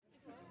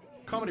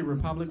Comedy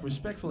Republic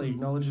respectfully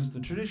acknowledges the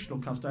traditional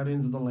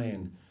custodians of the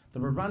land, the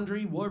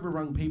Wurundjeri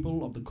Woiwurrung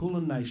people of the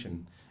Kulin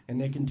Nation, and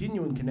their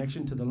continuing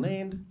connection to the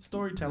land,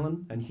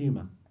 storytelling, and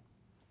humour.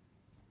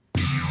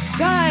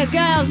 Guys,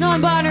 gals,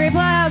 non-binary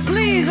players,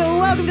 please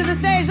welcome to the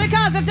stage the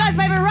cast of Dice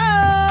Paper Roll!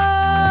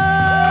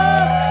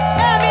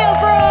 Emil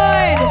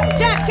Freud,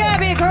 Jack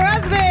Kirby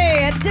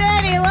Crosby,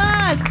 Danny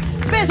Last,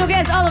 special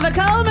guest Oliver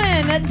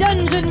Coleman,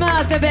 Dungeon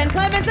Master Ben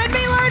Clements, and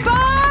me, Lord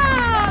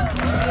Bob!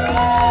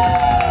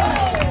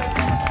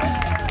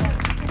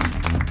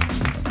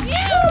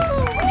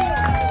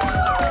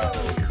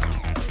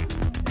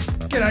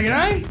 G'day,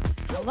 g'day.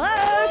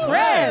 Hello,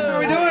 friends! How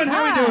we doing?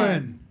 How we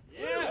doing?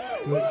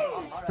 Good.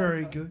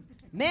 Very good.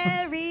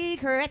 Merry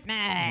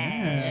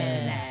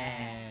Christmas!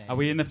 Are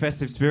we in the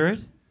festive spirit?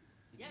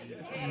 Yes.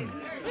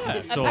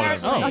 Sort of.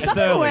 Oh, it's some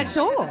people early. weren't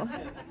sure.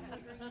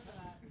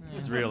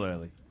 It's real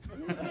early.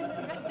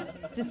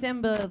 It's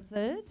December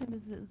 3rd.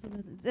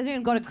 Has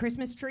anyone got a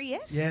Christmas tree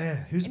yet? Yeah,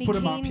 who's Any put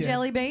them keen up yet?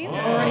 jelly beans?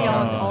 Already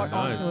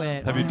onto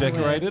it. Have you onto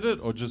decorated it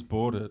or just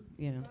bought it?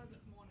 You know.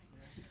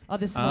 Oh,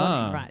 this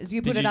morning, right. Did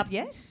you put it up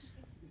yet?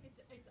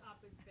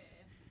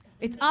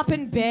 It's up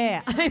and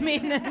bare. I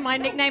mean, my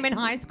nickname in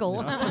high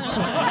school. Mine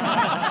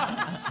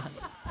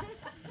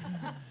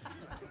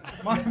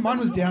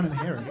was down and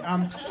hairy.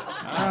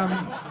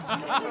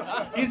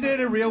 Is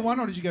it a real one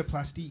or did you go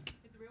plastique?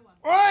 It's a real one.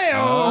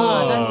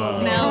 Oh, that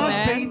smell,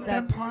 Can't man. beat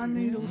that pine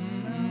needle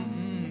smell.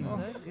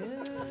 So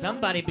good.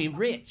 Somebody be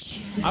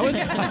rich. I was.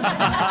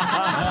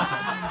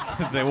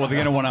 they're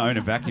going to want to own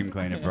a vacuum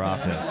cleaner for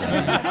after. So.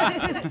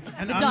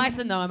 It's a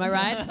Dyson, though, am I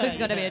right? It's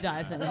got to be a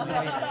Dyson.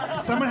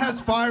 Someone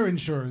has fire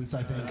insurance,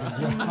 I think, as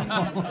well.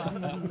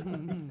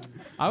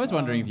 I was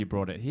wondering if you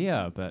brought it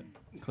here, but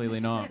clearly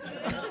not.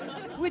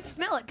 We'd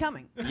smell it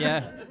coming.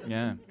 Yeah,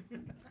 yeah.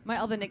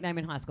 My other nickname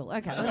in high school.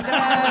 Okay, let's go.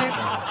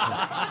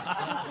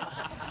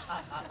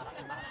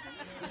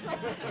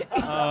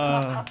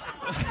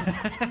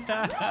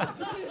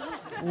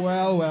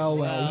 Well.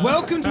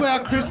 Welcome to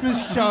our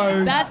Christmas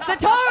show. That's the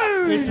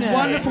tone! It's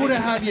wonderful to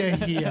have you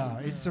here.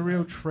 It's a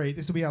real treat.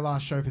 This will be our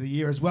last show for the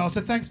year as well.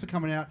 So thanks for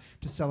coming out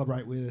to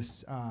celebrate with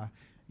us.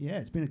 Yeah,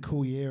 it's been a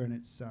cool year, and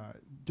it's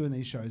doing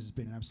these shows has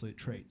been an absolute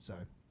treat. So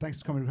thanks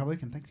to Comedy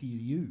Republic, and thank you to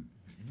you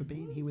for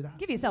being here with us.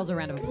 Give yourselves a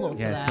round of applause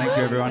for Yes, that. thank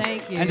you, everyone.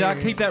 Thank you.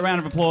 And keep that round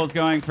of applause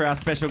going for our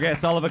special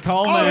guest, Oliver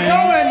Coleman. Oliver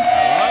Coleman!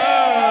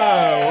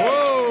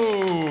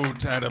 Whoa,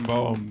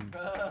 Tannenbaum.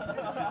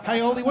 Hey,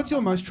 Ollie, what's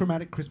your most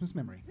traumatic Christmas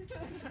memory?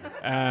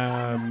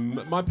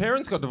 My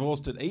parents got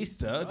divorced at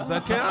Easter. Does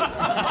that count?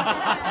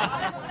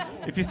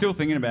 If you're still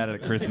thinking about it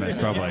at Christmas,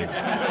 probably.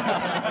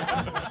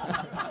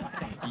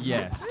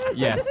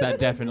 Yes, that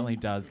definitely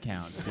does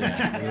count.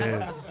 Yeah.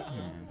 Yes.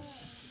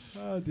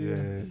 Oh,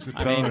 dear. Yeah, good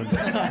I mean,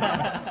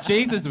 times.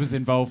 Jesus was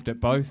involved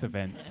at both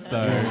events,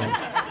 so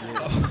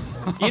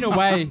in a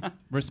way,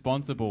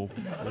 responsible.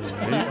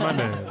 Yeah, he's my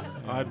man.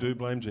 I do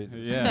blame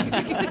Jesus.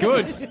 Yeah,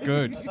 good.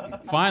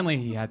 Finally,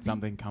 he had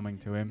something coming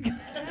to him.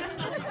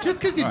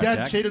 Just because your All right, dad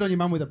Jack. cheated on your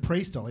mum with a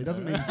priest, Ollie,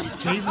 doesn't mean it's just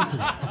Jesus.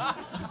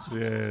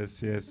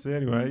 Yes.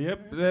 Anyway,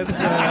 yep, that's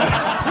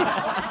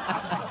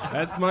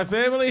my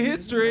family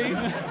history.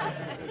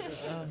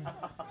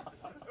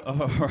 All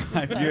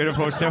right,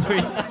 beautiful. Shall we?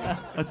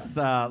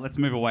 Let's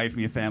move away from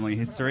your family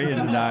history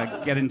and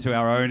get into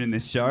our own in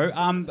this show.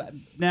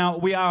 Now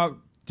we are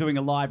doing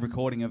a live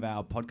recording of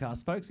our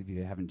podcast, folks. If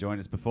you haven't joined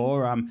us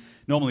before,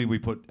 normally we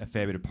put a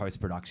fair bit of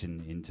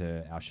post-production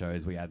into our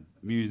shows. We add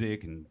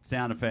music and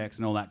sound effects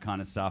and all that kind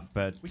of stuff.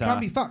 But We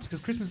can't be fucked because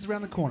Christmas is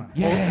around the corner.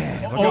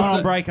 Yeah, we're going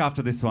on break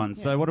after this one.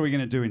 So what are we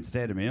going to do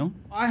instead, Emil?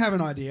 I have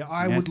an idea.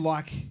 I Yes. would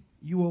like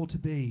you all to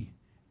be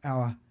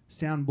our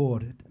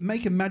soundboard.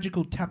 Make a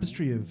magical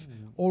tapestry of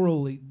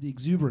oral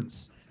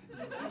exuberance.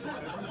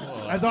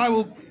 As I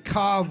will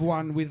carve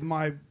one with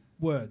my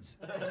words.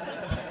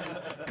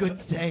 Good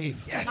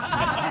save. Yes!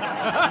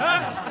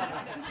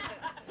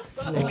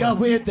 It got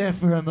weird there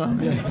for a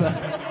moment,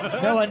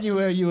 but no one knew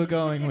where you were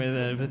going with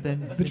it. But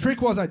then The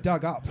trick was I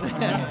dug up.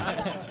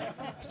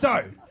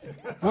 So,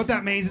 what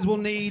that means is we'll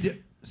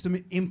need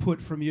some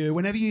input from you.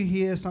 Whenever you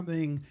hear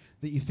something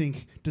that you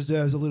think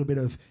deserves a little bit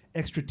of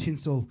extra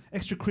tinsel,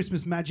 extra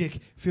Christmas magic,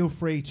 feel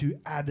free to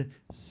add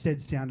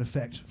said sound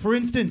effect. For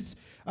instance,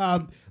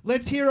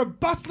 let's hear a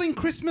bustling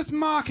Christmas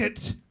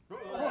market.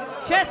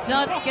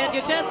 Chestnuts, get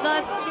your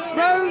chestnuts.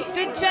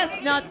 Roasted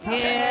chestnuts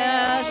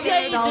here.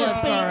 Jesus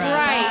be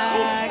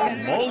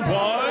great. Mulled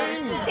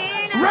wine.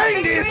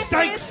 Reindeer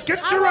steaks, get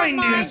your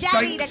reindeer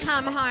Daddy steaks. to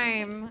come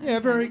home. Yeah,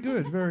 very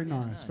good. Very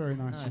nice. Very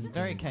nice. It's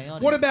very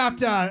chaotic. What about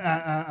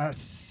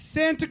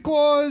Santa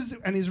Claus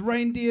and his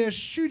reindeer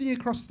shooting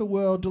across the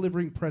world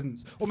delivering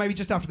presents? Or maybe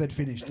just after they'd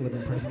finished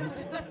delivering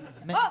presents.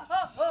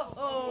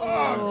 Oh,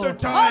 I'm so On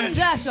tired.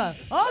 Dasher,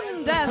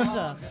 on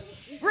Dancer.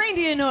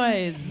 Reindeer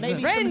noise.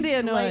 Maybe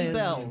Reindeer some sleigh noise.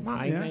 bells.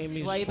 My Yeah. name is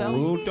Sleigh bell?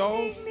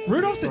 Rudolph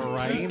Rudolph's a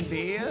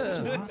Reindeer.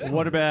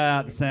 What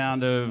about the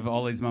sound of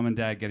Ollie's mum and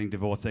dad getting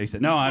divorced at Easter?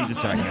 No, I'm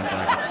just joking.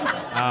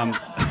 I'm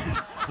joking.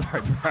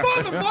 Sorry, bro.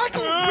 Father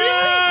Michael,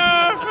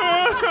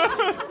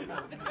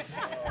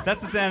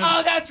 That's the sound.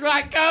 Oh, that's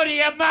right. Go to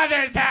your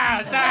mother's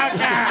house.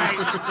 Okay.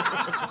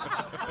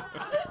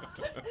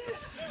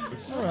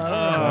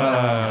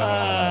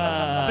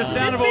 The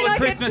sound of This all the mean I get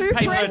Christmas 2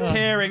 paper presents?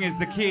 tearing as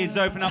the kids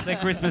open up their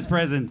Christmas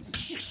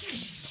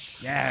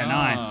presents. Yeah,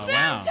 nice.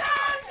 Wow.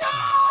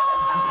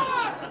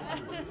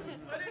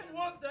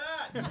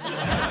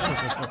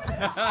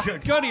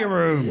 Go to your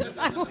room.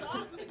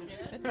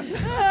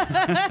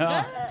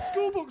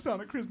 School books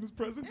aren't a Christmas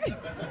present.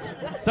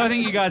 So I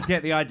think you guys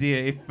get the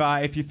idea.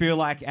 If you feel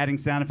like adding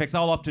sound effects,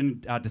 I'll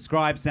often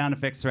describe sound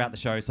effects throughout the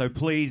show, so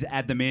please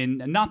add them in.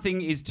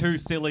 Nothing is too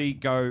silly.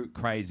 Go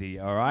crazy,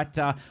 all right?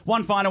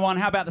 One final one.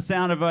 How about the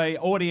sound of an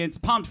audience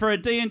pumped for a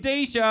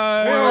D&D show?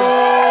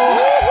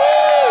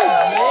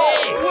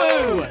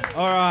 Woo!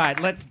 All right,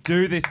 let's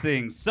do this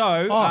thing.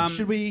 So,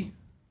 Should we...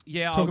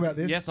 yeah, talk about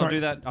this? Yes, Sorry. I'll do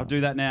that. I'll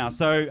do that now.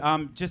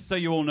 So, just so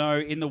you all know,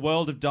 in the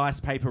world of dice,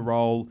 paper,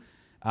 roll,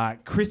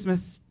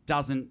 Christmas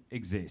doesn't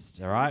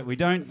exist. All right, we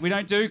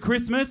don't do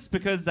Christmas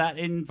because that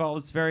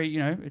involves very,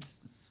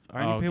 it's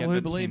only people get who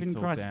the believe in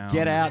tinsel Christ. down.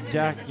 Get out,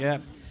 Jack. Yeah.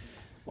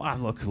 Wow,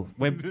 look,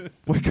 we're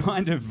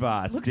kind of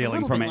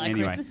stealing little from bit it like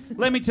anyway. Christmas.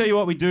 Let me tell you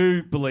what we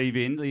do believe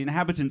in. The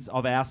inhabitants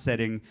of our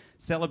setting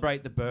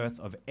celebrate the birth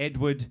of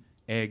Edward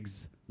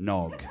Eggs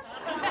Nog.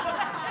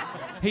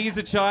 He is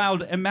a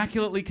child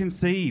immaculately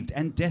conceived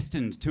and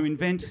destined to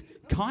invent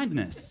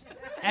kindness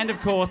and,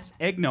 of course,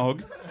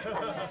 eggnog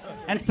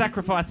and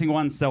sacrificing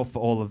oneself for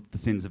all of the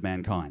sins of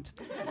mankind.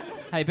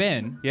 Hey,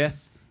 Ben.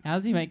 Yes? How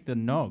does he make the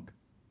nog?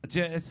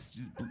 Just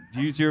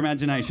use your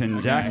imagination,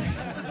 Jack.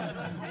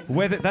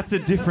 That's a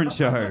different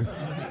show.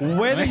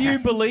 Whether you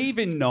believe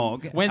in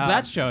nog... When's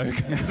that show?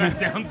 That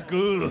sounds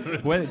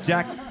good.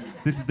 Jack,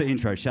 this is the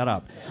intro. Shut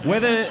up.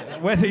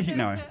 Whether you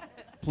know...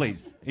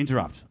 Please,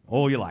 interrupt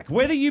all you like.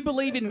 Whether you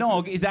believe in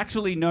Nog is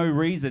actually no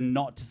reason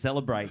not to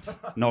celebrate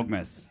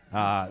Nogmas,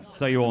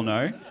 so you all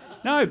know.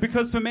 No,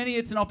 because for many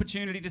it's an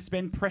opportunity to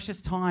spend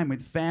precious time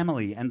with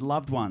family and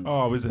loved ones.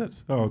 Oh, is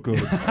it? Oh, good.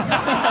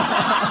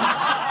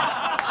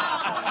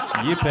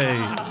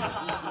 Yippee.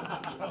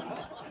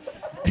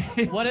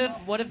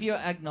 What if you're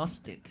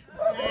agnostic?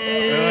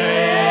 And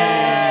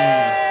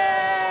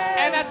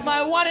that's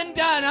my one and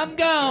done. I'm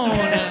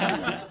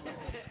gone.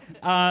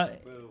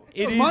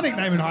 That's my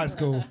nickname in high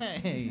school.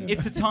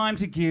 It's a time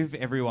to give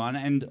everyone,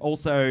 and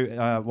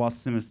also while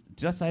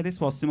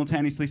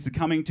simultaneously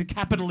succumbing to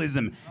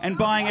capitalism and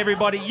buying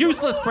everybody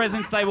useless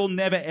presents they will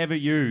never ever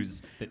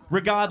use.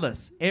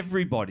 Regardless,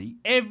 everybody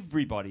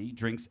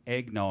drinks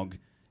eggnog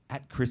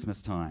at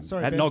Christmas time.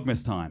 Sorry, at Ben.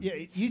 Nogmas time. Yeah,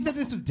 you said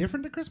this was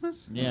different at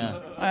Christmas?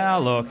 Yeah.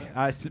 Look,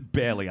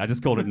 barely. I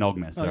just called it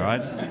Nogmas, all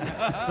right?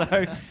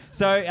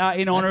 so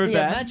in honour of That's the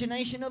that...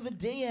 imagination of a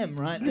DM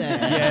right there.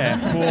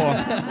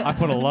 Yeah, I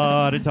put a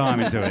lot of time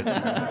into it.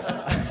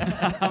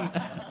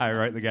 I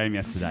wrote the game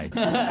yesterday.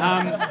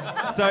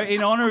 So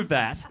in honour of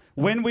that,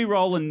 when we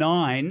roll a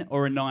 9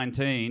 or a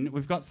 19,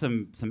 we've got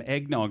some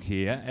eggnog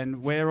here,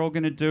 and we're all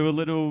going to do a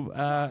little,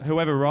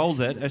 whoever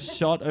rolls it, a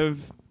shot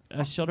of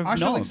I shall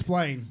nog.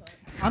 explain.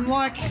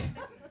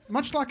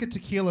 Much like a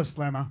tequila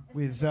slammer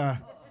with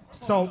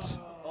salt,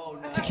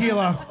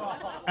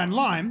 tequila, and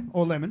lime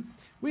or lemon,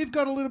 we've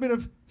got a little bit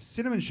of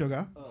cinnamon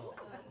sugar,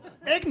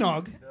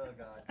 eggnog,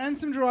 and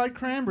some dried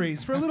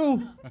cranberries for a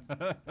little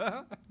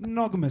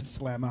nogmas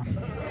slammer.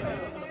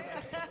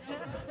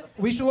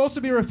 We shall also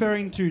be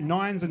referring to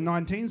 9s and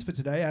 19s for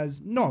today as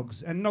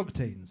nogs and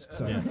nogteens.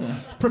 So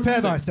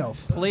prepare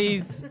thyself.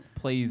 Please,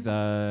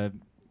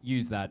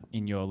 use that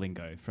in your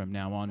lingo from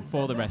now on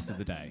for the rest of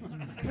the day.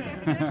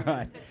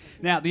 Right.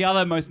 Now, the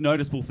other most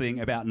noticeable thing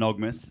about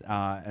Nogmas,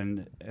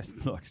 and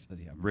look,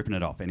 ripping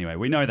it off anyway,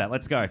 we know that,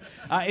 let's go,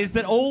 is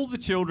that all the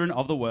children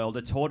of the world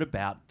are taught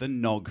about the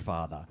Nog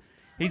Father.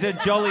 He's a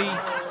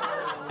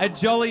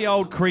jolly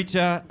old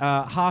creature,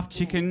 half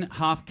chicken,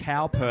 half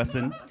cow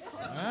person,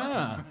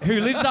 who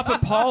lives up a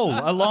pole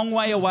a long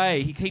way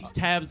away. He keeps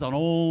tabs on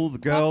all the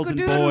girls and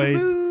boys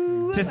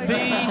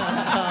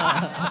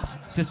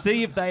to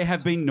see if they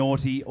have been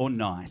naughty or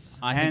nice.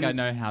 I think I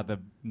know how the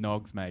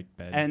nogs make,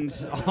 Ben. And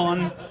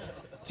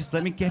just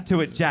let me get to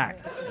it, Jack.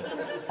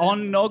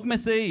 On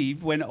Nogmas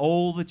Eve, when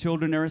all the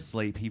children are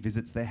asleep, he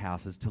visits their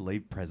houses to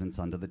leave presents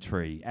under the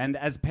tree. And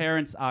as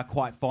parents are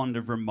quite fond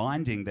of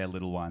reminding their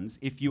little ones,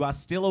 if you are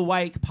still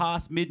awake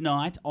past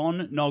midnight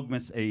on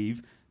Nogmas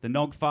Eve, the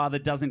Nog Father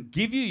doesn't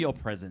give you your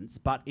presents,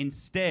 but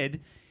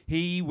instead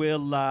he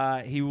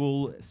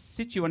will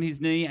sit you on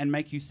his knee and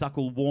make you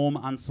suckle warm,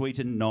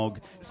 unsweetened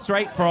nog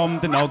straight from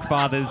the Nog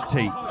Father's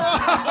teats.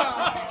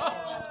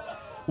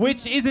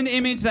 Which is an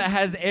image that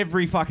has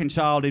every fucking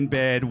child in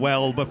bed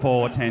well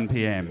before 10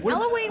 p.m.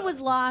 Halloween was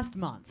last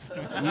month.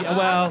 Yeah,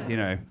 well,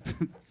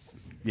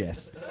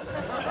 yes.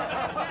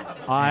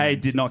 I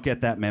did not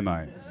get that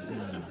memo.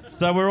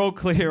 So we're all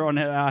clear on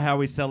how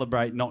we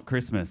celebrate not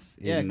Christmas.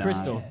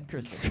 Crystal.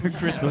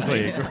 Crystal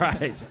clear,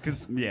 great.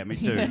 Because, yeah, me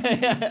too.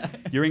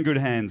 You're in good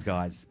hands,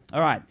 guys.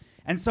 All right.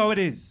 And so it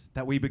is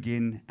that we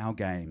begin our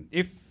game.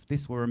 If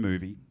this were a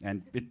movie,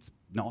 and it's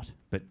not,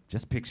 but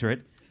just picture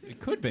it. It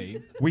could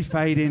be. We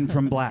fade in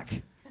from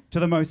black to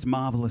the most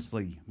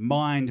marvellously,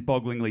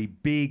 mind-bogglingly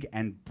big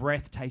and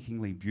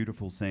breathtakingly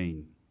beautiful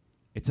scene.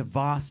 It's a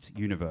vast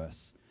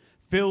universe,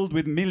 filled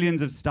with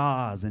millions of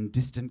stars and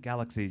distant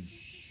galaxies.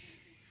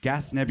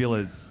 Gas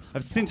nebulas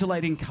of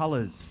scintillating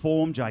colours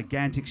form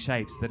gigantic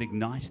shapes that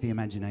ignite the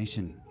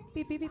imagination.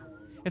 Beep, beep, beep.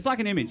 It's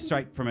like an image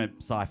straight from a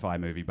sci-fi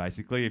movie,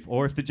 basically,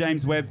 or if the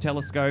James Webb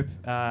telescope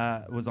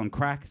was on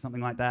crack,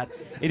 something like that.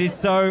 It is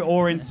so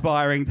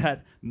awe-inspiring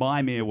that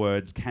my mere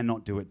words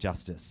cannot do it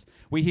justice.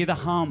 We hear the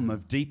hum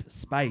of deep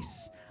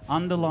space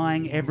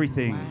underlying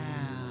everything.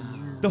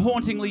 Wow. The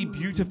hauntingly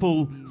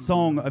beautiful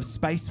song of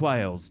space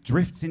whales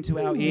drifts into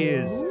our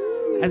ears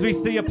as we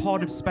see a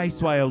pod of space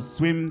whales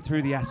swim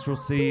through the astral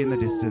sea in the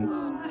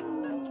distance.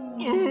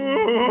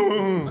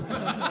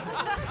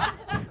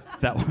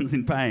 That one's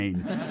in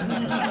pain.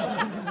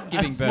 It's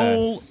giving a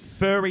small,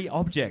 furry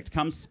object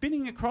comes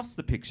spinning across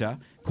the picture,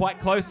 quite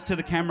close to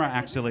the camera,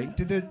 actually.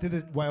 Did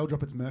the whale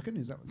drop its merkin?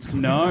 Is that what's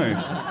going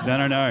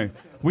on? No.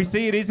 We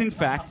see it is, in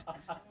fact,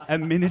 a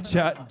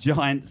miniature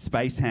giant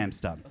space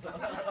hamster.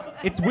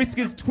 Its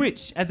whiskers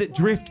twitch as it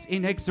drifts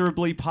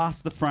inexorably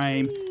past the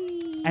frame,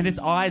 and its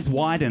eyes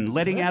widen,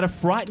 letting out a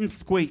frightened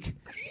squeak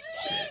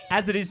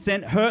as it is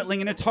sent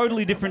hurtling in a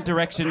totally different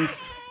direction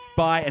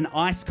by an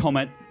ice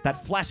comet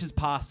that flashes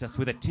past us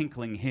with a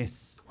tinkling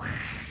hiss.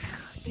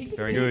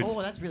 Very good.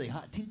 Oh, that's really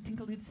hot.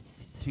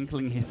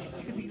 Tinkling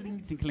hiss.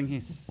 Tinkling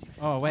hiss.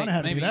 Oh, wait. I know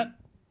how to maybe do that.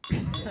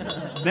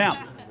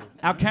 Now,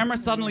 our camera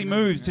suddenly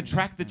moves to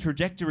track the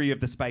trajectory of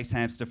the space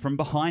hamster from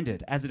behind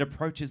it as it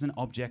approaches an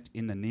object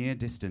in the near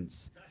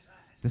distance.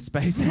 The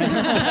space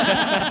hamster...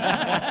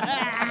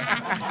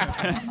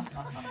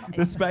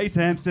 The space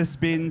hamster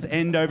spins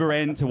end over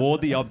end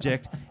toward the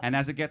object, and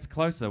as it gets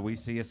closer, we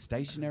see a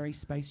stationary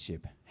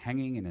spaceship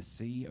hanging in a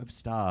sea of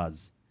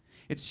stars.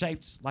 It's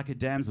shaped like a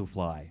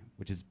damselfly,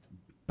 which is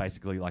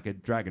basically like a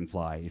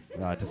dragonfly,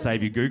 to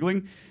save you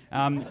Googling.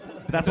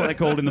 But that's what they're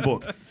called in the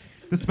book.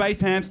 The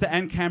space hamster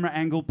and camera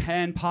angle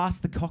pan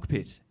past the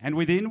cockpit, and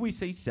within we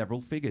see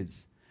several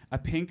figures. A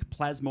pink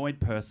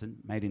plasmoid person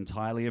made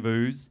entirely of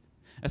ooze,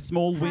 a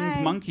small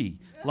winged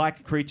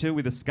monkey-like creature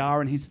with a scar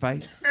on his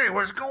face. Hey,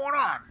 what's going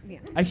on? Yeah.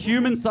 A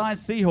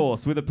human-sized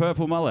seahorse with a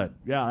purple mullet.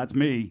 Yeah, that's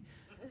me.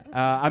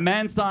 A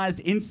man-sized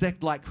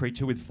insect-like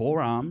creature with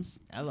 4 arms.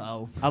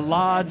 Hello. A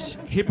large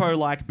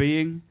hippo-like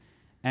being,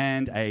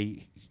 and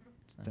a...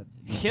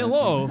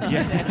 Hello.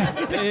 Yeah.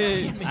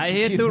 I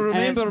had to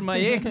remember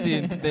my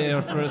accent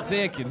there for a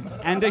second.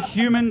 And a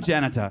human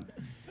janitor.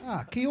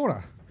 Ah, kia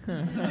ora.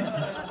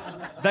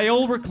 They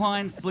all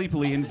recline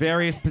sleepily in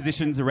various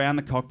positions around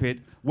the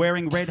cockpit,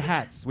 wearing red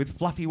hats with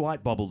fluffy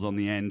white bobbles on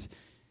the end.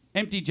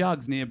 Empty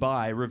jugs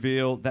nearby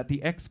reveal that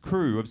the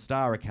ex-crew of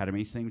Star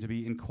Academy seem to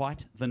be in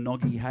quite the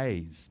noggy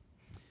haze.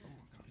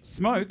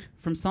 Smoke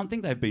from something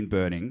they've been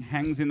burning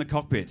hangs in the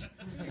cockpit.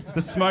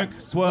 The smoke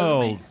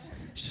swirls,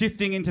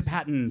 shifting into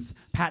patterns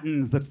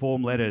that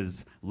form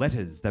letters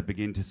that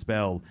begin to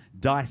spell.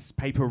 Dice,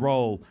 paper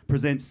roll,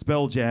 presents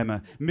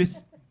Spelljammer.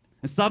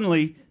 And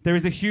suddenly, there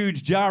is a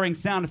huge jarring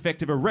sound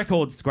effect of a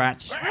record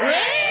scratch.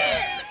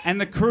 And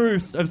the crew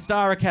of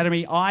Star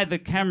Academy eye the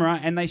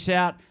camera and they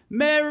shout,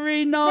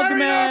 "Merry Nogmas!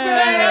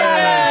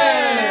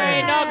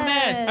 Merry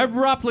Nogmas!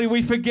 Abruptly,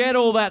 we forget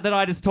all that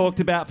I just talked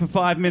about for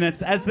 5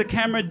 minutes as the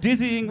camera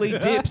dizzyingly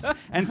dips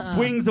and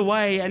swings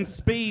away and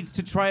speeds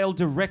to trail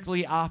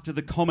directly after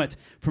the comet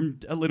from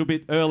a little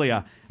bit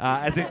earlier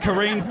as it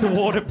careens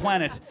toward a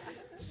planet.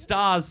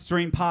 Stars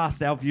stream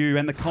past our view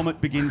and the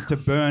comet begins to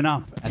burn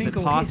up as it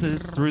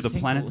passes through the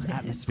planet's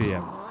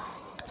atmosphere.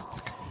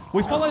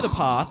 We follow the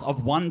path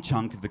of one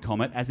chunk of the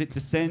comet as it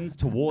descends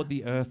toward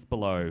the Earth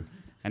below.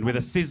 And with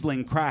a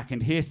sizzling crack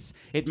and hiss,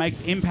 it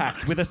makes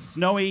impact with a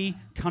snowy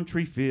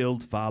country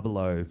field far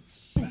below.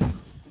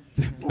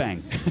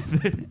 Bang.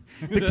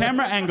 The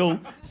camera angle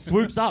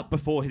swoops up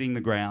before hitting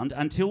the ground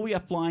until we are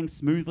flying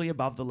smoothly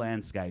above the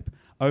landscape,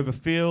 over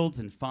fields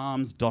and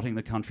farms dotting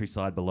the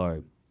countryside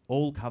below,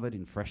 all covered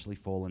in freshly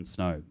fallen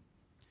snow.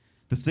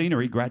 The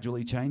scenery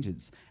gradually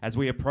changes as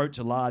we approach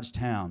a large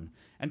town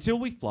until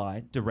we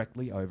fly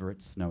directly over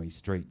its snowy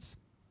streets.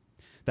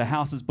 The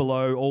houses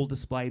below all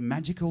display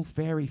magical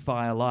fairy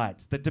fire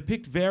lights that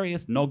depict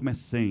various Nogmas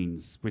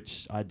scenes,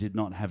 which I did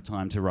not have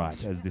time to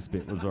write as this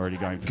bit was already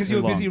going for too long. Because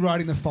you were busy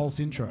writing the false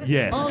intro.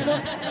 Yes. Oh,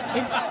 look,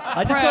 it's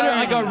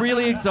I got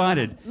really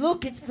excited.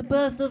 Look, it's the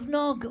birth of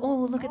Nog.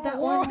 Oh, look at that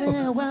one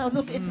there. Wow,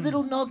 look, it's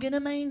little Nog in a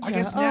manger. I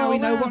guess now we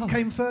know wow. what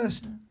came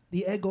first.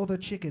 The egg or the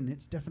chicken?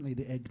 It's definitely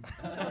the egg.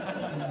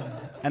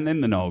 And then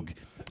the Nog.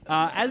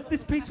 As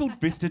this peaceful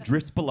vista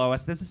drifts below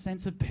us, there's a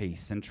sense of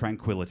peace and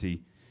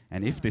tranquility.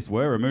 And if this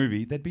were a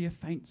movie, there'd be a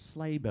faint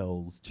sleigh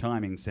bells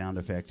chiming sound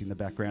effect in the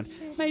background.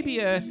 Maybe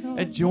a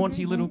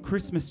jaunty little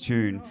Christmas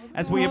tune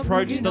as we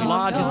approach the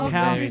largest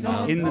house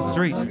in the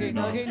street. The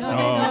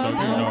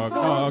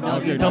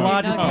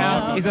largest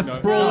house is a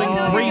sprawling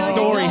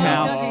 3-story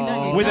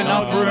house with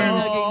enough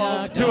rooms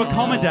to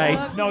accommodate.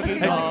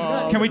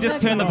 Can we just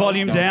turn the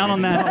volume down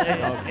on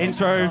that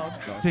intro?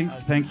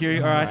 Thank you.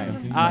 All right.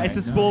 It's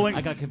a sprawling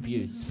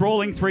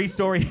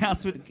 3-story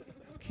house with...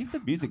 Keep the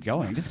music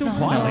going. Just do it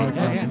quietly.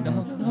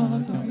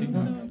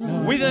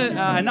 With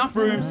enough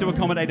rooms to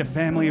accommodate a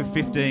family of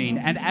 15,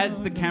 and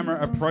as the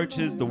camera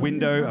approaches the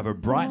window of a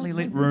brightly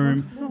lit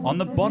room on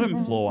the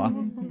bottom floor,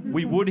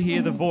 we would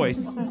hear the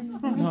voice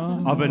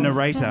of a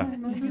narrator.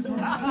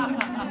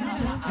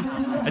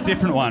 A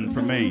different one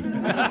from me.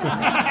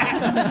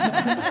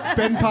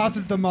 Ben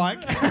passes the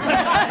mic.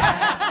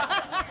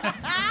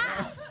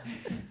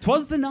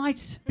 'Twas the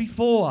night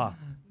before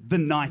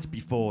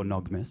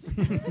Nogmas.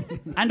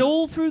 And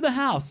all through the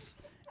house,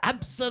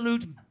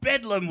 absolute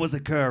bedlam was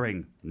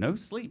occurring. No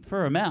sleep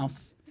for a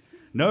mouse.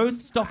 No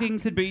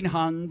stockings had been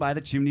hung by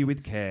the chimney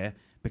with care,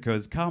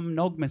 because come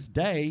Nogmas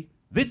Day,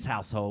 this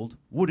household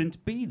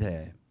wouldn't be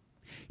there.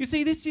 You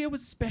see, this year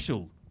was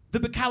special. The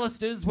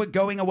McAllisters were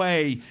going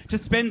away to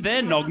spend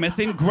their Nogmas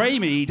in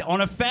Greymead on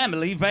a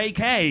family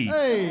vacay.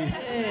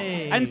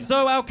 Hey. And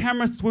so our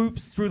camera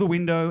swoops through the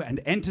window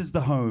and enters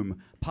the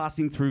home,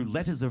 passing through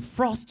letters of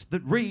frost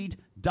that read,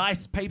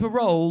 dice, paper,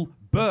 roll,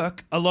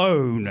 Burk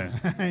alone.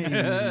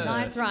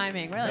 Nice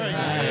rhyming, really.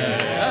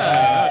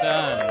 Well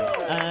done.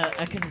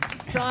 A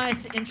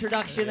concise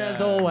introduction,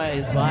 as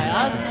always, by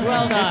us.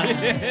 Well done.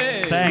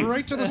 Thanks.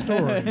 Straight to the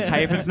story.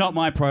 Hey, if it's not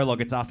my prologue,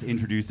 it's us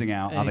introducing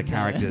our other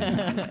characters.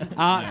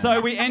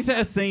 So we enter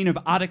a scene of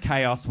utter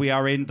chaos. We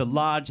are in the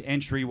large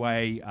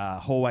entryway,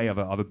 hallway of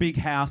a big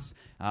house.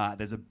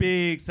 There's a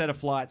big set of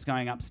flights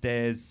going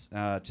upstairs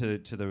to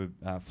the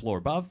floor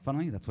above.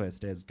 Funnily, that's where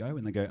stairs go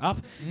when they go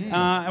up.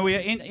 And we are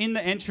in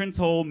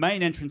the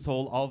main entrance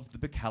hall of the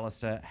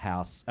McAllister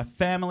house. A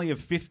family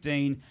of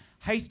 15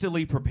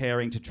 hastily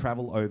preparing to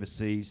travel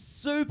overseas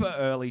super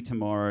early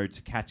tomorrow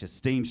to catch a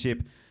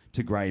steamship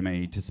to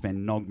Greymead to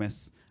spend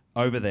Nogmas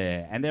over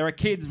there. And there are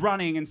kids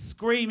running and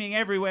screaming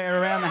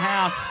everywhere around the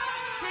house,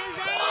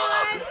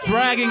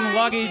 dragging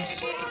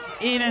luggage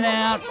in and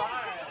out,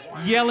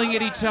 yelling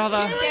at each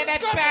other.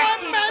 Get it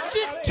back,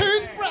 magic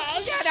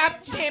toothbrush! Shut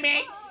up,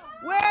 Timmy!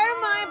 Where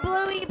are my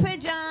bluey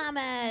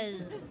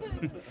pajamas?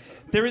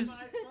 There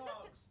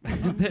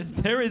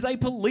is a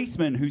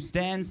policeman who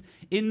stands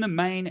in the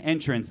main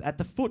entrance at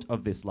the foot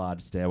of this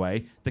large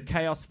stairway, the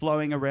chaos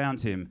flowing around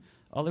him.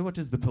 Ollie, what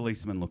does the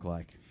policeman look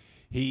like?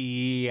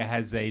 He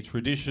has a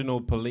traditional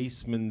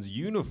policeman's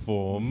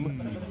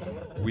uniform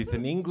with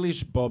an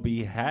English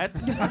bobby hat,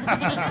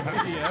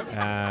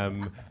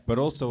 but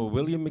also a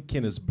William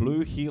McInnes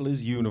blue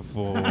heelers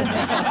uniform.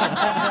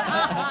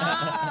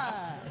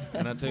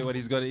 And I'll tell you what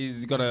he's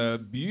got a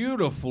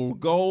beautiful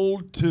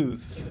gold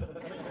tooth.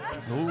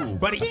 Ooh.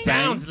 But he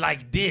sounds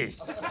like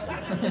this.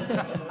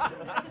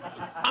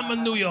 I'm a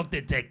New York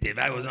detective.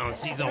 I was on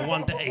season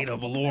 1 to 8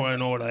 of Law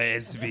and Order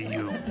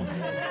SVU.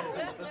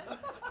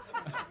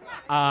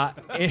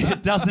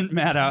 It doesn't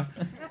matter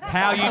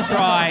how you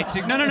try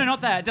to... No,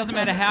 not that. It doesn't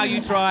matter how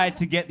you try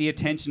to get the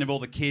attention of all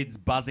the kids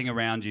buzzing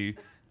around you.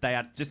 They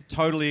are just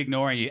totally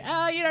ignoring you.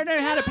 Oh, you don't know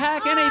how to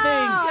pack anything.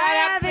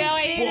 I haven't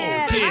seen it.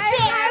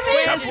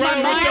 I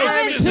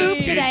haven't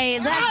pooped today.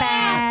 Is that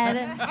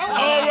bad?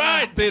 All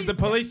right, the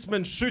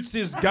policeman shoots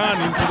his gun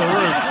into the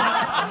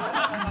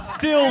roof.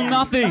 Still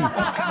nothing.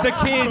 The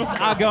kids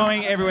are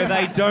going everywhere.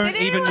 They don't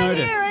even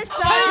notice. Hear a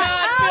shot?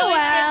 Oh,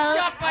 well.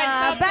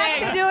 Back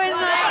to doing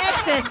my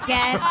extra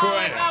sketch.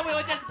 Oh, God, we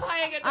were just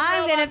playing at the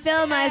I'm going to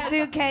fill my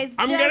suitcase.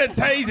 I'm going to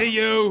taser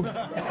you.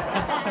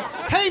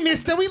 Hey,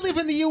 mister, we live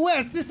in the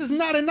U.S. This is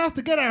not enough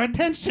to get our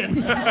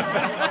attention.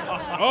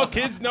 All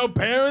kids, no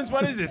parents?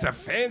 What is this, a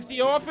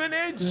fancy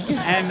orphanage?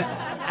 And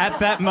at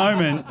that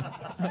moment,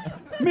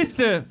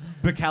 Mr.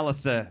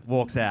 McAllister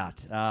walks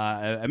out,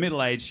 a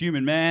middle-aged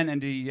human man,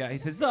 and he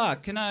says,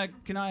 can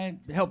I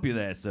help you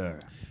there, sir?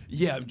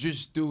 Yeah, I'm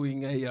just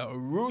doing a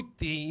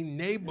routine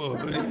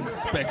neighborhood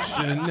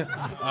inspection.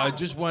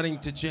 Just wanting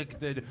to check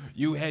that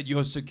you had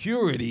your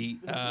security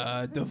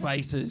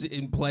devices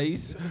in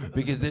place,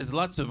 because there's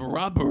lots of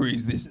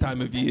robberies this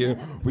time of year,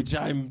 which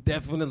I'm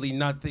definitely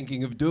not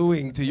thinking of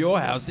doing to your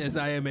house, as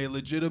I am a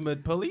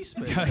legitimate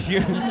policeman.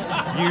 you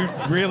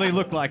really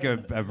look like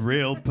a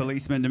real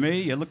policeman to me.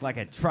 You look like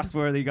a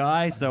trustworthy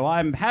guy, so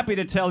I'm happy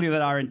to tell you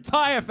that our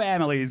entire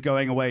family is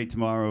going away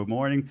tomorrow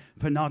morning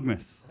for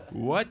Nogmas.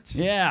 What?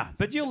 Yeah,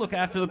 but you'll look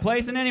after the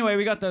place. And anyway,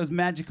 we got those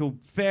magical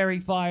fairy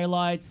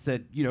firelights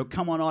that,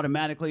 come on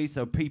automatically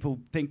so people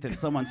think that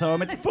someone's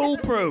home. It's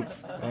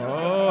foolproof.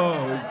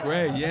 Oh,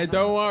 great. Yeah,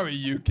 don't worry.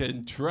 You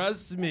can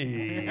trust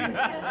me.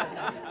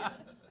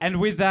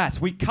 And with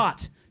that, we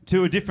cut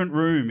to a different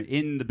room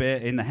in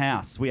the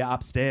house. We are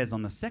upstairs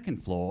on the second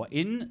floor,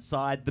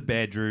 inside the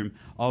bedroom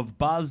of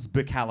Buzz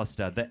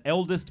McAllister, the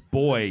eldest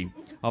boy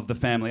of the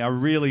family. I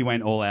really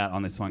went all out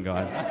on this one,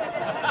 guys.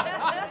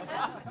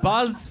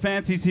 Buzz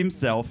fancies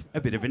himself a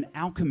bit of an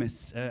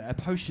alchemist, a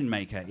potion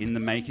maker in the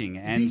making.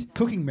 And is he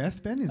cooking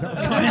meth, Ben? Is that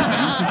what's going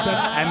on? Is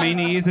that I mean,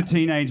 he is a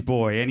teenage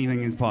boy.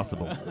 Anything is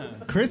possible.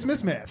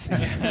 Christmas meth?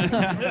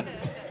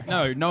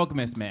 No,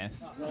 Nogmas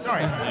meth.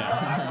 Sorry.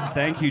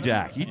 Thank you,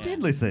 Jack. You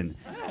did listen.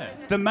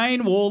 The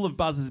main wall of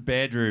Buzz's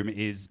bedroom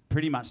is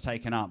pretty much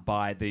taken up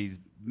by these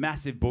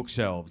massive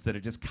bookshelves that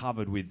are just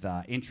covered with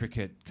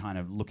intricate kind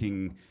of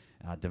looking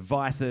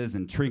devices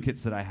and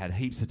trinkets that I had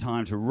heaps of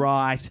time to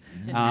write.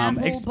 An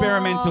apple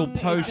Experimental bong,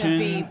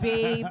 potions. It's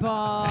a BB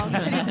bong. You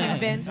said he's an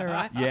inventor,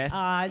 right? Yes.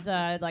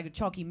 It's like a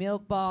chalky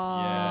milk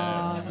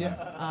bong.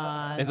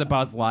 There's a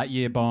Buzz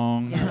Lightyear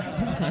bong.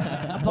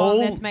 A bong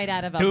that's made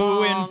out of a To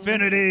bong.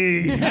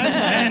 infinity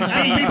And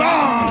BB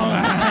bong!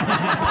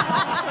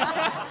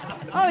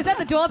 Oh, is that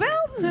the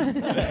doorbell?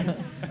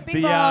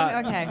 Bing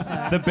bong. Okay.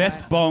 Sorry. The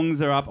best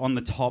bongs are up on the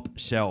top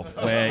shelf,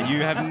 where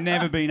you have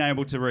never been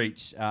able to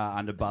reach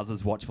under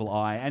Buzz's watchful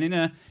eye. And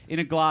in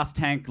a glass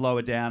tank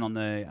lower down on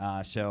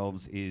the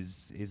shelves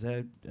is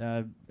a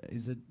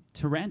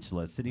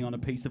tarantula sitting on a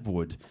piece of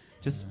wood,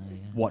 just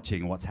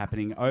watching what's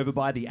happening over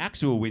by the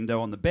actual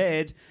window on the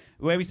bed,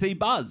 where we see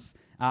Buzz.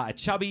 A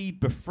chubby,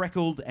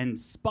 befreckled and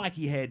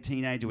spiky-haired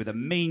teenager with a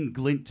mean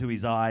glint to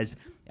his eyes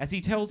as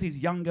he tells his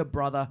younger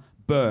brother,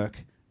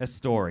 Burk, a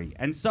story.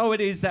 And so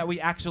it is that we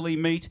actually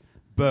meet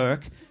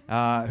Burk,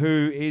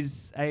 who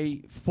is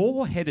a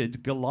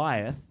four-headed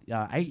Goliath,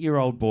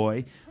 8-year-old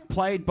boy,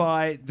 played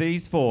by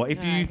these four.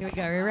 If you, here we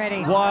go. We're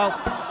ready.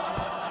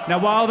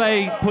 While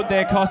they put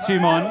their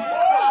costume on...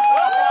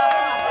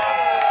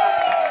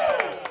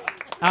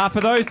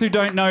 for those who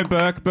don't know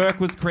Burk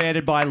was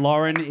created by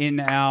Lauren in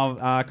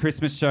our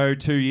Christmas show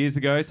 2 years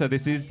ago, so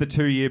this is the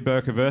 2-year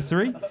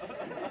Burkiversary.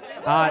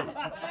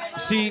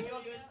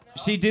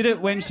 She did it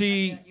when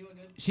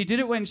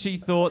she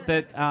thought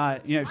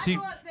that she.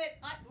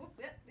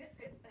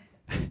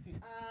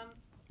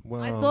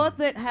 Wow. I thought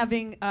that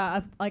having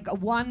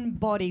one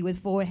body with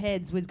 4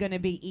 heads was going to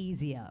be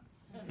easier.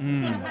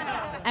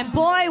 And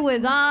boy,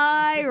 was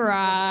I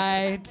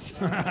right.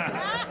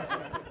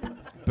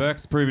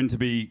 Burk's proven to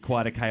be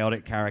quite a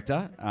chaotic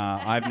character.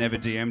 I've never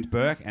DM'd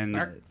Burk,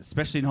 and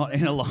especially not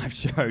in a live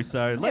show.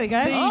 So let's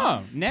go. see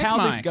Oh, neck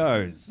how this mic.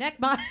 goes. Neck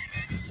mic.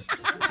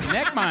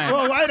 Neck mine.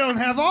 Well, I don't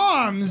have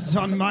arms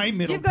on my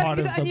middle part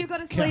of the And you've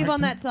got a sleeve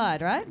on that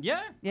side, right?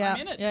 Yeah. Yeah.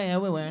 I'm in it. Yeah,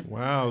 we're wearing.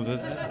 Wow,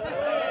 this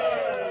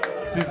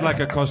is like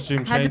a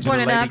costume Had change to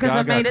point in it a out Lady because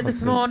I Gaga made it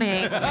this concert.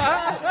 morning.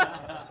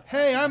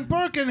 Hey, I'm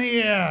Burkin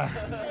here.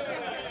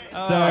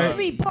 So It's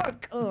me,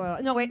 Burk. Oh,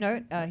 no, wait,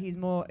 no. He's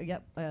more.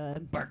 Yep.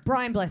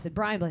 Brian Blessed.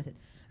 Brian Blessed.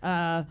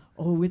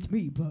 It's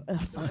me, Burk.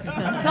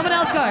 Someone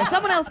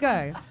else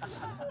go.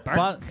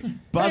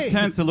 Buzz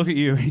turns to look at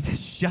you and he says,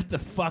 "Shut the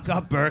fuck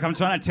up, Burk. I'm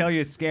trying to tell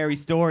you a scary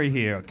story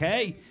here,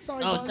 okay?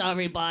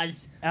 Sorry,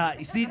 Buzz.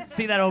 You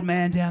see that old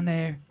man down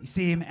there? You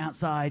see him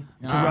outside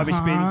the rubbish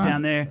bins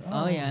down there?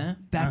 Oh, yeah.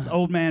 That's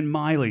old man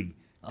Miley.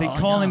 They Oh,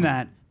 call him no.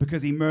 that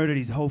because he murdered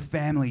his whole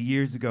family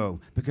years ago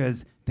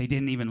because they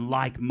didn't even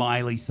like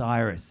Miley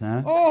Cyrus,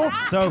 huh? Oh,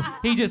 So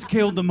he just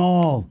killed them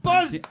all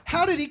Buzz,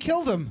 how did he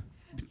kill them?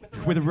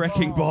 with a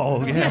wrecking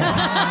ball.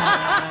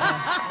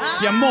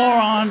 Yeah. You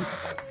moron.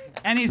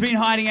 And he's been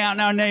hiding out in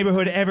our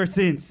neighborhood ever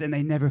since, and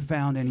they never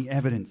found any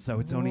evidence, so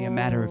it's only a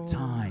matter of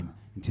time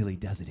until he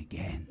does it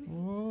again.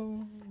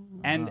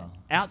 And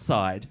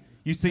outside,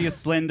 you see a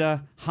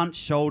slender,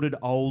 hunch-shouldered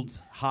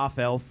old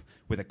half-elf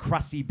with a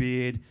crusty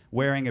beard,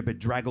 wearing a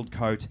bedraggled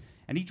coat,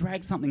 and he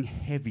drags something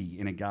heavy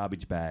in a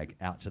garbage bag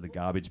out to the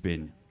garbage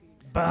bin.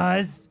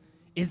 Buzz,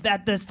 is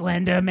that the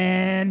Slender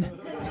Man?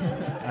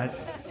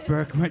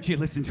 Burk, won't you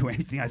listen to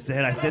anything I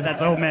said? I said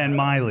that's old man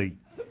Miley.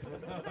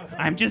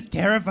 I'm just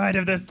terrified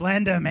of the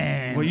Slender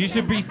Man. Well, you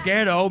should be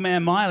scared of old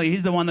man Miley.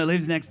 He's the one that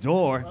lives next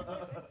door.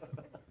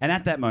 And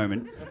at that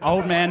moment,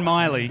 old man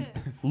Miley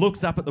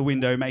looks up at the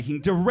window,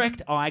 making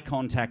direct eye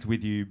contact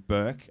with you,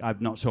 Burk. I'm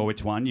not sure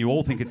which one. You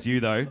all think it's you,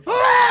 though.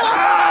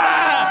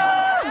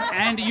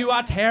 And you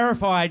are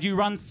terrified. You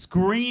run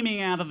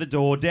screaming out of the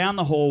door, down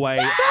the hallway,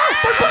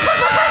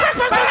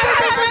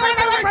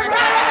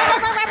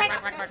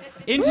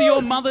 into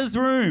your mother's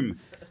room.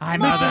 Hi,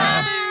 Mother.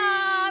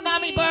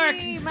 Mommy Burk.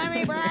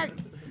 Mommy Burk.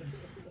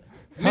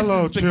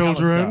 Hello, Mrs.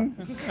 children.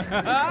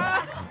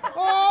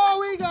 Oh,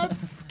 we got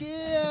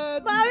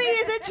scared. Mommy,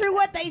 is it true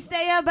what they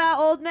say about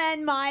old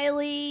man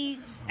Miley?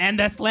 And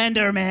the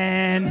Slender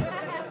Man.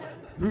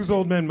 Who's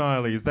Old Man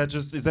Miley? Is that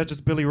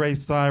just Billy Ray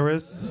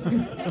Cyrus?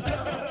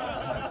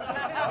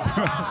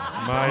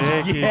 My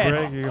achy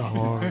Yes. breaky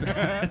heart.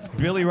 It's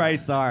Billy Ray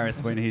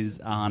Cyrus when he's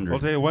 100. I'll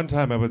tell you, one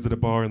time I was at a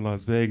bar in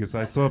Las Vegas.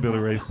 I saw Billy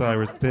Ray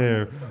Cyrus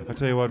there. I'll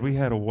tell you what, we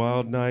had a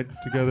wild night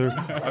together.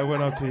 I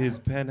went up to his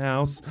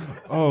penthouse.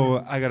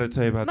 Oh, I gotta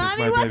tell you about Mommy, this,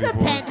 my what's baby a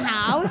boy.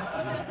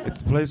 penthouse?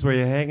 It's a place where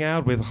you hang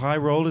out with high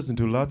rollers and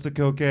do lots of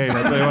cocaine.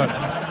 I'll tell you what,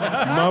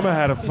 Mama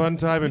had a fun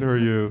time in her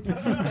youth.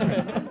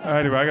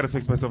 Anyway, I gotta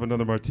fix myself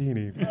another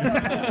martini.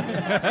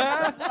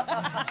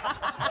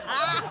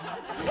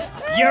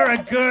 You're a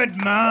good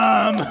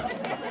mom.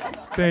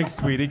 Thanks,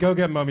 sweetie. Go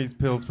get Mummy's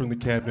pills from the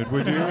cabinet,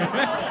 would you?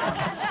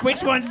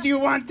 Which ones do you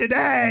want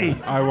today?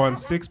 I want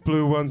 6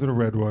 blue ones and a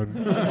red one.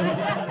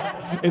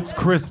 It's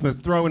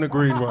Christmas. Throw in a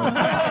green one.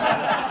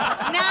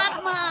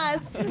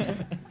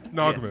 Nagmas.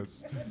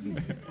 Nogmas.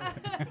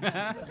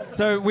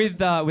 So with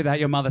that,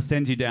 your mother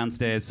sends you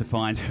downstairs to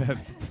find her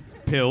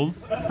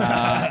pills.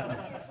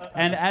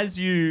 And as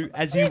you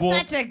She's walk,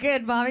 such a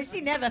good mommy.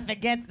 She never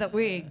forgets that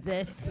we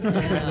exist.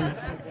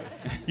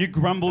 You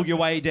grumble your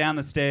way down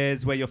the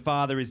stairs where your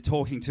father is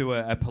talking to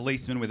a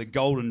policeman with a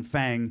golden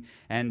fang,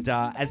 and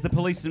as the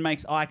policeman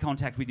makes eye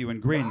contact with you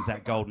and grins,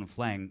 that golden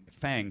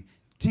fang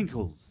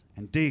tinkles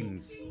and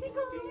dings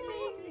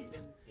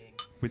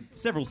with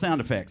several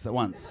sound effects at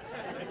once.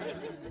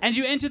 And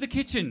you enter the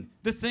kitchen.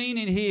 The scene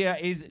in here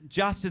is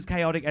just as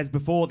chaotic as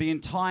before. The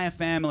entire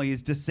family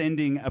is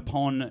descending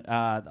upon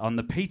on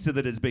the pizza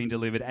that has been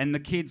delivered, and the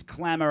kids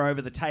clamour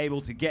over the table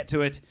to get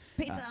to it.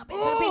 Pizza.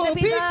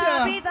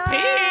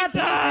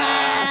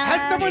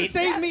 Has someone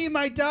saved me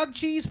my dog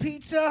cheese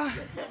pizza?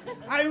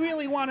 I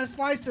really want a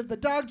slice of the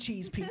dog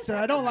cheese pizza.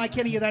 I don't like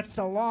any of that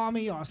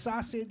salami or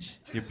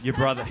sausage. Your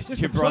brother, Just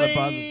your a brother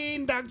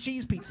plain dog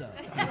cheese pizza.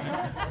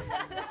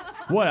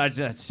 What?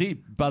 She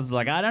buzzes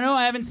like, I don't know.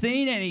 I haven't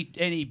seen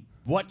any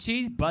what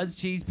cheese? Buzz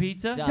cheese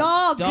pizza?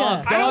 Dog.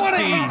 Dog cheese.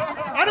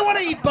 I don't want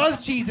to eat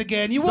buzz cheese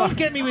again. You won't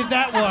get me with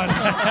that one.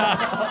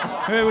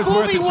 It was Fool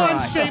worth me a try.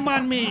 once, shame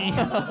on me.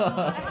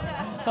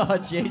 Oh,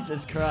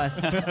 Jesus Christ.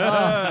 Has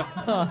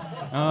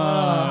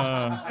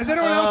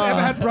anyone else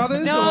ever had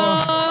brothers?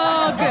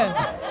 Dog.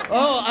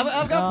 Oh,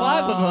 I've got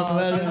 5 of them,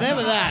 but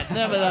never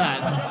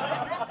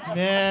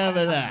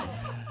that.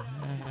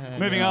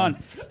 Moving on.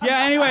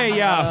 Yeah, anyway,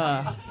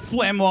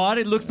 Flemwad,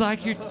 it looks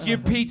like your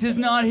pizza's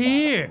not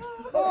here.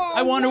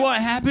 I wonder what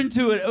happened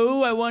to it.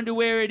 Oh, I wonder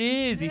where it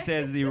is, he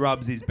says as he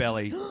rubs his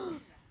belly.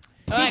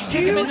 Did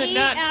You eat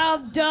our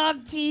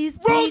dog cheese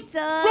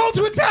pizza. Roll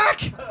to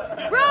attack!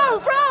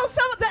 Roll.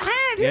 Some the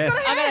hand. Yes.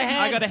 Who's got a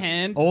hand? I got a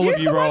hand. All Use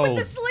of you the roll. one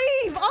with the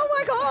sleeve. Oh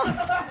my god.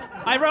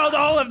 I rolled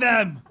all of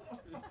them.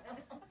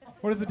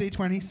 What does the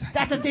D20 say?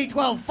 That's a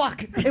D12.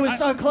 Fuck. It was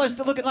so close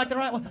to looking like the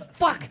right one.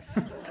 Fuck.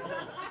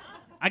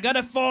 I got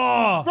a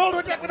 4. Roll to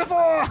attack with a 4!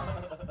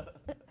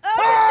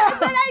 Oh,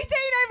 there's an 18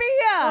 over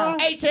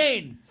here.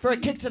 18 for a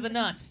kick to the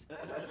nuts.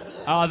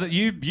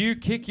 You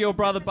kick your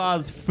brother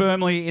Buzz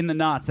firmly in the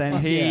nuts, and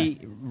he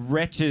yeah.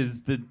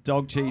 retches the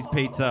dog cheese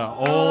pizza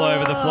all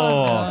over the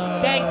floor.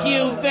 Thank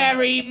you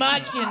very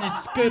much, and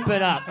scoop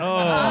it up.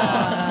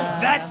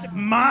 That's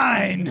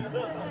mine.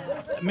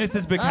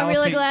 Mrs. Bukowski. I'm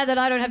really glad that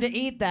I don't have to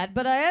eat that,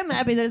 but I am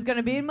happy that it's going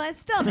to be in my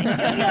stomach.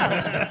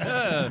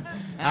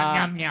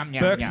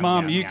 Burke's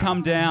mum, you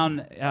come down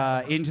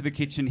into the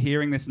kitchen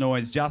hearing this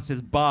noise just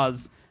as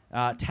Buzz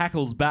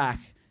tackles back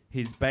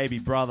his baby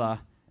brother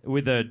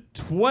with a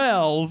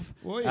 12.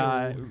 Runs.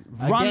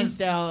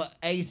 Against our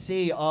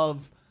AC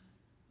of...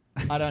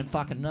 I don't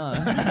fucking know.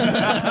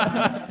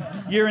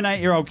 You're an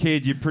 8-year-old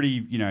kid. You're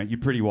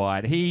pretty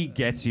wide. He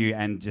gets you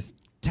and just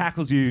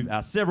tackles you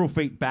several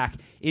feet back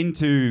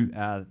into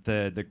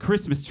the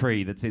Christmas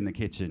tree that's in the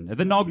kitchen,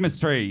 the Nogmas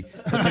tree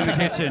that's in the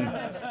kitchen,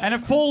 and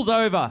it falls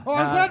over. Oh,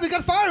 I'm glad we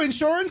got fire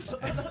insurance.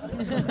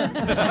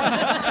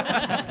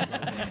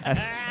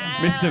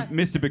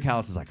 Mr.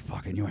 Bucalis is like,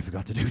 fuck, I knew I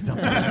forgot to do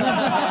something.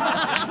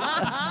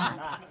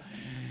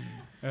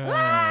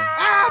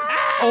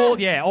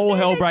 All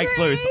hell breaks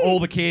loose. All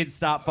the kids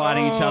start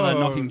fighting each other,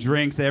 knocking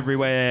drinks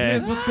everywhere.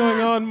 Kids, what's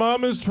going on?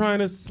 Mama's trying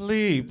to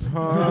sleep,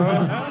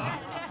 huh?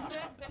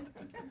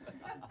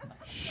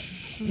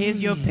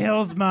 Here's your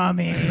pills,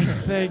 Mommy.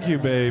 Thank you,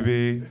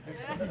 baby.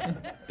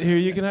 Here,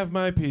 you can have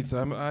my pizza.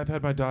 I've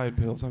had my diet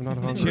pills. I'm not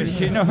hungry.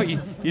 You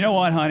know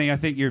what, honey? I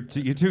think you're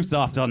too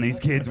soft on these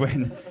kids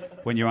when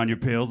you're on your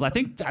pills. I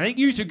think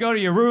you should go to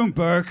your room,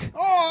 Burke.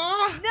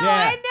 Aw! No,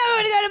 I never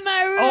want to go to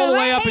my room. All the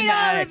way I up hate in the all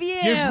attic. of you.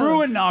 You've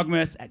ruined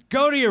Nogmas.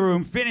 Go to your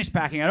room, finish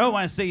packing. I don't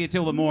want to see you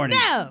till the morning.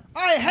 No.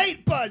 I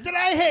hate Buzz and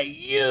I hate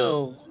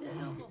you.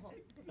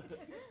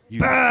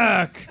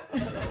 Burk.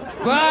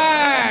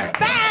 Bag.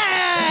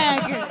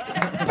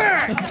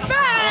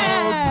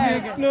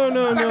 Kids, no.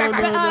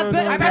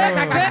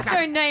 Burke's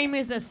own name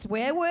is a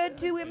swear word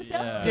to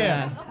himself.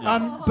 Yeah.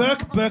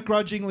 Burke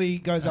grudgingly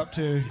goes up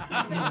to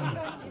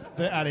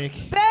the attic.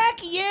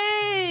 Burke,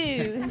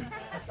 you.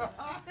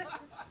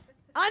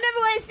 I never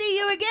want to see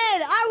you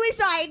again. I wish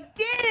I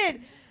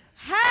did.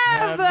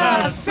 Have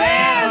a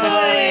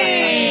family.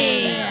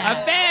 A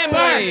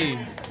family.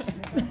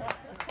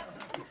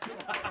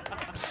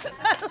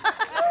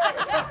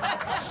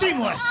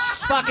 Seamless.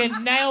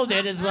 Fucking nailed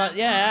it as well.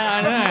 Yeah,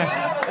 I know.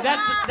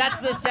 That's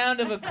the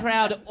sound of a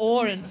crowd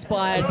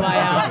awe-inspired by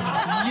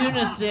our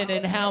unison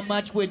and how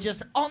much we're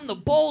just on the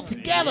ball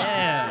together.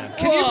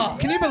 Yeah.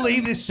 Can you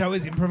believe this show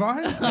is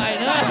improvised? I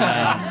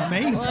know.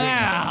 Amazing.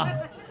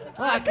 Wow.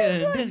 I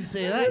didn't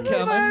see that My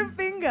coming.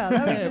 finger.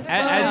 That was just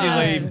As you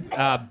leave,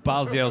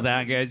 Buzz yells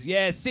out and goes,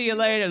 "Yeah, see you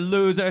later,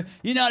 loser.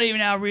 You're not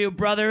even our real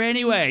brother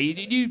anyway.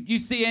 You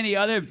see any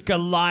other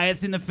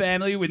Goliaths in the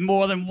family with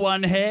more than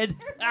one head?"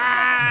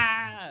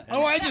 Ah!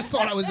 Oh, I just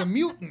thought I was a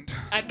mutant.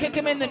 I kick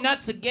him in the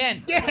nuts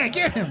again. Yeah,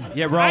 get him.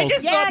 Yeah, roll. I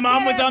just thought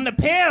Mom was on the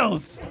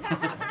pills.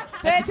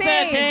 That's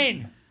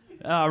 13.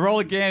 Roll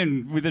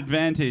again with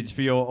advantage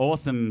for your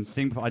awesome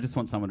thing. I just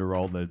want someone to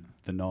roll the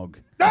nog.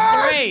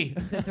 3.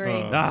 It's a 3.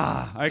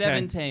 Okay.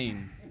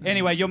 17.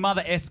 Anyway, your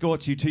mother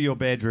escorts you to your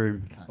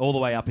bedroom, all the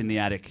way up in the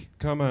attic.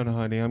 Come on,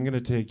 honey. I'm going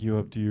to take you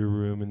up to your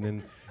room, and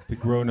then the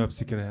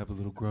grown-ups are going to have a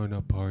little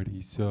grown-up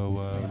party. So,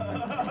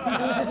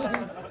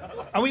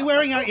 Are we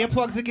wearing our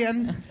earplugs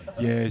again?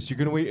 Yes, you're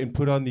gonna wait and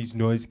put on these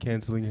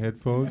noise-canceling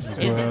headphones as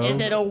well. Is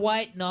it a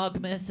white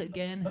nogmas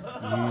again?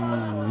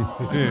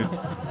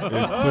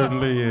 It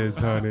certainly is,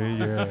 honey.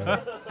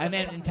 Yeah. I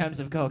meant in terms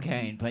of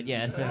cocaine, but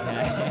yes, okay.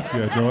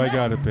 Yeah, no, I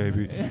got it,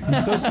 baby.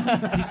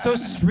 He's so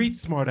street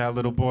smart, our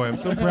little boy. I'm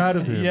so proud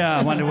of him. Yeah,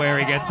 I wonder where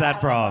he gets that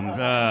from.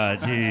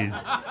 Jeez.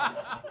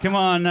 Come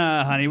on,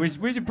 honey.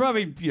 We should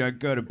probably,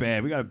 go to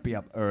bed. We gotta be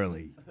up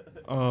early.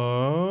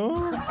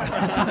 Oh.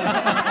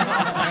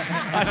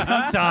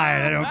 I'm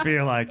tired. I don't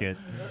feel like it.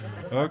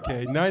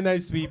 Okay.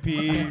 Night, sweet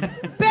pea.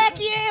 Back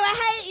you!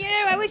 I hate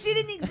you! I wish you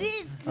didn't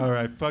exist! All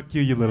right. Fuck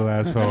you little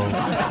asshole.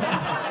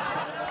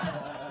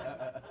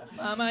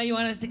 Mama, you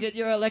want us to get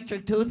your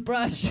electric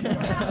toothbrush? It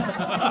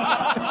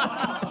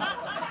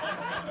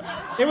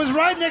was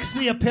right next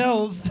to your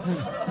pills.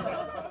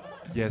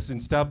 Yes,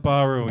 and stop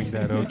borrowing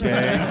that,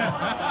 okay?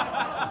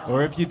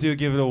 Or if you do,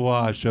 give it a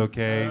wash,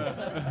 okay?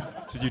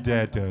 That's what your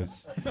dad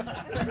does.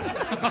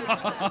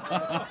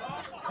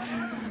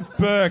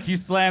 Burk, you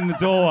slam the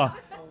door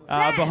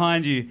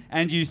behind you,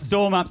 and you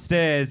storm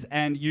upstairs,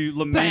 and you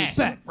lament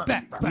the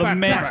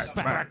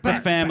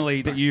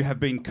family that you have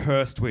been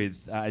cursed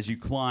with as you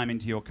climb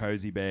into your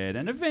cozy bed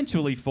and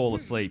eventually fall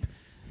asleep.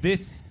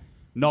 This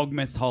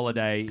Nogmas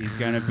holiday is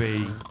going to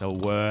be the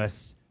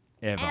worst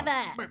ever.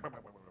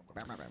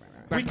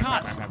 We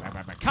cut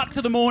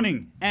to the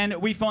morning, and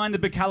we find the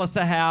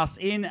McAllister house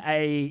in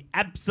a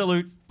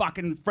absolute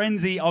fucking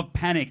frenzy of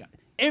panic.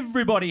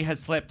 Everybody has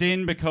slept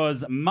in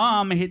because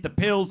Mum hit the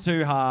pills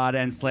too hard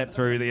and slept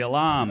through the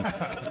alarm.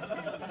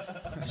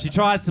 She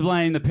tries to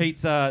blame the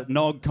pizza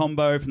nog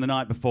combo from the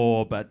night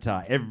before, but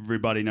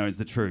everybody knows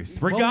the truth.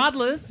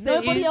 Regardless,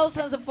 Nobody else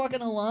has a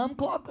fucking alarm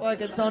clock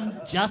like it's on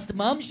just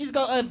Mum. She's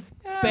got a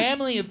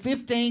family of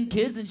 15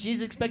 kids and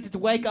she's expected to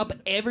wake up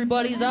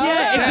everybody's up.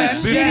 Yeah,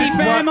 it's a shitty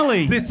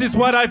family. This is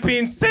what I've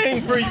been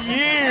saying for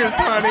years,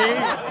 honey.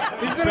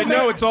 But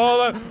no, it's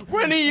all...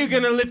 when are you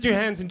going to lift your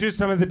hands and do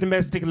some of the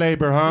domestic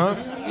labor, huh?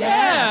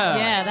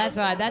 Yeah, that's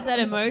right. That's that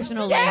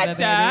emotional labor,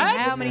 Dad.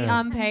 baby. How many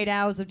unpaid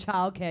hours of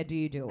childcare do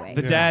you do a week?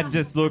 The dad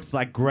just looks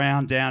like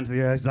ground down to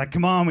the earth. He's like,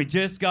 come on, we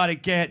just got to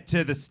get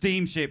to the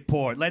steamship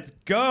port. Let's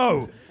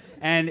go.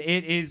 And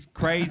it is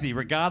crazy.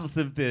 Regardless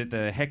of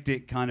the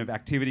hectic kind of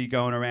activity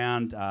going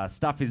around,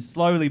 stuff is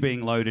slowly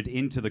being loaded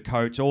into the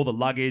coach, all the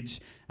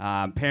luggage.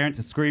 Parents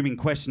are screaming,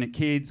 questioning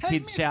kids. Hey,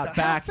 Kids mister, shout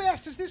back. how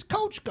fast does this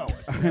coach go?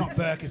 It's not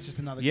Burke, it's just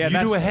another Yeah, kid.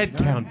 You do a head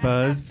count,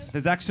 Buzz.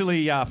 There's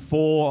actually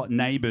 4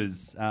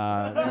 neighbours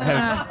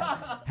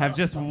have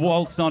just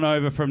waltzed on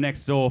over from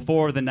next door.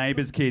 4 of the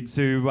neighbours' kids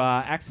who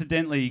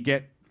accidentally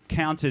get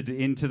counted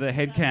into the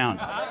head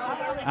count,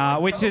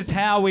 which is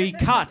how we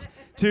cut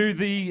to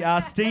the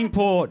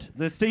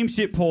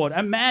steamship port.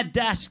 A mad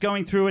dash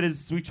going through it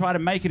as we try to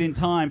make it in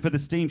time for the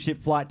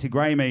steamship flight to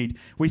Greymead.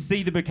 We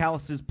see the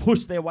McAllisters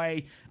push their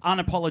way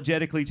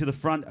unapologetically to the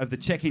front of the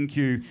check-in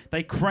queue.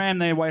 They cram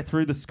their way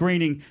through the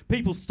screening.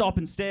 People stop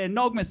and stare.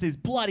 Nogmas is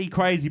bloody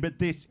crazy, but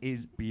this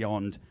is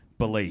beyond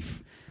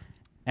belief.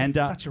 And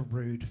Such a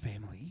rude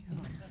family.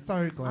 I'm so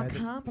I glad that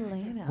can't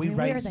believe it. we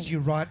where are raised they? you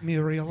right,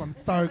 Muriel. I'm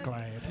so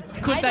glad.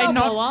 Could I they don't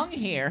not belong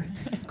here.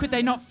 Could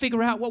they not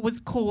figure out what was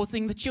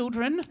causing the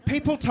children?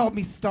 People told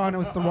me Steiner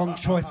was the wrong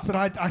choice, but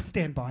I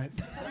stand by it.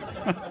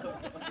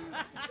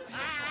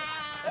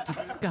 It's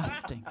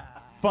disgusting.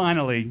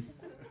 finally,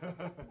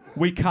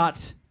 we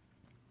cut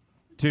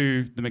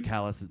to the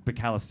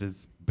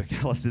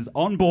McAllisters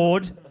on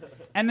board,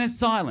 and there's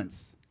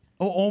silence,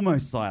 or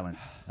almost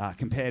silence,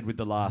 compared with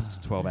the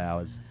last 12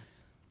 hours.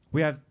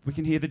 We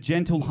can hear the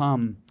gentle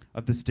hum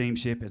of the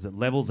steamship as it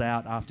levels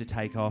out after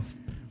takeoff,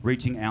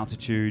 reaching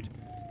altitude.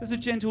 There's a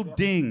gentle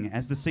ding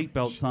as the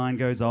seatbelt sign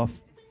goes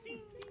off,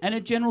 and a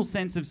general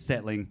sense of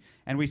settling.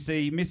 And we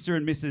see Mr.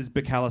 and Mrs.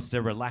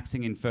 McAllister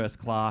relaxing in first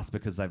class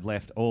because they've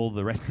left all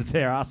the rest of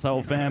their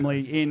arsehole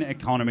family in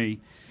economy.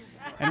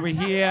 And we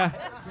hear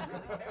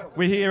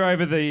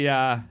over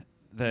the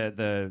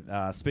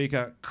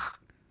speaker,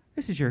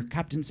 "This is your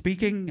captain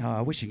speaking,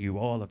 wishing you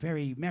all a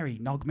very merry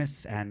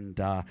Nogmas, and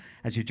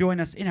as you join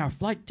us in our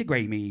flight to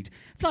Greymead.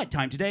 Flight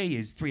time today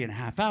is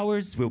 3.5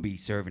 hours. We'll be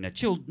serving a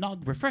chilled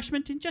Nog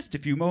refreshment in just a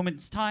few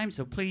moments' time,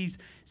 so please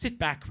sit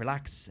back,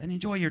 relax, and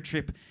enjoy your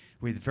trip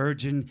with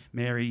Virgin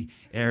Mary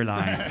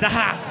Airlines."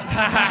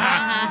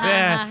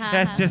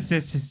 Yeah, it's just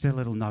a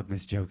little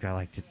Nogmas joke I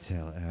like to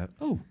tell.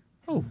 Oh,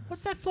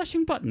 what's that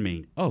flashing button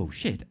mean? Oh,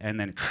 shit. And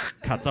then it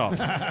cuts off.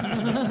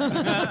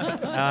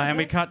 And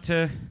we cut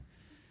to...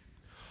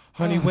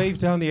 Honey, wave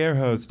down the air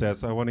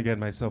hostess. I want to get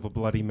myself a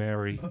Bloody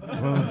Mary.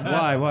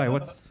 Why?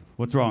 What's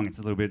wrong? It's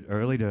a little bit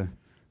early to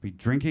be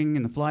drinking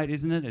in the flight,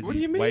 isn't it? As What do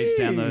he you mean? waves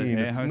down the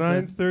air It's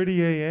hostess.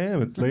 9:30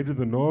 a.m. It's later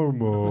than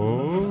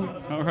normal.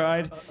 All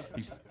right.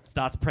 He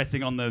starts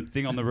pressing on the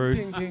thing on the roof.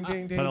 Ding, ding,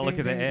 ding, ding, Trying to look ding,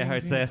 at the ding, air ding,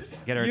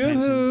 hostess, get her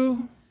attention.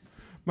 Yoo-hoo!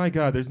 My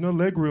God, there's no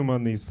leg room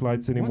on these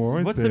flights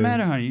anymore. What's the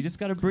matter, honey? You just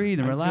got to breathe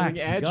and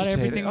relax. Feeling You got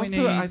everything we also,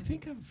 need. I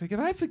think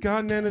I've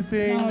forgotten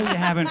anything. No, you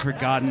haven't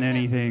forgotten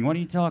anything. What are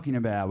you talking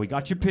about? We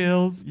got your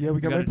pills. Yeah, we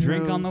got my a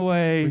drink on the pills.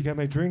 way. We got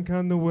my drink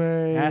on the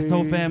way.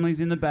 Asshole family's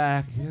in the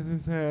back.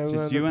 It's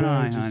just you and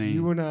I, just honey.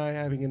 you and I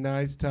having a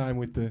nice time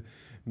with the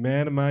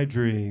man of my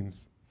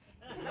dreams.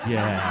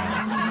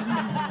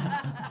 Yeah.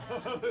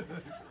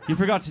 You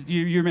forgot to.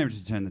 You remember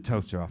to turn the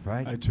toaster off,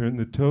 right? I turned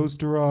the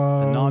toaster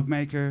off. The nog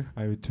maker.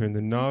 I would turn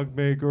the nog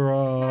maker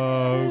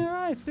off. Yeah,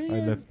 right, see. I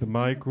left the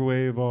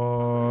microwave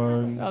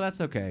on. Oh, that's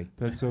okay.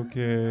 That's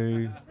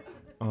okay.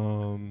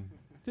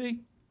 See,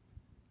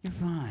 you're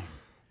fine.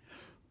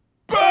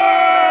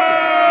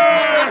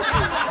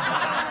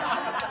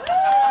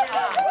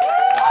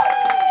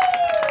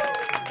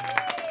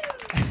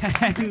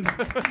 And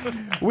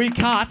we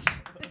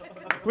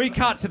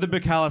cut to the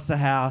McAllister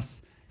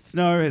house.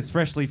 Snow has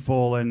freshly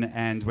fallen,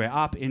 and we're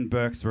up in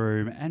Burke's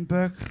room, and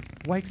Burke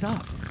wakes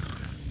up.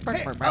 Hey,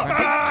 hey,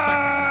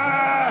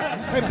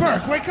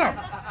 Burke, wake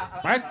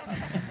up! Burke?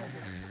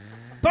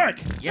 Burke!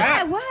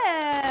 Yeah.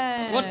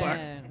 What, Burke?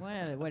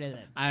 What is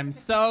it? I'm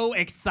so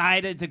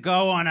excited to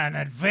go on an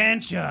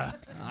adventure.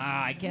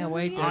 I can't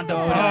wait to On the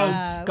go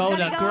boat. Go We're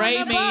to gonna go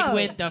on the Greymead boat.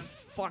 with the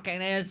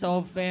fucking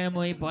asshole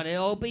family, but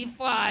it'll be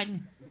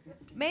fun.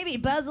 Maybe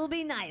Buzz will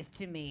be nice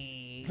to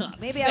me.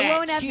 Maybe I Fat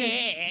won't have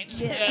shit.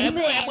 to.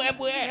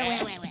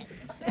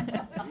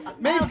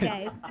 Maybe.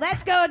 Okay,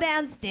 let's go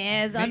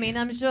downstairs. I mean,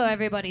 I'm sure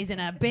everybody's in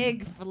a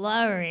big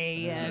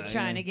flurry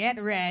trying to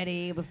get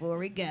ready before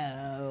we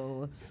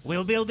go.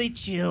 We'll build a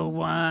chill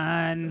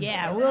one.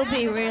 Yeah, we'll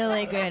be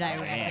really good, I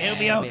reckon. It'll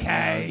be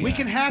okay. We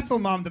can hassle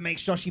Mom to make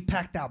sure she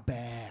packed our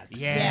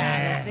bags.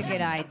 Yeah, that's a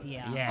good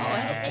idea.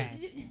 Yeah.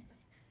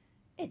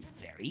 It's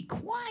very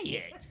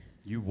quiet.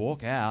 You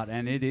walk out,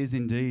 and it is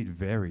indeed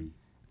very,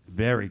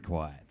 very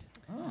quiet.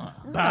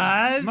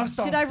 Buzz. Must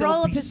all Should I still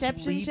roll a be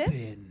perception check?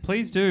 sleeping.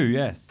 Please do,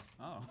 yes.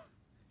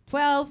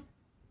 12.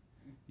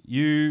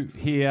 You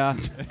hear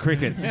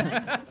crickets.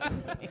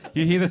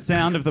 You hear the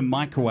sound of the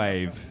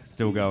microwave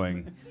still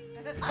going.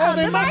 Oh,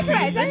 they the must be.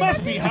 microwave. They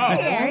must be home.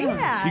 Here,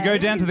 yeah. You go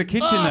down to the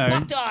kitchen, Oh, though.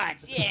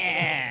 Pop-Tarts,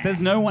 yeah.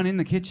 There's no one in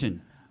the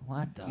kitchen.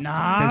 What the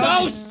Nah.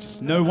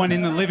 Ghosts! No one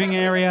in the living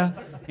area.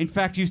 In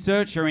fact, you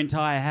search your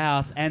entire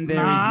house, and there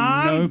is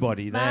Mom?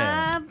 nobody there.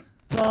 Mom,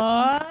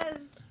 Buzz,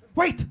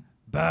 Wait!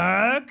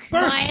 Burke.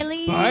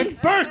 Miley.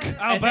 Burke!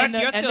 Oh, Burke, then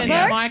you're and still then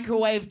here. the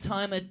microwave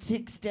timer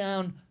ticks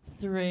down.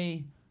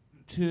 3,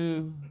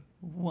 2,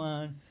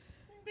 1.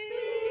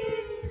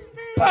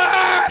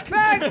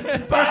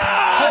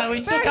 We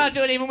still can't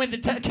do it even with the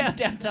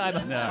countdown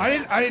timer. No. I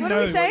didn't What know.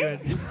 did we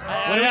say?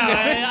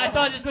 I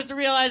thought this was a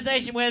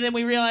realization where then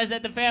we realized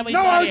that the family's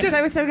No, not I was here.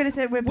 just- So we're going to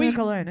say we're We- back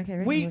alone. Okay,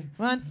 ready? we-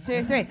 1,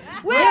 2, 3.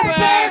 We're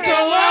back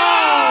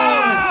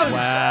alone!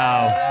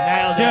 Wow.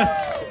 Nailed it.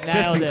 Just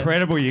Nailed it.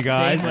 incredible, you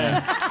guys.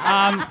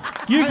 Seamless.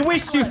 You've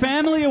wished your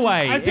family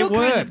away. I feel it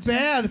kind of worked.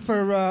 bad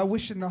for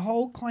wishing the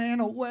whole clan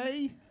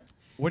away.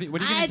 What are you I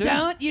going to do?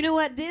 don't. You know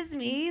what this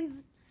means?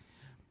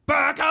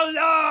 Burke alone.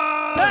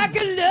 Back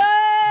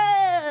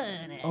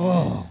alone.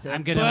 Oh.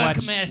 I'm gonna watch.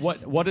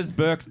 Burkmas. What does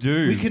Burke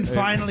do? We can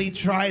finally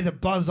try the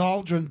Buzz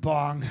Aldrin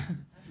bong.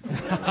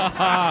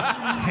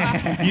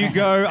 You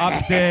go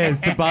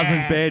upstairs to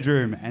Buzz's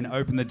bedroom and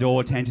open the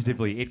door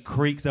tentatively. It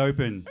creaks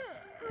open.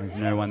 There's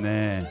no one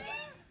there.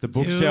 The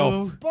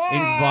bookshelf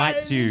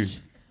invites you.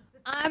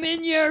 I'm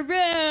in your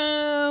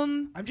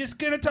room. I'm just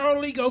gonna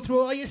totally go through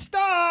all your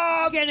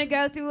stuff. Gonna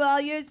go through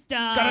all your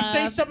stuff. Gotta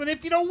say something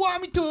if you don't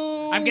want me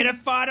to. I'm gonna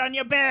fart on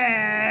your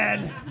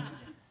bed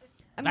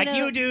I'm like gonna-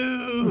 you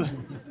do.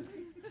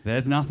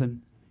 There's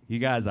nothing. You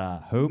guys are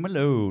home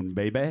alone,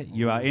 baby.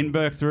 You are in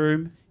Burke's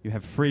room. You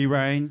have free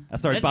reign.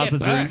 Sorry, Let's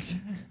Buzz's get room.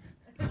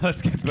 burked.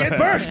 Let's get Get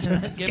burked.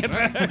 burked. Let's get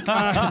burked.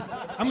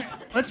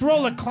 Let's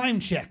roll a climb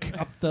check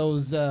up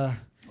those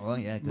Oh,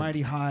 yeah, good.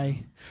 mighty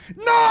high.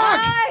 Knock!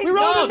 Nice! We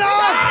rolled a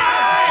knock!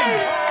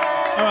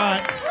 All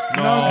right.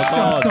 No Nog,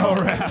 shots nog.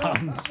 all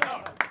around.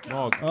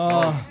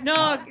 Oh.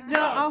 No,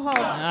 I'll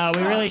hold.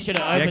 We really should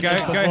have Yeah, opened go this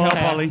help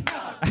beforehand.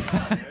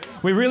 Ollie.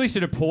 We really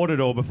should have poured it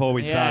all before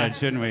we started,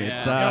 shouldn't we?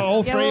 It's Yeah,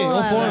 all Yeah, three, we'll,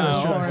 all four uh, of us.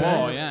 all sure.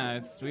 four. Oh yeah,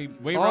 it's we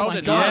Oh rolled my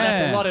it. god, Yeah.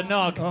 that's a lot of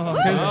nog.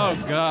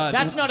 Oh god.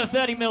 That's not a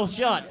 30 mil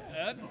shot.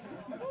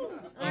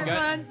 Come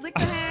on, lick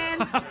the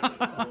hands.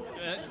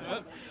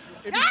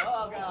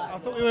 I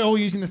thought we were all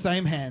using the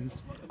same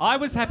hands. I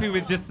was happy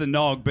with just the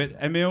nog, but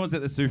Emil was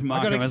at the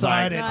supermarket I got and was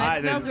excited. like, No, it "Ah,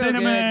 there's smells real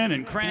cinnamon good.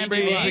 and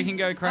cranberries, we can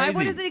go All crazy." right,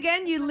 what is it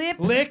again? You lip.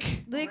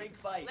 Lick. Lick.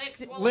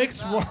 Lick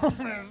swallow.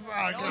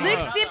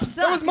 Lick, sip, suck.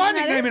 That was my isn't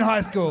nickname it? in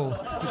high school.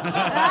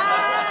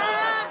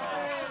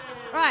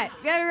 Right,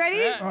 you guys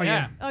ready? Oh,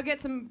 yeah. I'll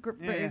get some.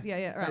 Yeah.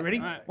 Yeah. All right. Ready?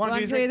 Alright. 1,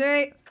 2, 3. 2,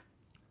 3.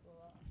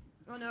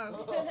 Oh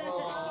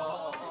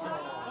no.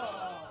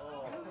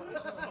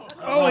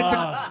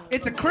 Oh,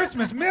 it's a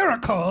Christmas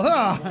miracle.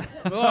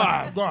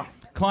 Huh?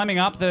 Climbing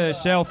up the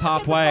shelf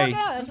halfway,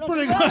 That's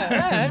pretty good.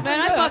 Man,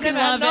 I fucking never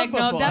had love nog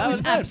eggnog. before. That That was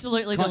was good.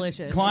 absolutely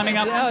delicious. climbing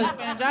up, That was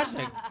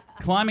fantastic.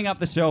 Climbing up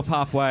the shelf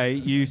halfway,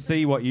 you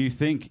see what you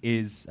think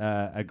is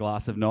a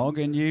glass of nog,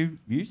 and you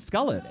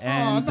scull it.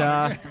 And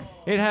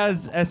it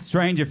has a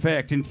strange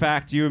effect. In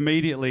fact, you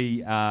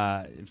immediately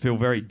feel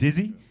very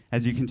dizzy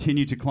as you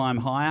continue to climb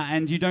higher,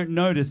 and you don't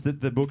notice that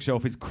the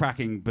bookshelf is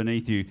cracking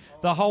beneath you.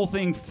 The whole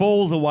thing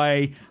falls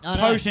away.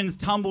 Potions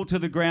tumble to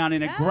the ground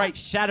in a great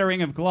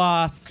shattering of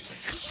glass.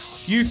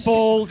 You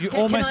fall. You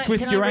almost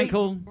twist your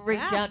ankle.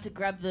 Reach out to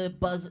grab the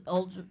Buzz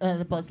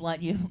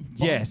Lightyear.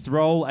 Yes,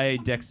 roll a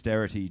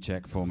dexterity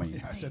check for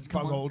me. I said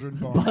Buzz Aldrin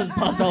bomb. Buzz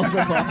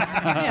Aldrin bomb.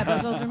 Yeah,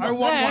 Buzz Aldrin. I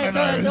want one of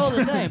those. It's all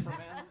the same.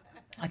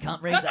 I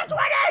can't read. That's a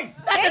 20.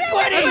 That's a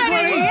 20.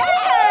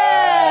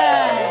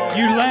 Yeah!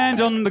 You land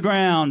on the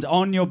ground,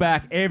 on your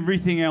back.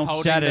 Everything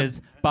else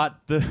shatters,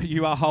 but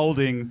you are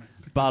holding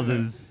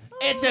Buzz's.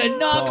 It's a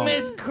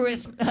Nogmas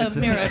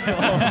miracle.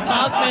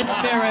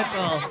 Nogmas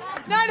miracle.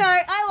 No,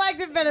 I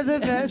liked it better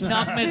than this.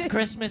 Nogmas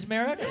Christmas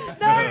miracle.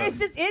 No, it's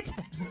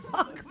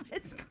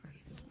Nogmas.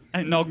 A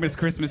Nogmas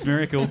Christmas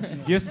miracle.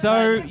 You're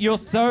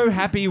so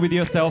happy with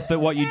yourself that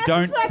what you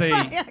don't see.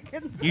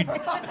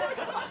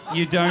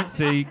 You don't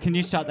see. Can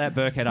you shut that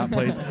Burkhead up,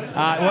 please?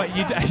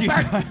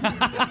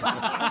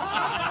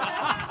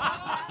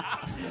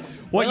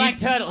 We're like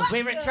turtles.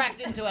 We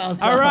retract into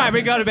ourselves. All right,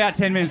 we got about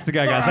 10 minutes to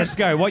go, guys. Let's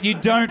go. What you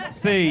don't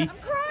see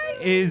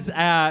is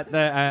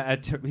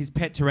his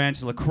pet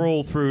tarantula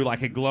crawl through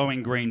like a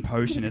glowing green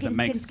potion as it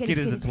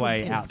skitters its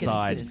way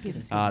outside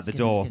the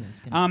door.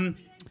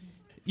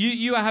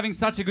 You are having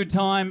such a good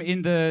time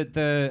in the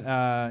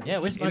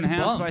we're smoking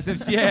house.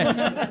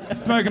 bongs.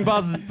 Smoking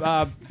Buzz's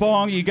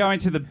bong. You go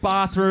into the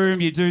bathroom.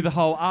 You do the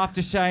whole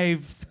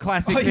aftershave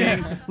classic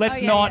thing.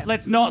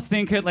 Let's not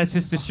sink it. Let's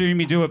just assume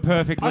you do it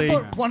perfectly. I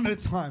thought one at a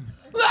time.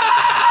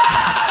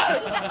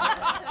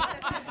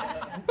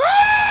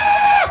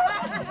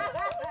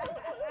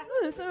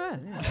 That's all right.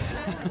 Yeah.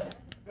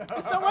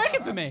 It's not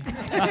working for me.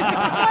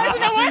 Why is it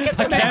not working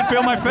for I me? can't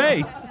feel my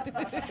face.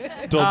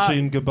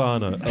 Dolce &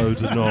 Gabbana, Ode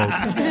to Nog.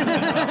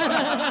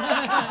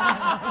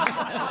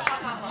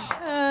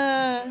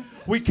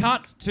 We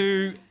cut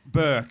to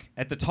Burk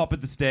at the top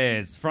of the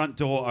stairs, front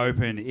door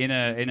open in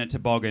a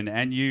toboggan,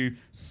 and you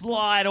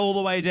slide all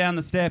the way down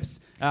the steps.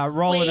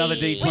 Roll another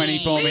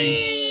d20 for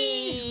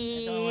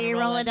me.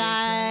 Roll a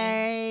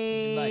die.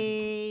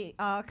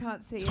 Oh, I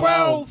can't see.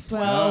 12.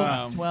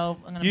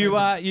 12.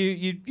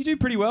 You do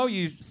pretty well.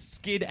 You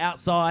skid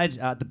outside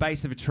at the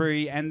base of a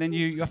tree, and then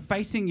you're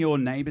facing your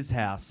neighbour's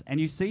house, and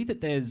you see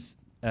that there's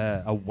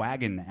a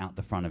wagon out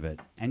the front of it,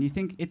 and you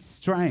think it's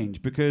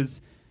strange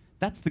because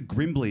that's the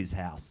Grimbleys'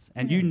 house,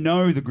 and you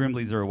know the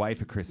Grimbleys are away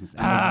for Christmas.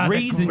 And the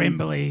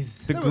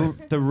Grimbleys.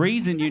 The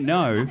reason you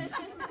know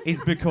is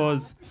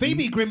because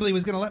Phoebe Grimbley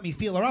was going to let me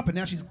feel her up, and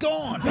now she's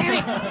gone.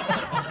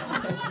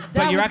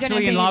 but you're was gonna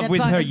actually in be love the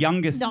with her fucking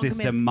youngest Nogmas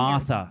sister,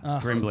 Martha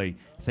Grimbley.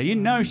 So you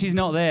know she's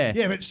not there.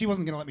 Yeah, but she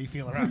wasn't going to let me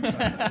feel her up. So.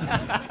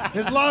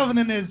 There's love, and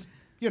then there's,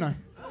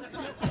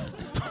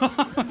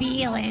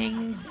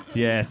 Feelings.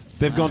 Yes.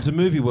 They've gone to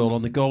Movie World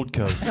on the Gold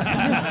Coast.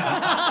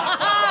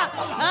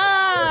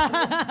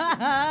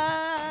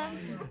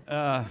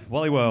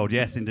 Wally World,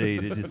 yes,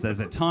 indeed. There's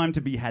a time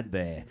to be had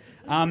there.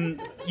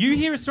 You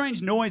hear a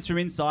strange noise from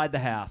inside the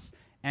house,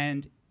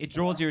 and it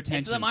draws your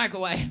attention. It's the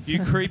microwave.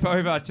 You creep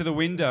over to the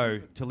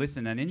window to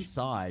listen, and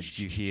inside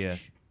you hear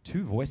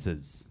two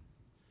voices.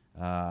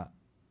 Oh,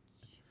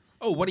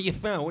 what have you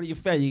found? What have you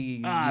found?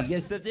 You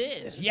guess that's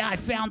it. Yeah, I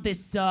found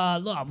this.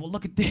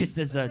 Look at this.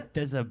 There's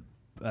a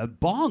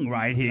bong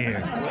right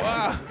here.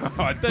 Wow.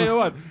 I tell you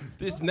what,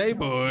 this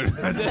neighborhood,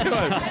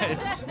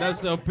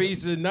 that's a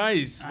piece of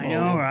nice. I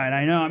know, right?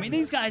 I know. I mean,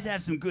 these guys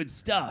have some good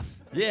stuff.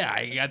 Yeah,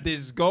 I got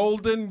this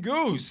golden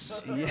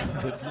goose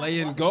that's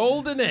laying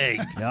golden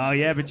eggs. Oh,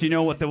 yeah, but you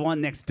know what the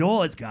one next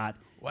door's got?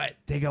 What?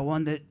 They got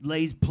one that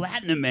lays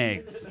platinum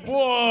eggs.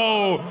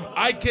 Whoa!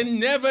 I can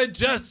never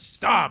just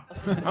stop.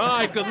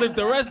 I could live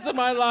the rest of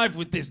my life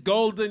with this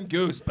golden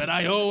goose, but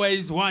I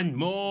always want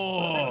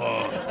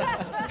more.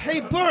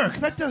 Hey, Burke,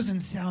 that doesn't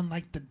sound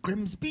like the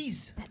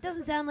Grimsbys. That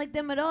doesn't sound like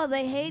them at all.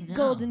 They hate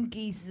golden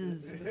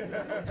geeses.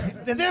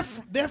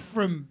 They're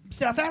from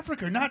South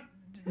Africa, not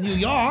New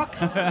York.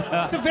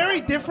 It's a very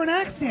different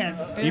accent.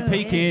 You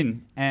peek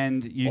in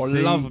and you see...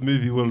 I love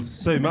Movie World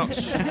so much.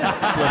 It's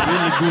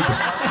really good.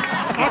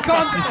 I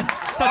can't.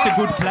 Such a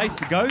good place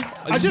to go.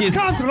 I just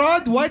can't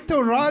ride White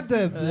to Ride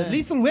the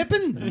Lethal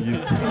Weapon.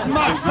 Yes. It's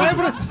my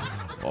favorite.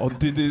 Oh,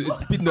 dude,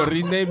 it's been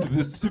renamed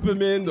the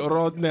Superman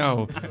Rod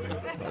now.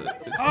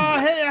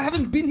 Hey, I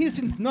haven't been here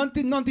since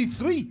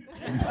 1993.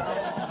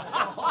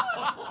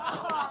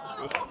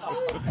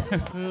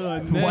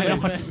 Why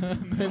not?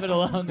 Move it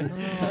along.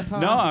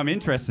 No, I'm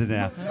interested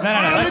now. No.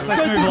 Let's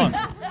move along.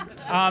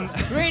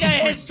 Read a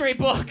history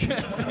book.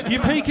 You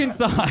peek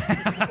inside.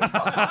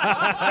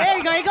 There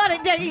you go. You got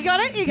it. You got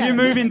it. You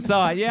move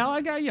inside. Yeah,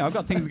 I go. Yeah, I've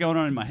got things going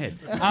on in my head.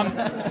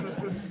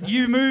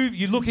 You move.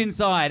 You look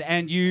inside,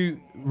 and you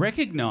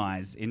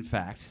recognise, in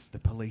fact, the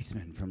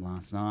policeman from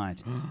last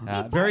night.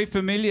 Very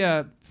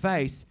familiar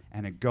face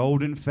and a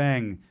golden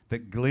fang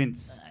that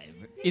glints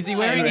Is he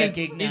wearing his? Is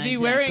recognize he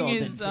that wearing golden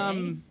his?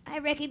 thing. I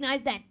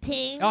recognize that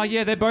ting. Oh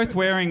yeah, they're both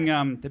wearing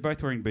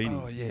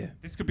beanies. Oh, yeah.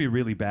 This could be a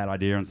really bad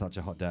idea on such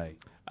a hot day.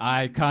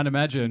 I can't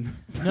imagine.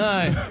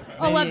 No.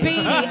 Oh, a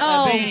beanie.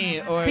 Oh, A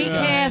beanie or be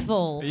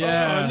careful.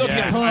 Yeah. Look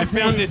at I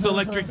found this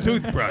electric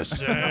toothbrush.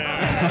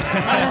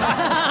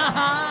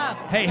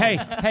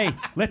 Hey,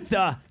 let's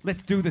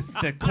do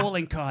the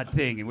calling card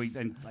thing,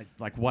 and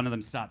like one of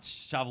them starts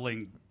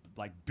shoveling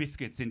like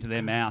biscuits into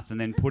their mouth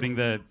and then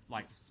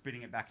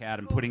spitting it back out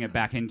and putting it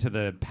back into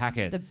the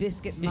packet. The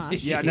biscuit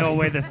mush. Yeah, no,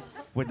 we're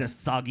the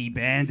soggy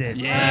bandits.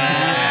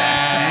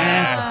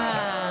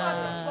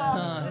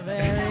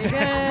 Very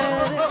good.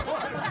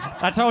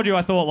 I told you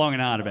I thought long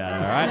and hard about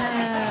it, all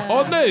right?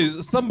 Oh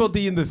no,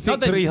 somebody in the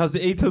factory has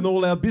eaten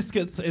all our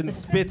biscuits and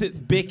spat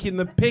it back in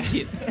the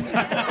packet.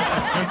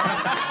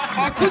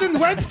 I couldn't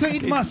wait to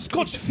eat my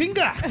Scotch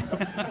finger.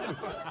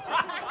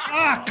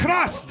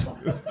 Crust.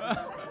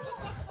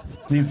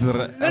 These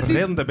Let's eat-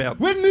 roundabouts.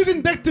 We're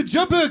moving back to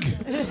Joburg.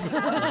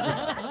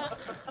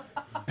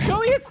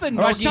 Surely it's the All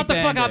right, Noggy shut the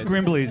fuck up, Bandits.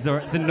 Grimblies.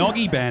 Or the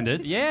Noggy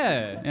Bandits.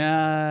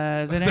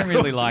 Yeah. They don't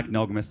really like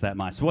Nogmas that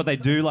much. What they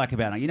do like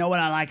about it, you know what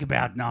I like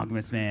about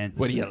Nogmas, man?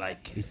 What do you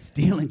like? Is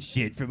stealing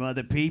shit from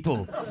other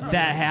people.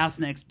 That house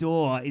next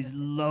door is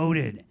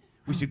loaded.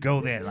 We should go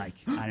there, like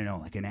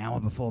an hour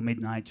before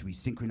midnight. Should we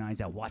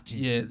synchronize our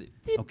watches? Yeah.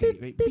 Okay.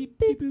 Wait. Beep,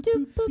 beep, boop,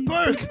 boop,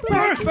 boop.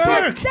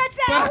 Burk.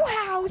 That's our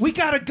house. We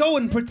gotta go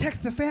and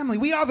protect the family.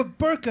 We are the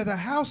Burk of the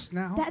house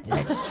now.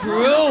 That's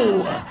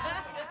true.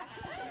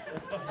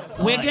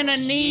 We're gonna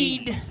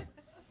need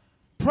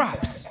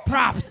props.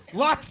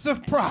 Lots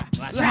of props.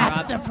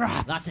 Lots of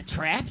props. Lots of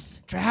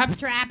traps.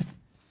 Traps.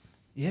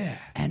 Yeah.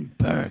 and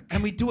Burk.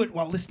 And we do it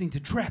while listening to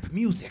trap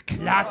music.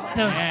 Lots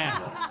of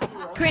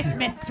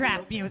Christmas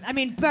trap music. I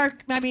mean,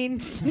 Burk. I mean,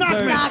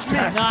 Nogmas,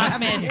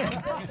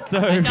 so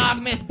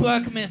Nogmas,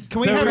 Burkmas,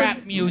 Can we have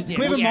trap music.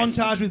 Can we have a yes.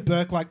 montage with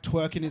Burk like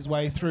twerking his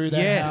way through that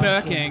yes.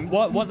 house? Burking.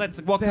 What kind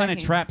of Burking.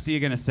 traps are you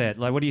going to set?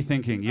 Like, what are you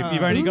thinking? You've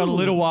only got a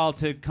little while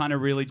to kind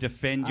of really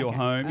defend your Okay,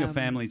 home, your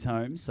family's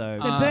home. So,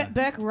 So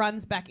Burke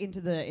runs back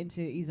into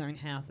his own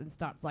house and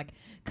starts like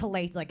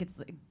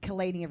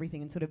collating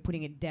everything and sort of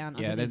putting it down.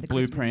 Yeah, underneath there's the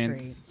Christmas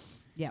blueprints. tree.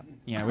 Yep.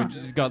 Yeah, we've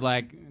just got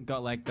like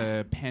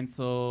the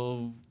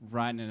pencil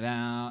writing it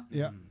out.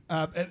 Yeah.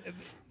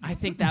 I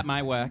think that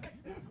might work.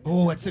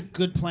 Oh, it's a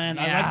good plan.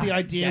 I like the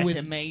idea That's with.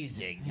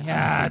 amazing.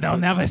 yeah, they'll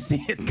never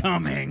see it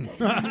coming.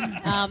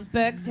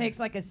 Burke takes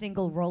like a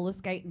single roller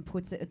skate and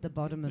puts it at the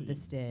bottom of the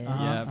stairs.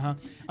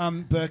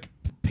 Burke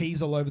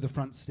pees all over the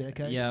front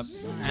staircase. Yep.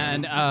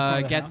 And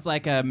the gets house.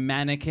 like a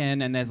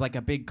mannequin, and there's like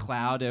a big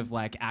cloud of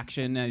like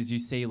action as you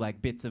see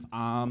like bits of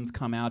arms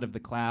come out of the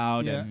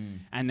cloud, Yeah.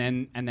 and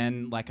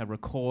then like a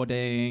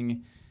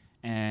recording,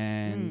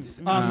 and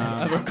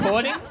A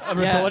recording? A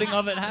recording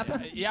of it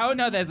happen? yeah. Oh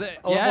no, there's a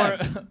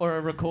Or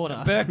a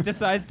recorder? Burke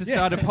decides to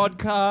start a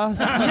podcast.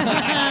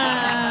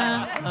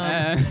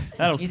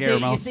 That'll scare him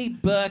You off. see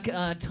Burke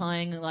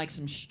tying like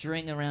some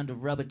string around a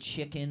rubber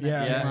chicken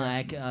Yeah.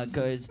 and Yeah. like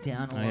goes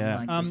down along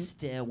yeah. like the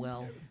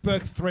stairwell.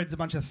 Burke threads a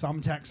bunch of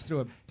thumbtacks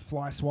through a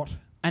fly swat.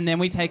 And then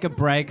we take a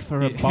break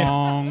for a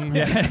bong.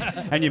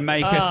 Yeah. And you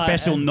make a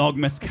special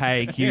Nogmas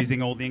cake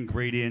using all the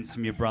ingredients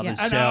from your brother's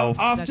And shelf.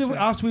 after That's right.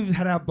 after we've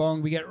had our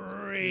bong, we get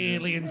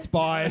really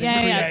inspired. Yeah,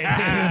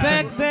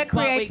 and creative. Burke But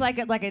creates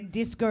we- like a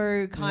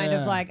disco kind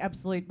Yeah. of like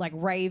absolute like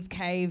rave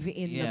cave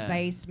in Yeah. the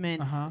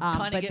basement. Kind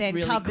but of get then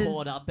really covers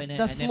caught up in it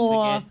the and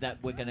floor then forget that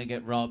we're gonna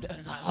get robbed. And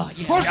it's like, oh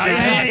yeah, Oh,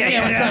 shit.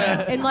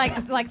 yeah. in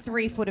like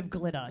 3 foot of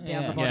glitter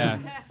down the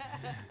bottom.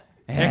 Yeah.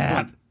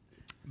 Excellent.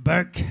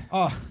 Burke,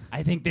 Oh,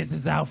 I think this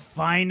is our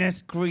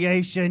finest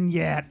creation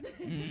yet.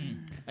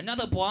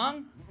 Another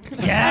bong? Yeah.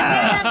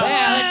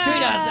 Yeah, let's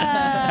treat us.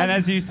 And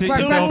as you sit Burke,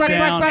 yourself Burke,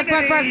 down, Burke,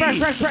 Burke, Burke, Burke,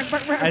 Burke, Burke,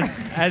 Burke,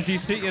 Burke. as you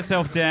sit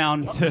yourself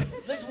down to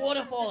Let's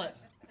waterfall it.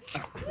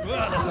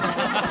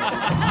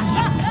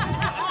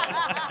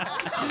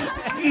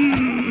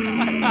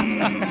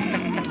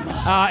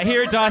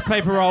 here at Dice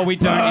Paper Roll, we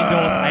don't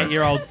endorse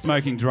 8-year-olds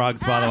smoking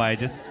drugs. By the way,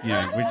 just we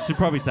should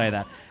probably say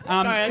that.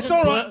 Sorry, I It's just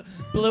all right.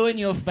 blew in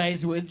your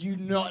face with you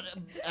not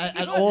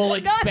at all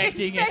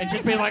expecting it and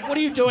just being like, what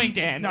are you doing,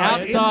 Dan?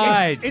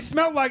 Outside. it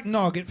smelled like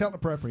nog. It felt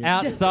appropriate.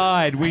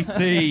 Outside, we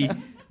see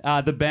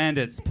the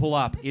bandits pull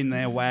up in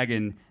their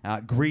wagon,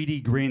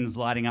 greedy grins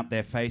lighting up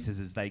their faces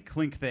as they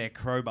clink their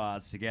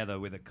crowbars together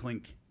with a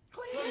clink.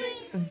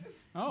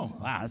 Oh,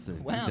 wow, that's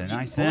a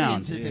nice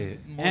sound. Audiences in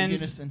more And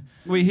unison.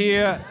 we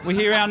hear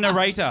our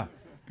narrator.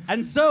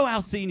 And so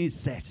our scene is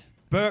set.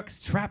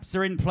 Burke's traps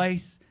are in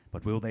place,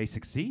 but will they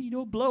succeed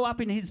or blow up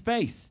in his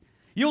face?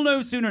 You'll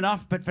know soon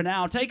enough, but for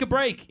now, take a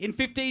break. In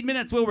 15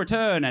 minutes, we'll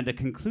return and a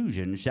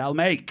conclusion shall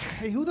make.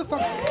 Hey, who the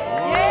fuck's...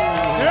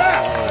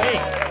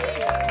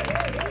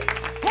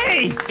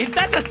 Hey, is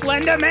that the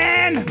Slender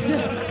Man?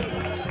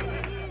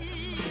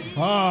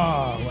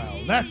 Oh, well,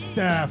 that's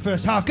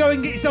first half. Go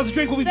and get yourselves a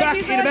drink. We'll be Thank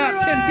back you, in about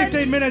everyone. 10,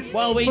 15 minutes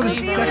Well, we for the need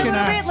See you in a second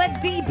little bit. act. Let's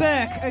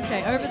de-Burke.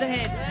 Okay, over the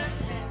head.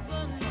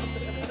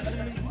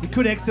 We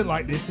could exit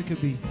like this. It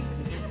could be...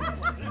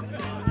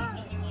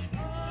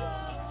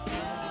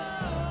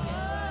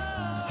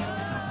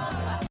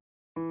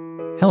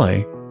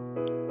 Hello.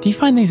 Do you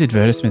find these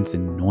advertisements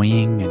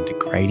annoying and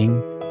degrading?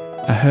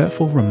 A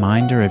hurtful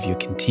reminder of your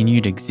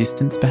continued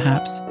existence,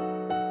 perhaps?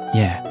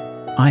 Yeah,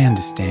 I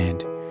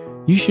understand.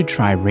 You should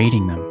try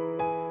reading them.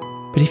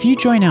 But if you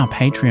join our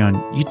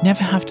Patreon, you'd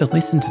never have to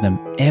listen to them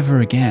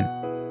ever again.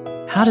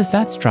 How does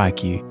that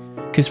strike you?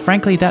 Because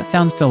frankly, that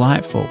sounds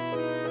delightful.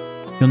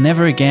 You'll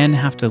never again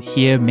have to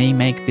hear me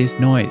make this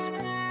noise.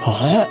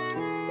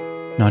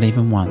 Not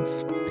even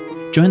once.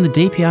 Join the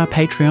DPR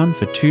Patreon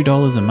for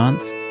 $2 a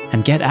month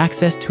and get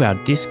access to our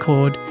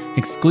Discord,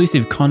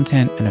 exclusive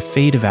content, and a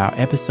feed of our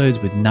episodes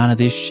with none of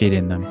this shit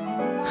in them.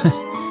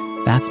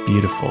 That's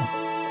beautiful.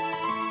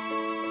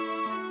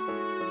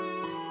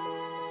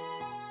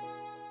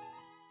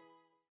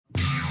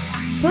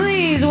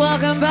 Please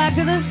welcome back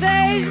to the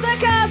stage the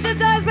cast of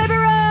Dice Paper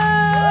Roll!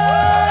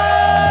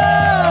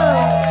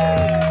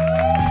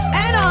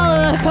 And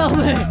Oliver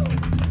Coleman.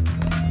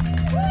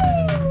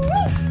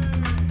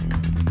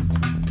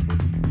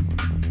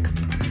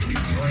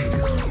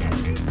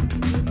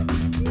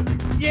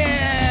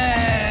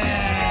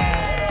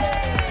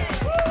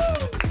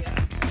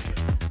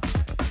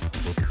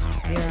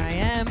 Here I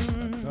am.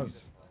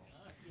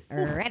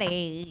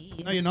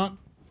 Ready. No, you're not.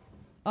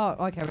 Oh,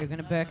 okay, we're going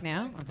to Burk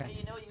now? Okay.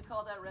 You know what you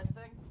call that red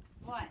thing?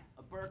 What?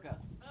 A burqa.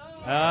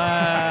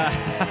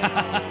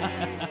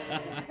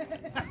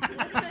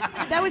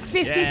 That was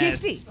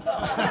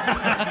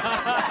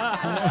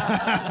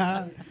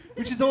 50-50.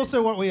 Which is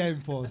also what we aim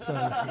for. So.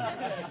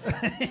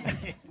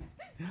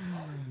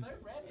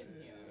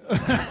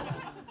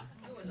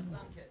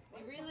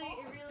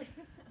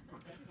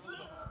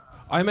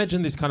 I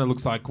imagine this kind of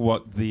looks like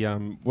what the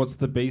what's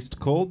the beast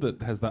called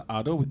that has the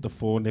udder with the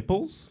 4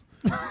 nipples?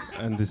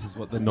 And this is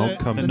what the nog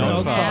comes the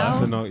out.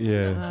 Nog. The nog,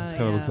 yeah. This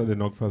kind of looks like the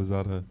nog father's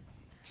udder.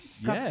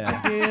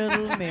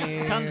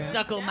 Yeah. Come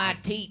suckle my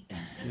teat.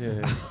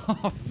 Yeah.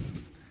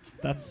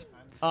 That's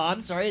Oh,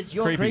 I'm sorry, it's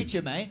your Creepy.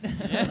 creature, mate.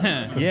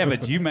 Yeah,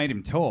 but you made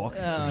him talk.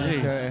 Oh,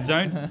 Jeez.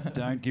 sorry.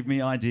 Don't give me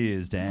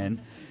ideas,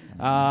 Dan.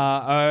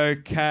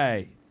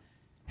 Okay.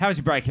 How was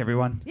your break,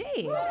 everyone?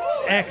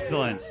 Yeah.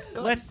 Excellent.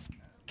 Let's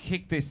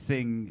kick this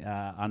thing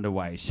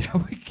underway,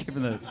 shall we?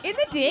 Given the In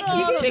the dick. You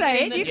can Kick say it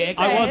in it. the You dick.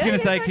 can say I was it. going to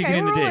It's say okay. kicking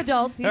in the We're all dick.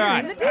 adults here. All right.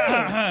 In the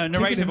dick.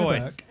 Narrator in the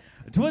voice. back.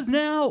 'Twas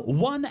now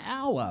 1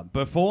 hour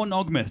before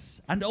Nogmas,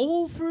 and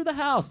all through the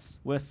house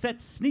were set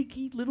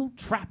sneaky little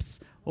traps,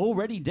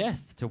 already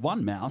death to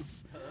one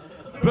mouse.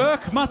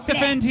 Burke must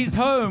defend his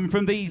home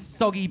from these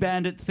soggy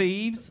bandit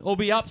thieves, or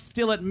be up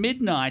still at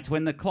midnight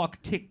when the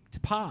clock ticked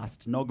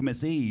past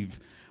Nogmas Eve.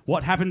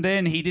 What happened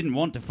then he didn't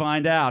want to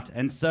find out,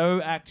 and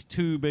so Act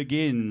 2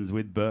 begins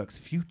with Burke's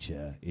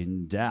future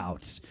in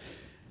doubt.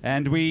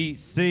 And we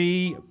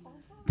see,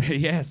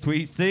 yes,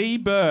 we see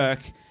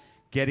Burke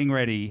getting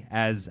ready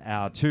as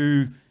our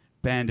 2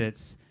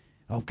 bandits.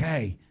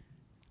 Okay,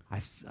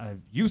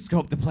 you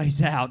scoped the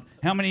place out.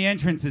 How many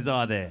entrances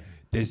are there?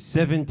 There's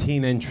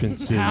 17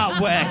 entrances.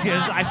 Because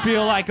I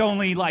feel like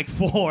only like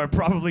 4 are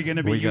probably going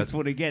to be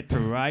useful to get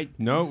through, right?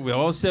 No, we're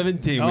all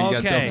 17. We got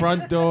Okay. the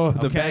front door,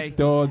 the Okay. back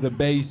door, the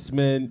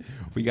basement.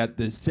 We got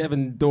the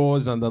 7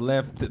 doors on the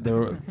left,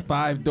 the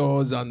 5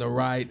 doors on the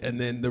right, and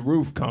then the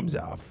roof comes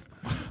off.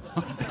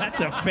 That's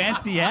a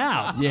fancy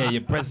house. Yeah, you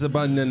press a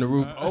button and the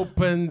roof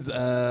opens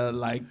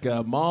like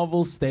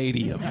Marvel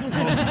Stadium.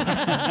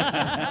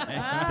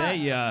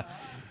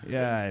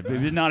 Yeah, but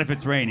not if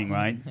it's raining,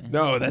 right?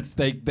 No, that's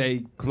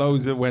they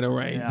close it when it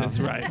rains. Yeah. That's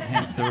right.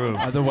 Hence the roof.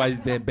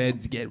 Otherwise, their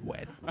beds get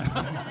wet.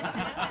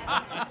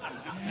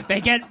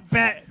 They get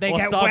wet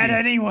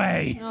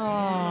anyway.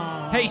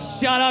 Aww. Hey,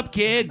 shut up,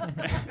 kid.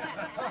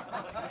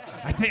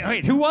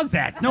 Wait, who was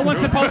that? No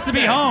one's supposed to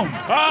be home.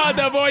 Ah,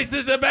 the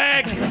voices are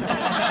back.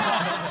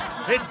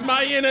 It's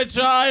my inner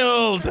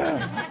child.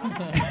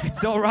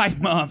 It's all right,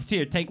 Mom.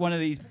 Here, take one of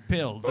these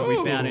pills that we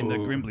found in the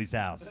Grimbley's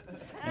house.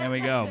 There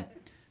we go.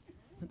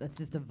 That's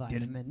just a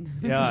vitamin.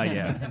 Yeah.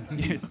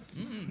 Yes.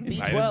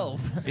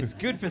 B12. It's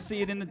good for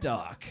seeing in the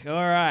dark. All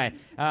right.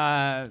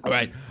 All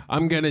right,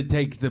 I'm gonna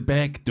take the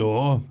back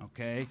door.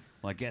 Okay.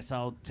 Well, I guess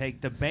I'll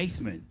take the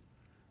basement.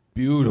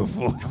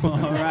 Beautiful. All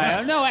right.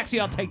 Oh, no, actually,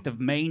 I'll take the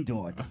main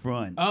door at the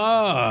front.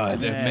 Ah,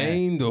 the Yeah.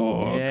 main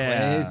door.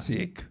 Yeah.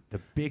 Classic. The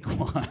big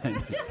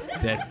one.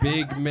 That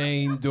big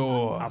main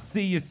door. I'll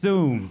see you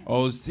soon.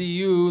 I'll see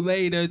you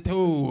later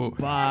too.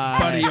 Bye.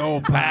 Buddy,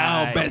 old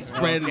pal, Bye. best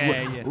friend.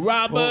 Okay, yeah.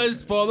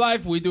 Robbers for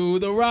life. We do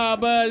the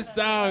robbers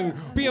song.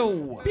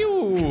 Pew.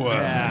 Pew.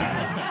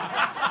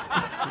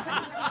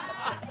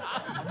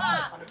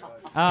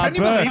 Can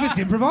you Burke, believe it's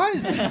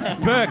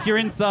improvised? Burke, you're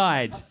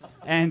inside,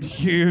 and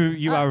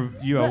you are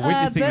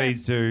witnessing Burke-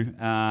 these 2.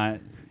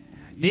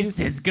 This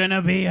is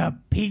gonna be a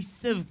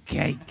piece of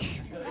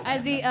cake.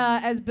 As he,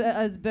 as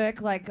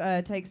Burke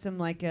takes some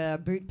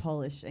boot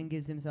polish and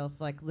gives himself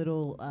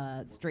little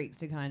streaks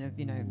to kind of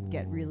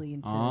get really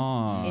into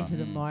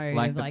the mode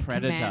Like of the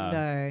Predator.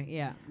 commando.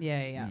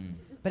 Yeah.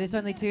 But it's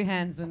only 2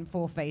 hands and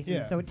 4 faces,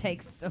 Yeah. so it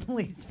takes at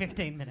least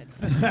 15 minutes.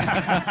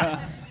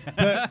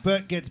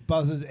 Bert gets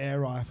Buzz's air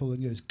rifle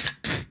and goes,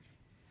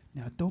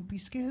 now don't be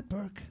scared,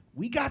 Burke.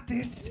 We got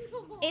this.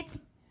 It's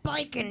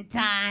biking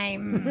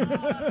time.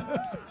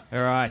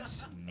 All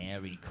right.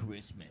 Merry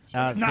Christmas.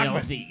 Uh,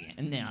 Filthy.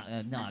 No.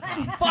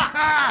 Fuck!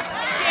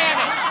 Damn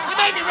it! You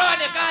made me ruin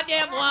the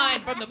goddamn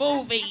line from the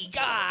movie.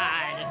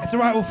 God. It's all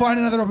right. We'll find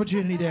another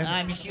opportunity, Dan.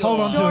 I'm sure.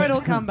 Hold on to it.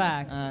 It'll come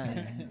back.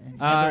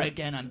 Never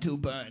again. I'm too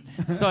burned.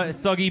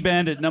 Soggy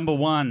Bandit number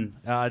 1,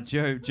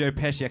 Joe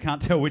Pesci. I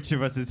can't tell which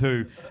of us is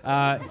who.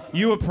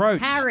 You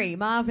approach. Harry,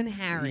 Marvin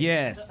Harry.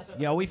 Yes.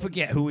 Yeah, we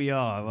forget who we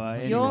are.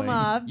 Anyway. You're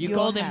Marv. You you're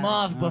called him Harry.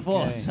 Marv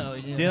before, Okay. so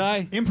yeah. Did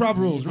I? Improv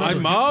rules.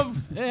 I'm Marv.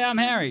 Yeah, I'm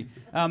Harry.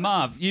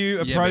 Marv,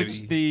 you Yeah,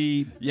 approach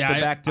the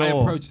back door. I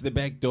approach the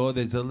back door.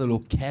 There's a little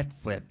cat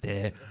flap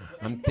there.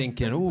 I'm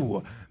thinking,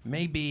 ooh,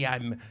 maybe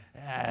I'm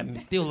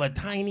still a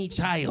tiny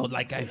child,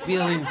 like I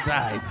feel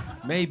inside.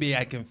 Maybe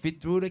I can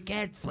fit through the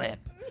cat flap.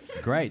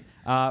 Great.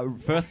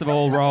 First of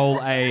all, roll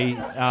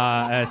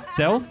a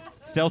stealth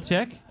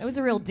check. It was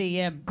a real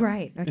DM.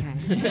 Great. Okay.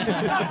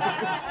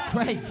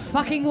 Great.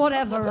 Fucking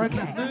whatever.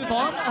 Okay. Move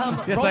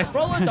on. Yes,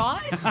 roll a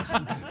dice.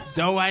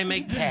 So I'm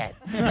a cat.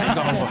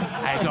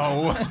 I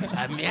go,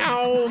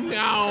 meow,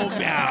 meow,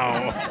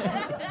 meow.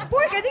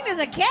 Burk, I think there's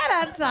a cat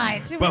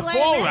outside. Should we let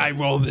Before him in? I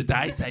roll the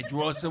dice, I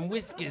draw some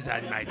whiskers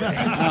on my face.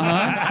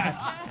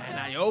 And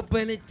I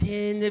open a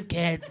tin of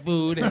cat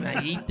food and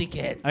I eat the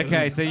cat food.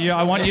 Okay, so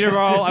I want you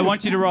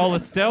to roll a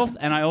stealth,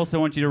 and I also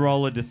want you to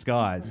roll a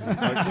disguise,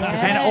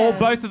 and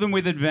both of them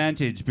with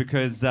advantage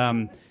because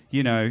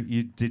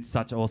you did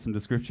such awesome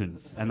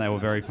descriptions and they were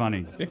very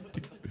funny.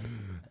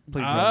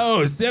 Please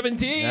roll.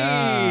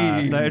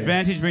 17! So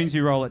advantage means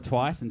you roll it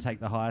twice and take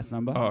the highest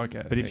number. Oh,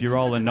 okay. But if you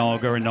roll a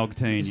nog or a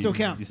nog-teen, still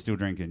counts. You're still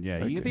drinking. Yeah,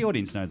 the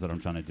audience knows what I'm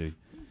trying to do.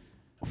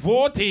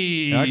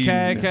 14!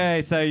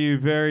 Okay, so you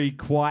very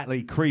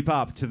quietly creep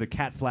up to the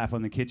cat flap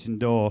on the kitchen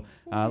door.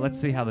 Let's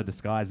see how the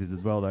disguise is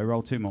as well, though.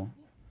 Roll 2 more.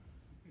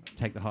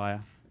 Take the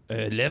higher.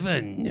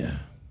 11.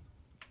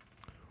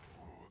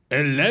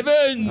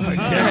 11!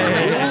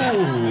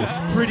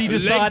 Okay. Pretty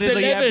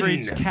decidedly Legs 11.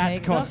 average cat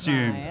Take the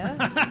costume.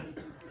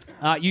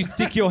 fire. You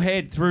stick your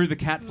head through the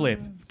cat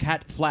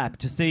flap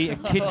to see a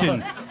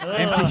kitchen,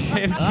 empty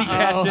kitchen.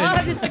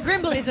 Oh, this the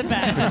Grimblies are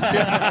back.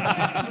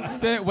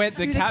 The Do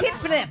cat the kid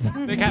flip.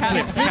 The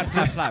cat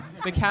flip.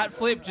 The cat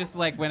flip, just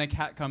like when a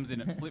cat comes in,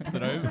 it flips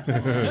it over.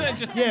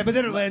 Yeah, but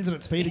then it lands on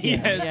its feet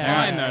again. Yeah, it's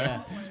fine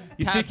though.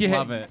 You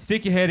Cats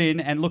stick your head in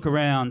and look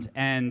around,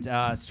 and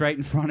straight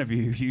in front of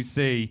you, you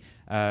see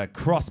a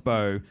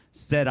crossbow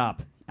set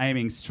up,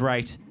 aiming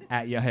straight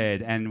at your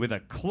head, and with a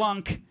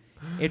clunk,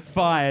 it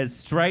fires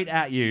straight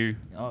at you.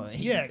 Oh,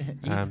 he's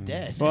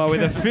dead. Well,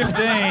 with a 15.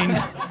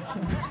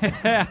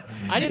 I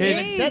didn't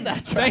even said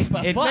that.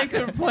 Thanks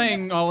for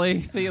playing,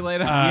 Ollie. See you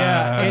later.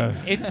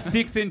 It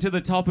sticks into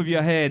the top of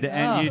your head,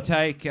 and you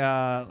take,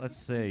 let's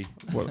see,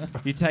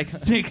 you take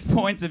 6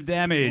 points of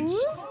damage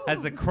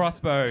as the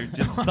crossbow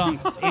just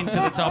thunks into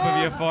the top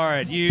of your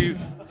forehead. You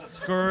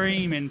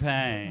scream in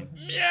pain.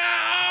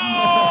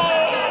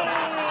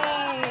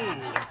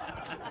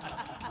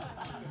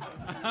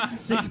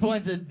 6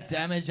 points of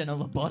damage and a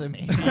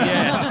lobotomy.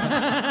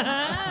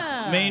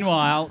 Yes.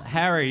 Meanwhile,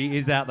 Harry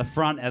is out the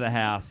front of the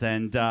house,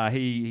 and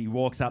he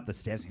walks up the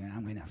steps going,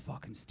 I'm going to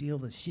fucking steal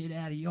the shit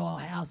out of your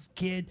house,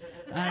 kid.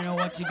 I don't know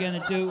what you're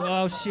going to do.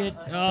 Oh, shit.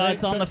 Oh,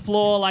 it's on the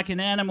floor like an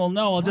animal.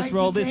 No, I'll just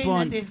roll this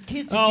one.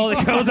 Oh,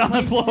 the girl's on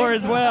the floor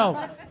as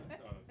well.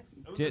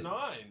 It was a 9.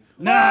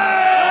 No!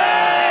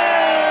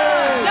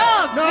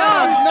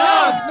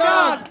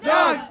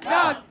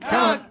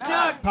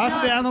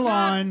 Pass it down the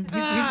line. He's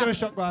got a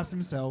shot glass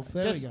himself.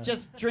 There we go.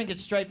 Just drink it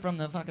straight from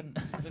the fucking.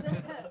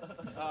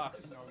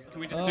 Can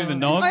we just do the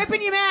nog?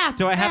 Open your mouth.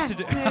 Do I have to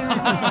do...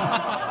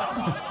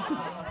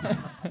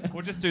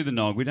 We'll just do the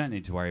nog. We don't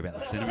need to worry about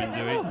the cinnamon,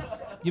 do we?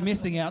 You're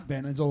missing out,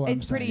 Ben. It's all I'm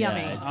It's pretty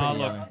saying. yummy. Oh,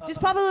 look. Just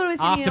pop a little thingy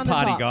After on the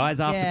party, top. guys.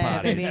 After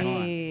party. It's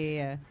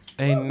Baby.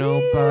 Ain't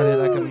nobody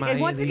like a And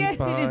mighty once again, it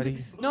body. is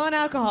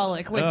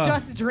non-alcoholic. We're Ugh,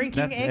 just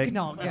drinking that's egg-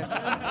 eggnog.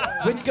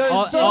 Which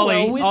goes so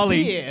well with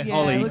beer. Yeah,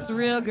 Ollie, it looks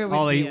real good with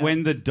Ollie, beer.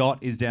 when the dot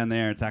is down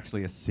there, it's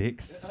actually a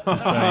 6. So, you know.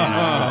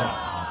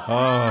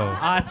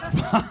 It's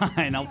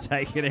fine. I'll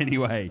take it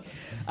anyway.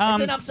 It's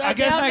an upside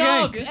down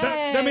dog.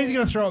 That means you're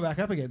going to throw it back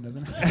up again,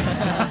 doesn't it?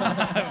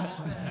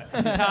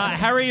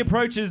 Harry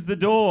approaches the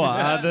door.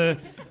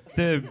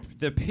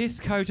 The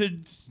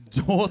piss-coated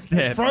doorstep.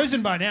 It's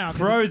frozen by now. 'cause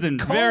Frozen,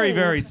 it's very, cold.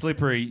 very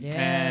slippery. Yeah.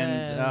 And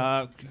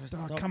Oh,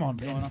 come on,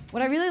 Ben.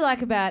 What I really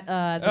like about the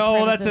that's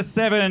a premises-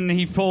 7.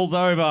 He falls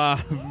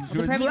over.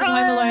 The premise of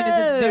Home Alone is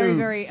it's very,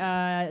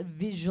 very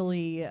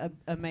visually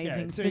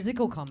amazing it's a-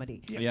 physical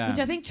comedy, Yeah. which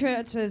I think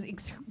transfers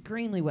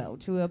extremely well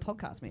to a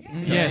podcast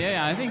medium. Yes.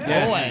 Yeah, I think so.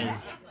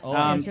 Always.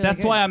 It's really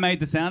That's good. why I made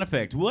the sound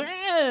effect. Whoa!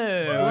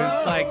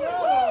 It's like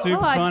super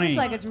It's funny. just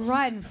like it's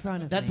right in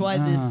front of That's me. why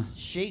this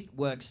sheet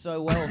works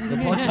so well for the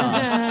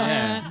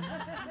podcast.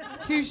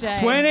 Touche.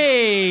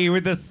 20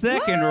 with the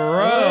second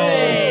roll.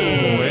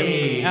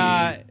 20.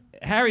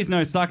 Harry's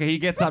no sucker. He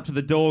gets up to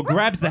the door,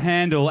 grabs the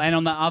handle, and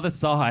on the other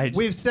side...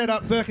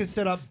 Burk has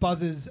set up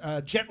Buzz's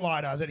jet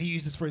lighter that he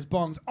uses for his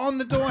bongs on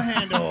the door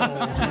handle.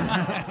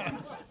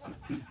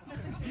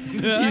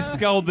 You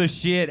scold the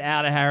shit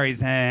out of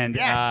Harry's hand.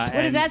 Yes.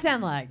 What does that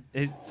sound like?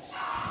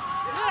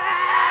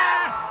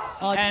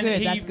 Oh, it's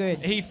good. That's good.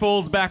 He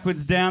falls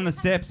backwards down the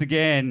steps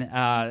again,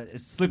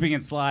 slipping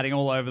and sliding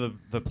all over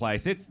the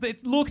place.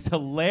 It looks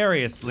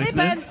hilarious, Slip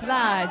listeners. and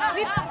slide.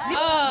 Slip,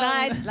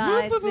 slide,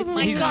 slide, slip.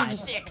 My God,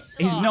 6.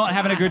 He's not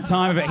having a good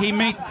time of it. He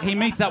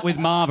meets up with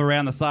Marv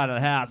around the side of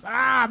the house.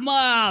 Ah,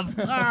 Marv!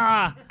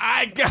 Ah!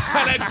 I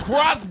got a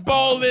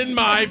crossbow in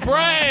my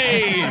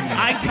brain.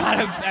 I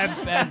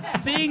got a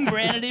thing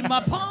branded in my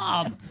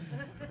palm.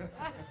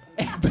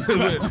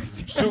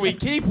 Should we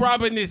keep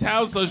robbing this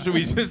house or should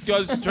we just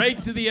go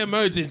straight to the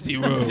emergency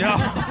room?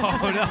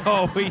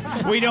 No,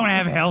 we don't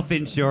have health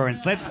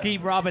insurance. Let's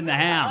keep robbing the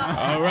house.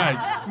 All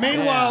right.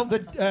 Meanwhile, on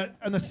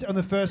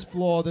the first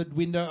floor, the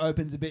window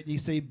opens a bit and you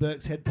see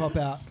Burke's head pop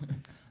out.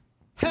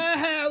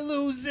 Ha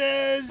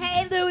losers!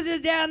 Hey,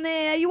 losers down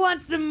there, you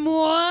want some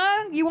more?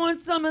 You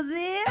want some of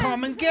this?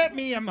 Come and get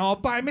me, I'm all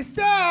by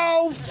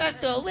myself!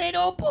 Just a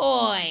little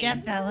boy.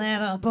 Just a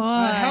little boy.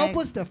 A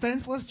helpless,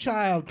 defenseless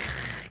child.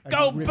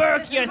 Go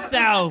Burk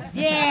yourself!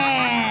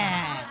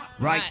 Yeah!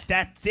 Right,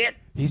 that's it.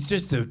 He's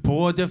just a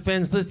poor,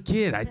 defenseless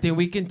kid. I think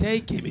we can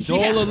take him. He's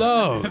all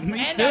alone. Me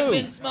And too. I've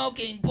been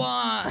smoking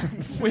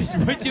bongs.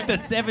 Which of the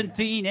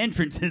 17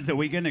 entrances are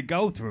we going to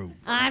go through?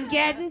 I'm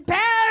getting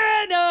paranoid!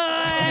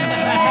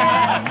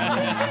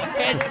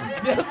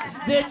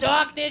 The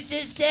darkness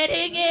is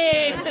setting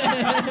in.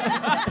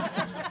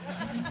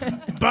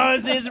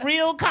 Buzz is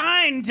real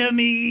kind to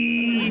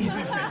me.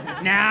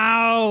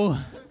 Now.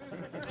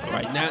 All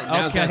right,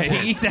 now's our Okay,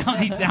 chance.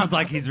 he sounds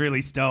like he's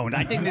really stoned.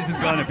 I think this is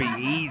going to be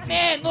easy.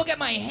 Man, look at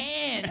my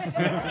hands.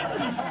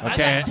 I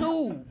Okay. got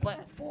 2, but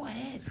 4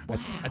 heads. Wow.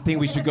 I think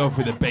we should go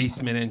for the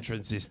basement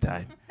entrance this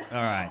time.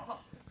 All right.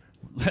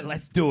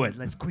 Let's do it.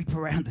 Let's creep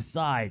around the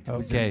side.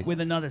 Okay. With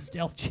another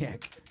stealth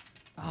check.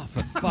 Oh,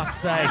 for fuck's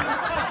sake.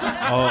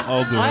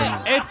 I'll do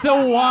it. It's a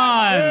 1.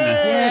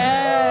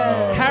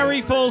 Yeah!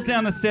 Harry falls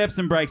down the steps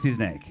and breaks his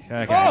neck.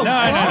 Okay. Oh,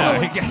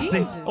 no. He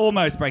Jesus.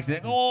 almost breaks his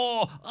neck.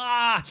 Oh,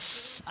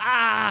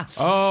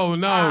 Oh,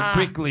 no,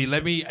 quickly.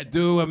 Let me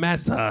do a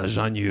massage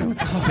on you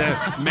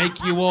to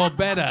make you all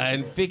better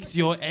and fix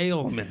your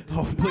ailment.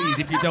 Oh, please,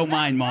 if you don't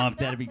mind, Marv,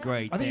 that'd be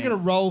great. I think you got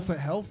to roll for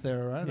health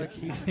there, right? Like,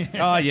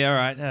 Oh, yeah, all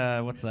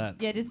right. What's that?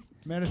 Yeah, just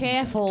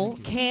Medicine.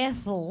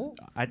 careful.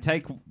 I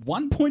take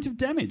 1 point of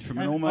damage from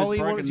an And almost Ollie,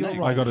 what broken is your neck.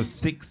 roll? I got a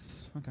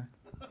 6. Okay.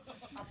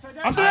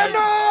 Upside down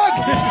dog!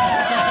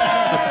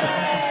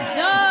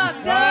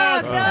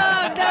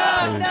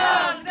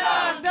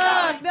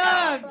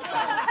 Dog.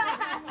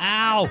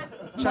 Ow!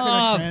 Chucking a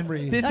Marv,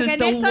 cranberry. this Okay, is the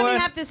next time you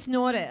worst. have to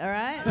snort it, all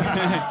right?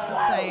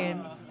 Just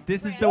saying.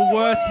 This is the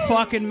worst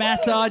fucking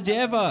massage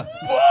ever.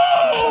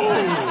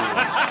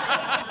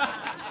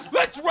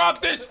 Let's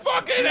rub this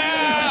fucking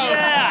out!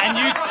 Yeah, and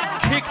you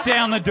kick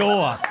down the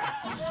door,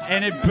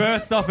 and it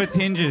bursts off its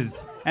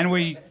hinges, and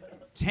we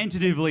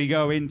tentatively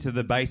go into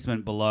the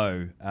basement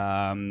below.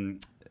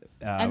 And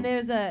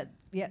there's a...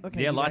 Yeah,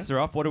 okay. Yeah, lights are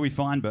off. What do we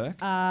find, Burke?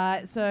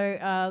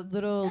 So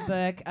little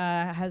Burke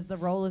has the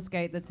roller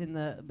skate that's in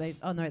the base.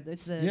 Oh no,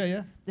 it's the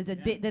Yeah.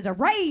 There's a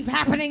rave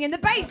happening in the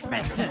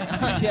basement.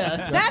 Yeah,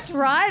 that's right. That's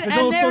right. There's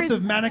and all there sorts is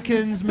of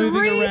mannequins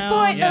moving 3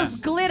 around. foot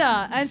of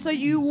glitter, and so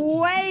you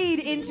wade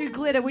into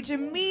glitter, which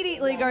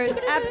immediately goes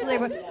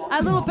absolutely.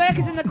 Little Burke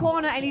is in the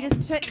corner, and he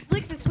just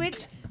flicks a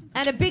switch.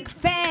 And a big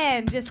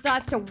fan just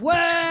starts to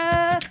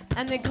whir,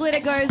 and the glitter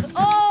goes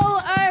all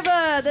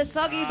over the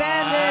soggy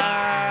bandits.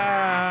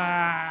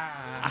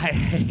 I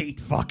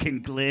hate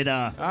fucking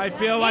glitter. I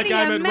feel like Into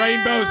I'm your at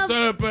Rainbow mouth,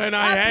 Soup and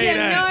I up hate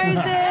your it.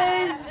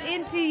 noses,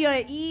 into your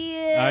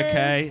ears.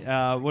 Okay,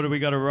 what do we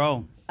got to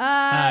roll?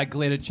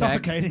 Glitter check.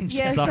 Suffocating.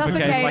 Yeah, Suffocate,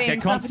 like a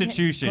suffocating.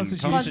 constitution.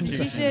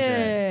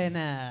 Constitution.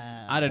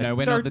 I don't know.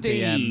 We're not the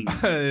 13.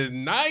 DM.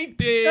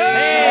 90!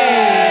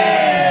 Hey!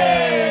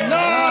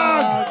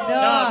 Knock.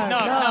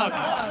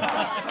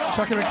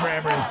 Chucking a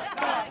cranberry.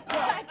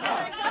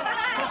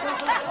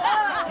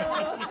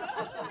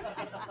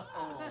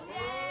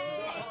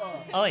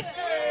 Oi.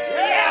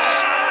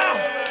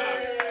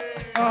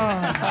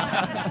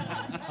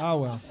 Oh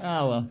well.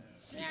 Oh, well.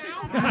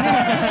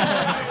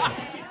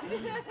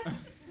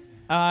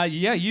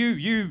 Yeah,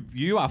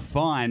 you are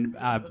fine.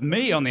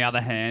 Me, on the other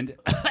hand,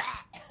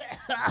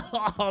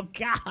 oh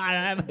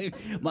God,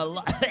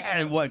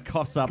 what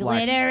coughs up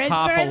like Glitter is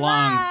half for a lung.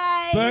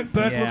 life.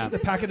 Burke Yeah. looks at the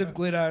packet of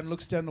glitter and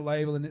looks down the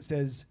label and it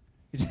says,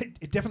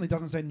 it definitely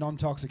doesn't say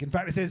non-toxic. In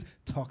fact, it says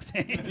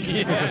toxic.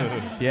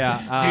 Yeah,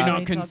 Do not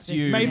Very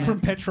consume. Made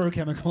from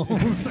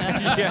petrochemicals.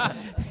 yeah.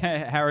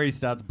 Harry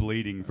starts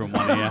bleeding from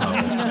one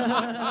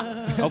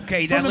ear.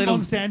 Okay, From that the little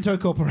Monsanto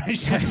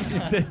Corporation.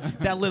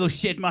 that little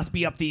shit must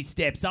be up these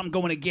steps. I'm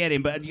going to get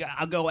him, but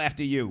I'll go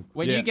after you.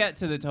 When Yeah. you get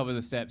to the top of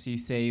the steps, you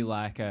see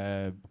like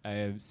a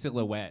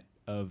silhouette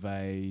of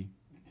a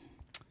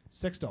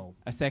Sex doll.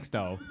 sex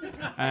doll,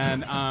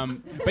 and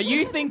but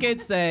you think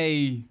it's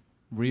a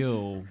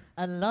real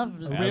A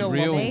lovely real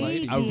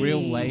lady. a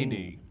real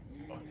lady.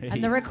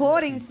 And the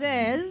recording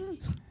says,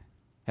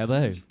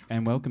 Hello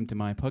and welcome to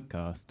my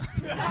podcast.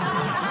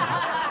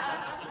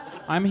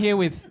 I'm here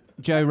with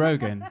Joe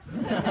Rogan.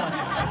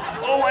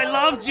 Oh, I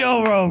love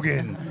Joe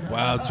Rogan.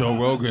 Wow, Joe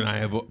Rogan, I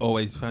have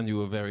always found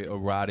you a very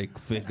erotic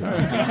figure.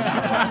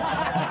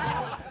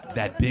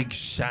 That big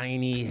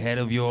shiny head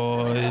of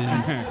yours.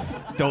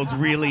 Those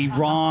really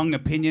wrong,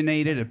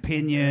 opinionated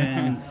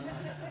opinions.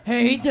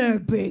 Hey there,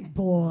 big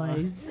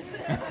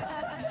boys.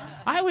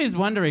 I was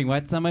wondering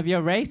what some of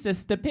your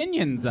racist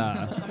opinions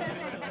are.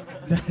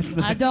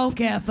 I don't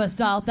care for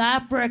South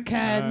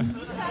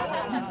Africans.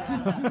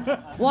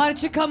 Why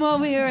don't you come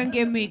over here and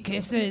give me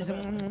kisses?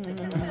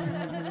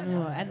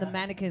 And the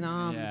mannequin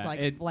arms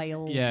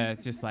flail. Yeah,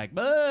 it's just like,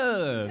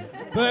 ugh.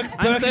 Burk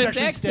I'm is so actually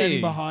sexy.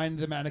 standing behind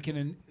the mannequin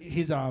and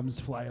his arms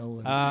flail.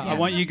 And I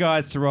want you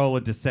guys to roll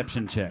a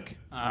deception check.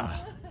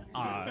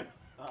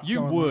 You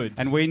Go on, would.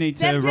 And we need to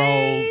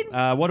 17.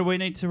 roll... what do we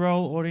need to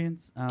roll,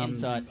 audience?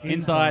 Insight.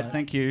 Insight,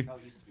 thank you.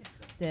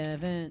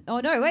 7. Oh,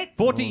 no, wait.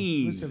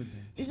 14.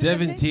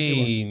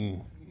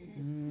 17.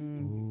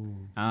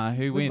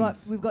 Who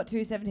wins? We've got 2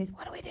 17s.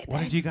 What do we do?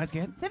 What did you guys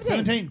get?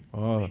 17.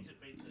 Oh.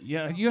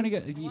 Yeah, you only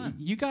get...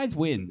 You guys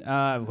win.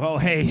 Well,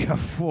 hey...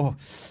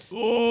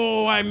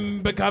 Oh,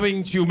 I'm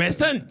becoming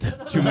tumescent.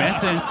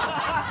 Tumescent.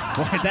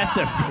 Boy, that's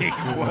a big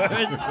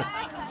word.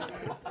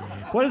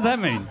 What does that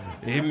mean?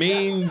 It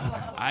means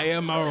I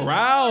am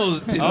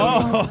aroused in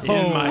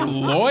my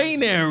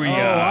loin area.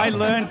 Oh, I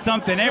learn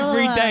something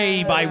every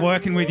day by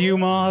working with you,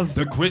 Marv.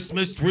 The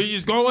Christmas tree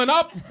is going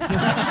up.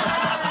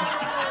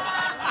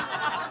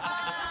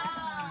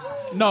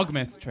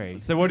 Nogmas tree.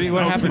 So what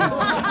happens?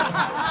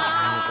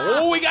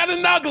 Oh, we got a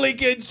nog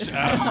leakage.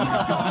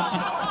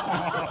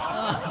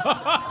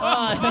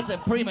 Oh, that's a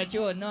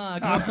premature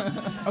nog.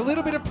 A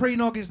little bit of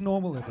pre-nog is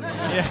normal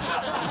everywhere.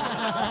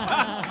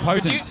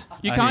 Potent.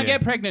 You can't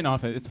get pregnant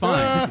off it. It's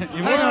fine.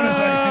 Hang on a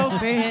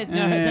second.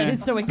 No, that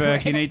is so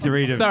incorrect. Burke, you need to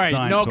read a Sorry,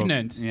 science book.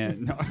 nognant. Yeah.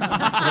 No.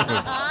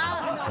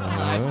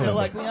 I feel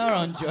like we are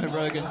on Joe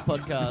Rogan's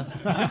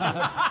podcast.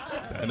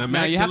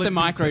 No, you have to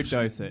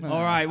microdose it.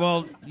 All right.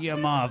 Well, yeah,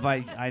 Marv.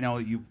 I know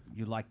you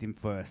liked him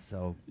first,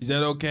 so Is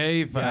that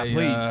okay if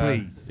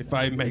please. if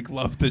I make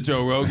love to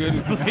Joe Rogan?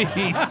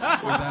 please.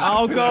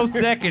 I'll go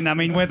second. I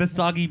mean, we're the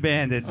Soggy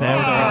Bandits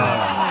after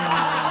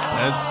all.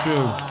 That's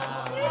true.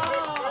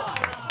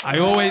 I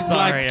always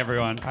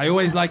everyone. I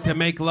always like to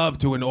make love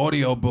to an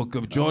audiobook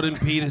of Jordan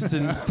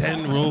Peterson's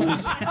 10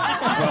 Rules for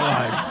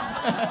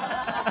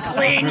Life.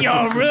 Clean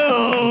your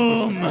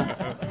room.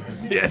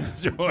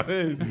 Yes,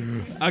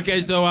 Jordan.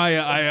 Okay, so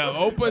I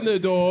open the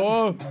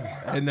door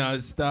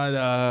and start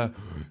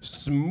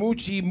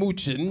smoochy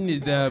mooching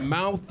the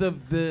mouth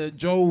of the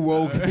Joe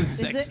Rogan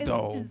sex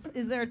doll.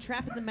 Is there a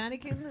trap in the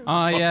mannequin?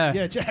 Oh yeah.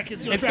 Yeah, Jack,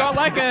 it's your It's trap.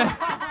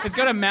 got it's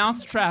got a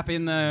mouse trap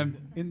in the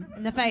In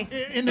the face.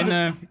 in the in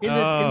back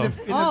part of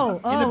the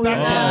butt.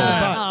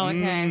 Oh,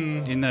 okay.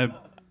 In the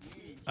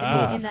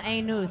In the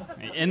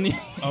anus. in the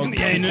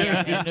Okay.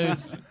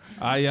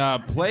 I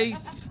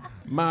place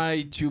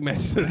my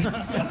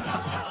tumescence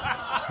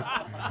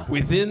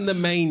within the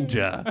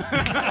manger.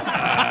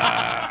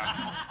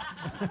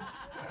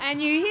 And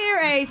you hear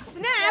a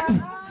snap.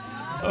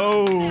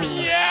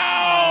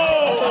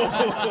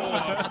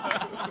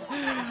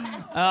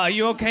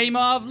 You okay,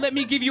 Marv? Let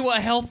me give you a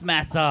health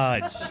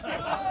massage.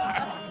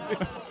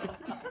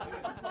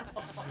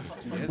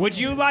 Would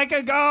you like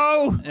a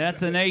go?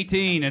 That's an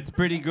 18. It's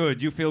pretty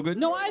good. You feel good?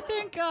 No, I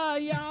think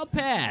I'll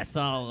pass.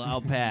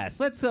 I'll pass.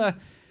 Let's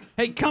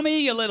hey, come here,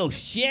 you little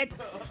shit.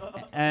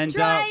 And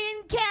Try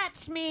and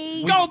catch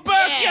me. Go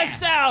Burk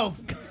yourself.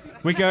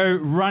 we go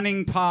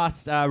running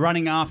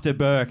after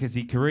Burke as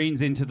he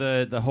careens into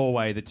the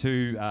hallway, the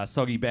two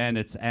Soggy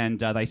Bandits, and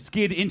they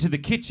skid into the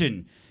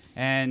kitchen.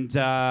 And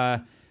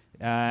on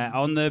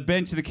the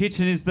bench of the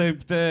kitchen is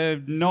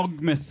the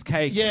Nogmas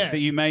cake that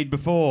you made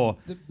before.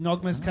 The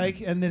Nogmas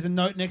cake, and there's a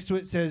note next to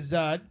it that says,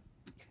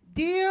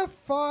 Dear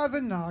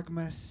Father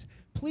Nogmas,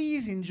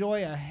 please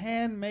enjoy a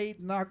handmade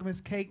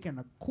Nogmas cake and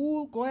a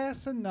cool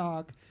glass of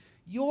nog.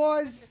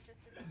 Yours,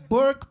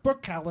 Burk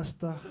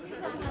Burkalister.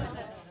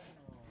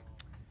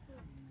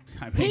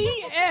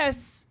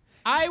 P.S.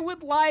 I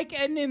would like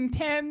a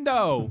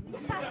Nintendo.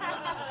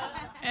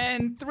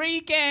 And 3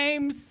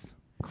 games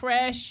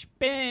Crash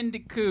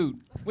Bandicoot,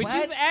 which What?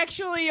 is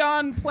actually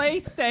on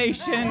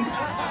PlayStation.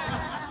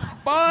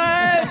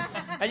 But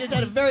I just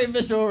had a very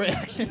visceral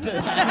reaction to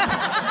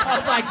that. I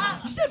was like,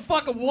 you said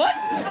fucking what?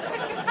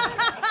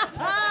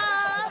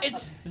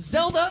 It's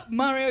Zelda,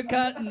 Mario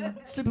Kart, and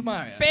Super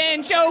Mario.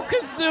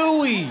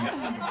 Banjo-Kazooie.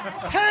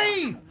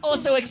 Hey,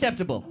 Also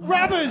acceptable.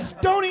 Rabbers,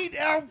 don't eat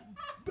our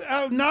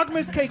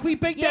Nogmas cake. We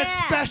baked that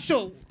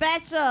special.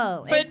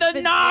 Special. For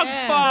the Nog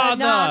Father.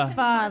 Nog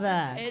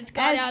Father. It's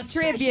got our As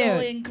special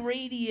tribute.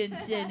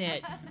 ingredients in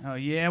it. Oh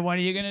yeah, what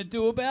are you gonna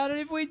do about it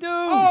if we do?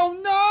 Oh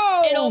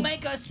no! It'll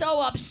make us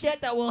so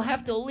upset that we'll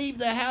have to leave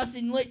the house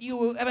and let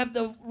you have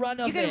to run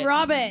off You can it.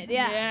 rob it,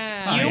 yeah.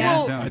 Yeah. You yeah,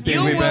 will. so- I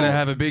think we better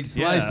have a big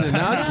slice then,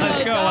 huh? Let's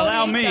go. Don't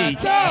Allow eat me. the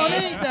Don't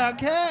cake. eat the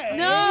cake.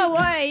 No,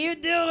 what are you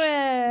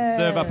doing?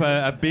 Serve up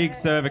a big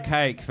serve of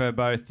cake for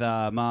both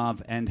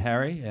Marv and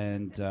Harry.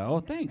 And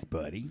thanks,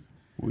 buddy.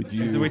 Would So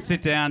you? we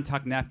sit down,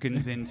 tuck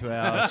napkins into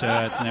our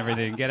shirts and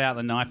everything, get out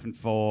the knife and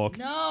fork,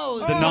 No.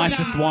 the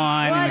nicest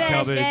wine in the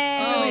cupboard.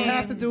 Oh, we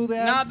have to do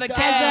that. Not the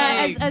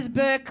As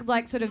Burke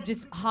like sort of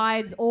just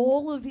hides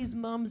all of his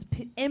mum's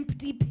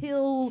empty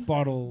pill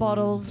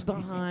bottles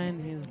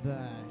behind his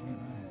back.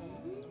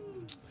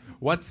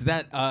 What's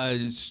that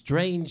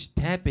strange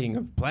tapping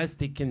of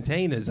plastic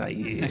containers I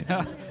hear?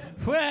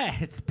 Well,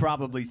 it's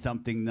probably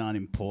something not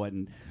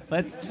important.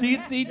 Let's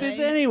eat this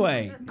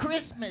anyway.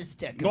 Christmas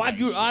I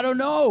decoration. don't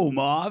know,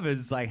 Marv.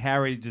 It's like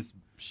Harry just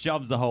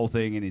shoves the whole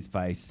thing in his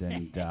face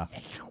and.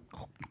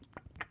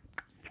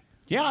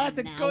 Yeah, that's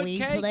a Now good we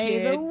cake.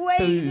 play the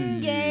waiting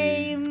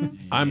game.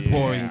 I'm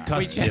pouring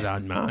custard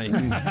on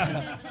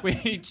mine.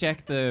 We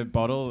check the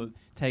bottle. It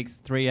takes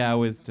 3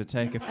 hours to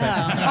take effect.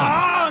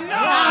 Oh,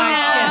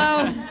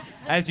 no.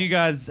 As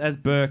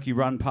Burke, you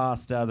run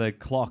past the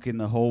clock in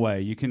the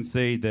hallway, you can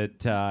see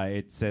that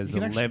it says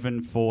You can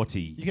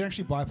 11:40. You can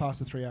actually bypass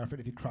the 3 hour effort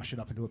if you crush it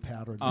up into a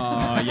powder. And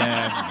Oh,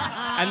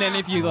 yeah. And then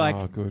if you like...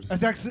 Oh, good.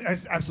 that's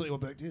absolutely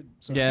what Burke did.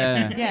 So.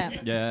 Yeah. Yeah.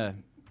 Yeah.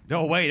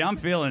 Oh wait, I'm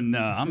feeling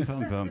I'm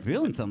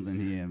feeling something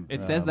here.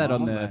 It says that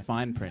on the Marv.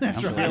 fine print. That's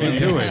I'm right. Me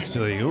feeling too,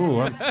 actually. Ooh,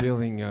 I'm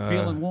feeling.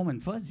 Feeling warm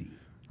and fuzzy.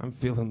 I'm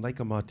feeling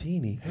like a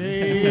martini.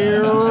 Hey,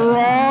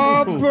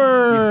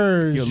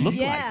 Robbers! You look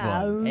Yeah.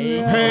 like one.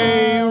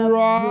 Hey,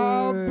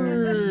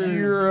 Robbers!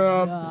 You're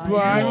a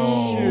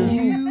bunch of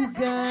You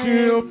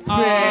guys.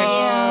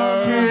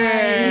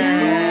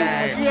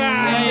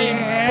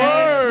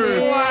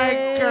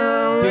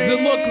 Does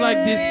it look like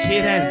this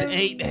kid has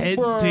 8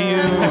 heads to you?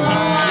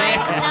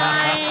 White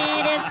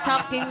Knight is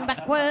talking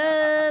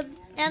backwards,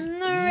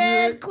 and the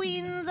Red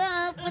Queen's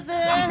up with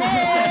her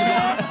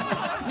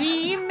head.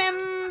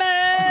 Remember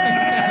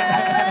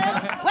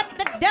what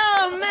the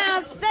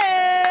Dormouse said.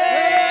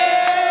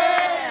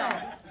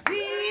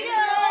 Read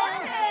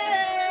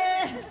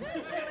ahead.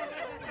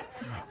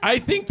 I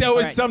think there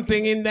was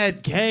something in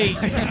that cake.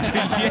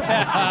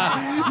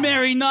 Yeah.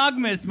 Merry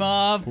Nogmas,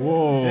 Marv.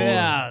 Whoa.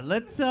 Yeah,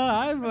 let's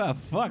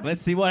fuck.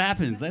 Let's see what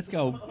happens. Let's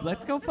go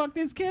fuck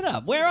this kid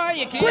up. Where are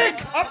you, kid?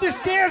 Quick! Up the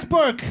stairs,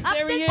 Burke!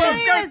 There he is.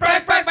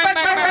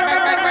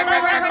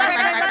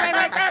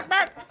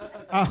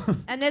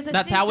 And there's a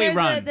That's how we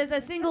run. There's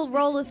a single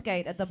roller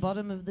skate at the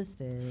bottom of the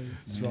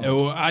stairs.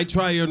 Oh, I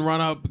try and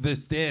run up the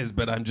stairs,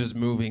 but I'm just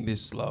moving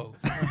this slow.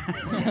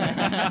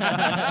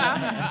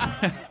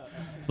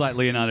 It's like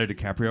Leonardo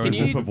DiCaprio Can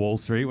in Wolf you- of Wall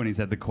Street when he's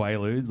had the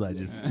Quaaludes. Like,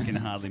 just can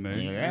hardly move.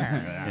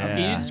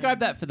 Can you describe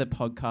that for the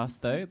podcast,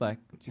 though? Like,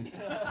 just...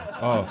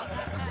 Oh,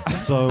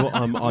 so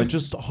I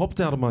just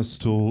hopped out of my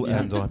stool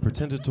and I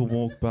pretended to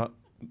walk, but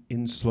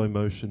in slow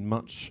motion,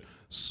 much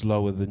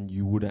slower than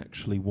you would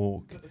actually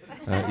walk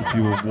if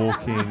you were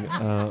walking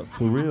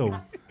for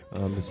real,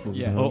 listeners.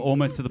 Yeah. at Al- home.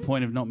 almost to the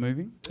point of not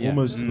moving.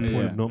 Almost to the point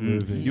Yeah. of not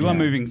moving. You are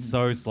moving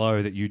so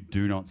slow that you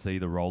do not see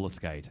the roller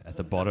skate at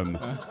the bottom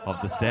of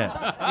the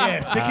steps.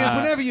 Yes, because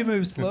whenever you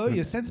move slow,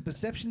 your sense of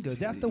perception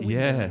goes out the window.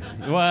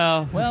 Yeah.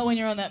 Well. Well, when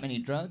you're on that many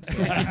drugs.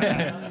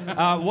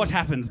 What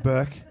happens,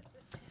 Burke?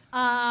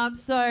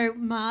 So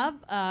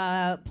Marv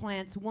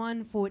plants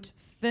 1 foot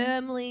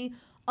firmly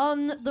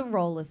on the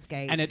roller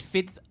skate. And it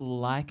fits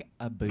like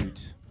a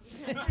boot.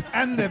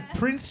 And the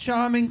Prince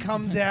Charming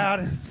comes out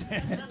and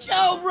says,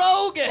 Joe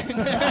Rogan!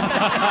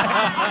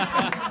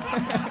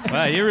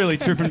 Wow, you're really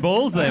tripping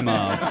balls there,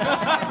 Marv.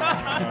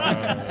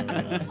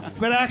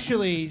 but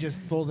actually he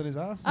just falls on his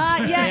ass. Yeah.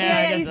 He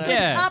guess so. slips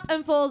Yeah. up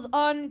and falls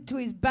on to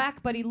his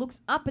back, but he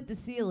looks up at the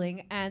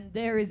ceiling, and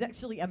there is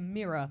actually a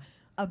mirror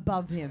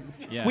above him.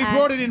 Yeah. We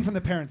brought it in from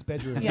the parents'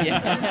 bedroom. And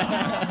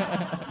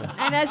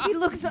as he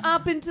looks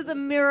up into the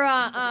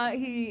mirror,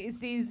 he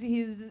sees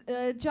his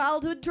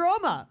childhood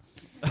trauma.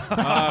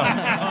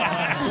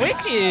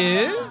 Which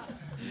is...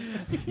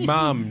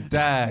 Mum,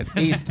 Dad,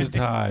 Easter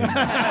time.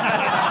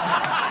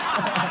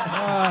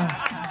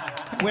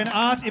 When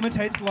art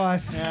imitates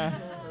life.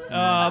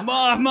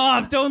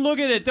 Marv, don't look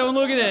at it,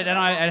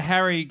 And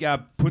Harry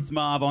puts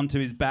Marv onto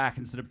his back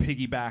and sort of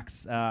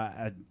piggybacks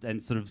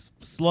and sort of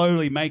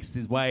slowly makes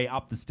his way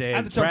up the stairs,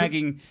 At the top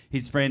dragging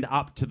his friend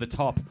up to the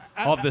top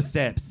of the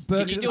steps.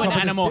 Burke Can you is at do the an top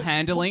of the animal sta-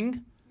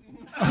 handling?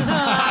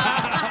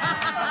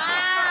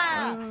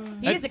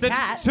 He is a It's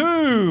cat.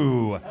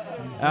 2.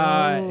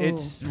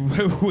 It's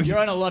You're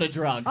on a lot of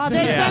drugs. Oh,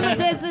 there's Yeah. so much,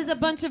 there's a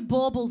bunch of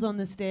baubles on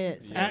the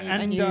stairs,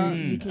 and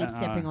you keep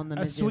stepping on them.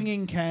 A as you-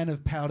 swinging can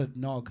of powdered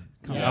nog.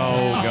 comes Oh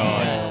out.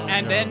 god!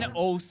 And then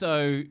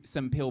also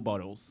some pill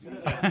bottles.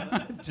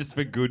 Just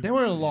for good, There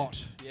were a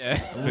lot. Yeah.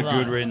 for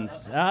good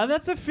riddance.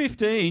 That's a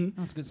 15.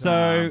 That's a good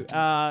So,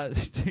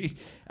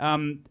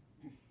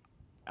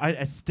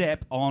 I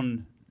step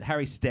on.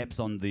 Harry steps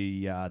on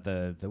the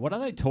what are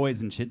they,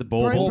 toys and shit, the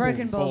baubles.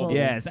 Broken baubles.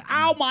 Yes.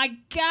 Oh my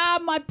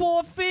god, my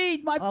poor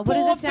feet, my Oh, poor what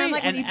does it sound feet.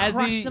 like when And you as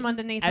crush he- them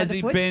underneath as by the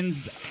he foot?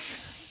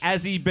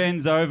 as he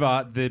bends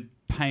over, the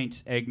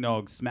paint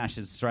eggnog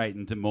smashes straight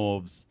into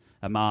Marv's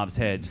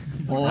head.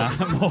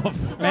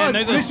 Morv. Man,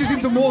 those this are- is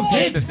into Morv's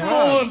head. It's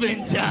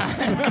Morvin time.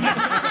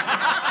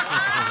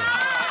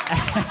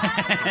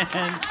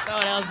 No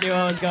one else knew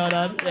what was going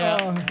on.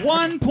 Yeah.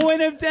 1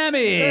 point of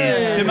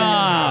damage to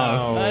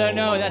Marv. I don't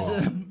know. That's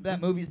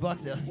that movie's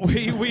box office.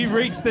 We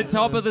reached the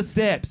top of the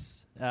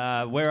steps.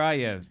 Where are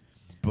you?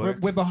 We're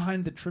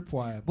behind the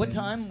tripwire. What Ben.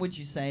 time would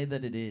you say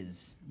that it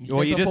is? You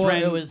Well, said you just before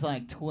ran- it was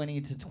like 20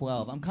 to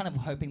 12. I'm kind of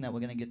hoping that we're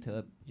going to get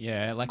to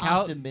Yeah, like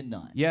how... after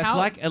midnight. Yeah, it's How-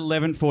 like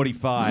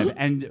 11:45,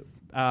 and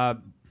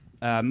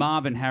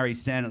Marv and Harry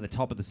stand at the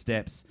top of the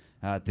steps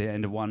at the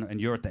end of one, and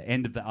you're at the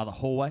end of the other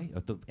hallway.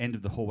 At the end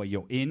of the hallway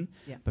you're in,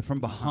 Yeah. but from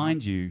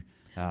behind you,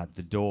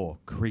 the door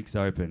creaks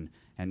open,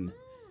 and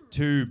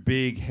 2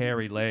 big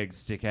hairy legs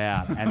stick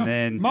out, and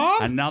then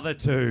Mom? another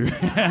 2.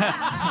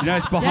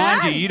 It's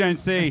behind you. You don't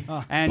see,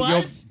 and Buzz?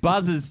 your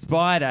Buzz's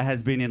spider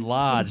has been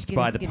enlarged Skinny,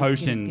 by skinny, the skinny,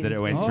 potion skinny, that it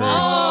skinny, went skinny. through.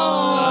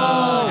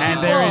 Oh!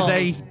 And there is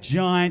a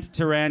giant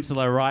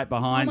tarantula right Oh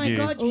behind my you.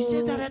 God, you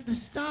said that at the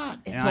start.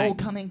 It's I- all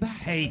coming back.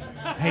 Hey,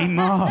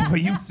 Marv, are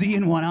you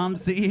seeing what I'm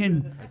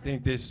seeing? I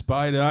think this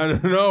spider, I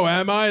don't know,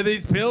 am I?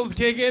 These pills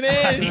kicking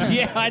in?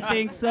 Yeah, I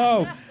think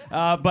so.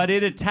 But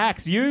it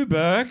attacks you,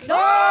 Burk.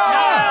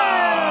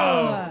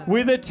 No!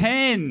 With a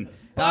 10.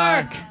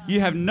 Burk! You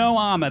have no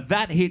armor.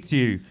 That hits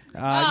you.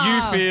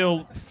 You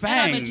feel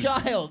fangs. And I'm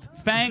a child.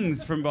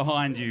 Fangs from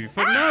behind you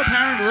for no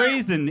apparent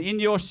reason in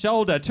your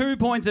shoulder. 2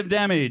 points of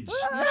damage.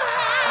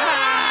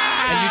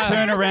 And you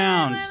turn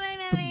around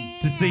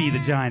to see the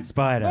giant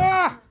spider.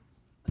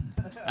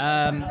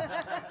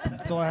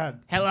 That's all I had.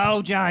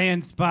 Hello,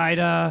 giant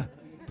spider.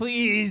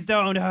 Please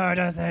don't hurt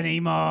us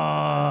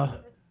anymore.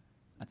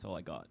 That's all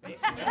I got.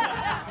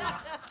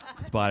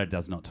 The spider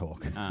does not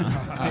talk.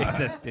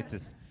 It's a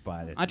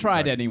spider. I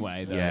tried So-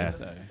 anyway, though. Yeah.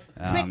 So.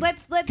 Quick,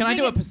 let's Can I sing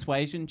do a it.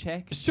 persuasion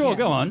check? Sure, Yeah.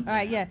 go on. All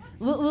right, yeah.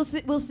 We'll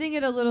sing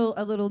it a little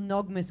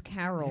Nogmas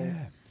carol.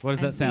 What does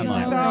that And sound see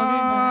like?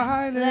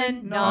 how-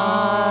 Silent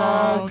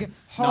Nog,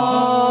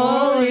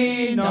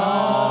 holy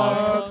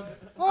Nog,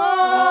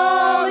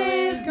 all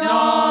is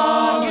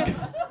Nog,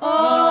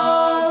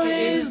 all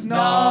is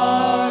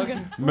Nog.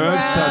 Merv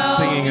starts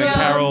singing a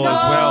carol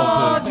as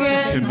well to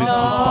convince the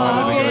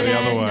spider to go the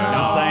other way.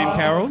 The same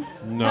carol?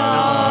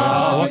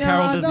 No. What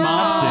carol does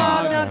Marv sing?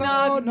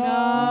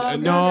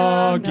 Noggy,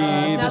 Now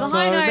the the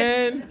high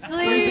snowman. note.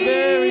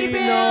 Sleep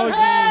in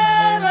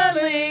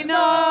heavenly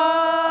Nog.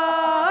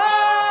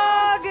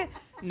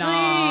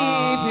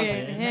 Sleep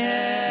in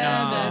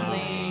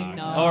heavenly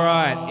Nog. All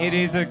right, it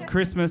is a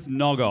Christmas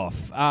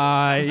nog-off.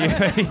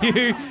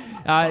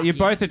 You're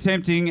both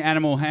attempting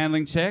animal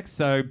handling checks.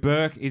 So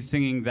Burke is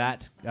singing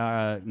that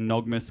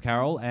Nogmas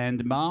carol,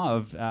 and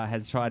Marv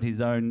has tried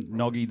his own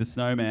Noggy the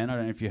Snowman. I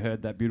don't know if you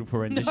heard that beautiful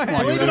rendition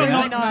while you were Believe it doing or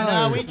that. not,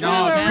 No, we We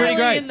tried. were It's pretty really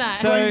great. in that.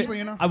 Strangely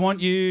So enough. I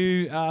want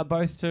you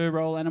both to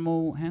roll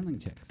animal handling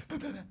checks.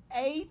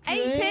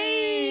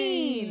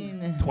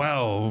 18.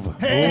 12.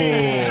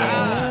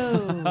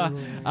 Oh.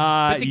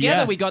 But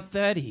together yeah. we got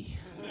 30.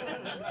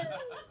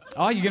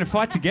 Oh, you're going to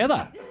fight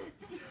together?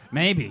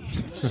 Maybe.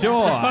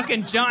 Sure.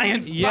 Fucking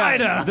giant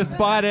spider. Yeah, the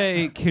spider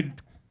it could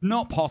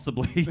not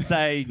possibly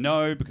say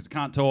no because it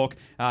can't talk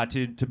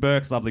to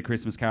Burke's lovely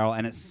Christmas carol,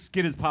 and it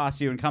skitters past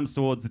you and comes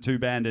towards the 2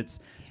 bandits,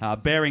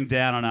 bearing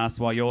down on us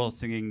while you're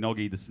singing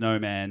Noggy the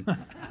Snowman,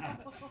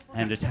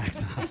 and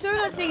attacks us. So we're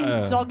not singing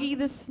Soggy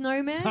the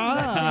Snowman? Oh,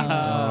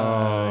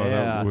 Yeah.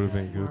 that would have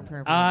been good.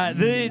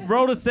 The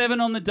rolled a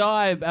 7 on the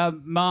die.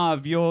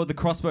 Marv, the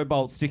crossbow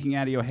bolt sticking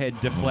out of your head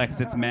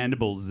deflects its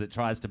mandibles as it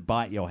tries to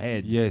bite your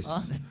head.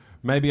 Yes.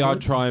 Maybe I'd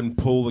try and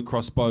pull the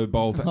crossbow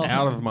bolt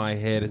out of my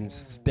head and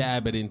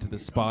stab it into the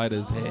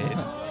spider's head.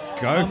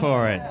 Go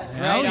for it.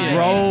 Great idea.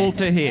 Roll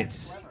to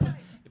hit.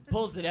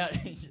 Pulls it out.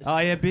 Oh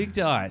yeah, big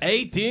dice.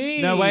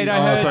 18. No, wait, I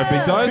Oh, heard. sorry,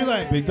 big dice? Too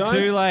late. Big dice?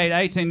 Too late.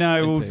 18.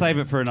 No, we'll 18. save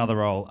it for another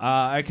roll.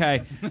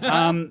 Okay.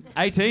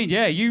 18.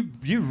 Yeah, you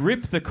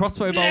rip the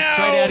crossbow bolt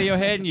straight out of your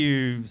head and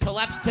you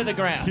Collapse to the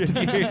ground.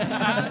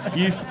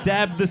 you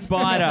stab the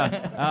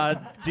spider.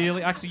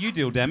 Actually, you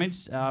deal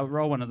damage.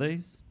 Roll one of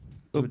these.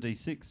 Do a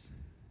d6.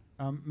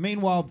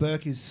 Meanwhile,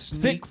 Burke is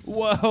 6.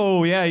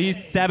 Whoa! Yeah, you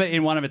stab it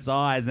in one of its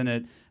eyes and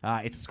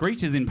it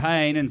screeches in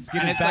pain and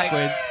skitters it's like-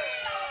 backwards.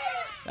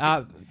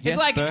 Yes, It's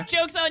like, Burke?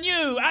 joke's on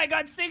you. I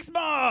got 6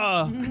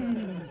 more.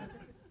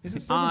 Is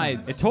it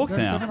Eyes. It talks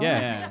There's now. 7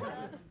 Yeah.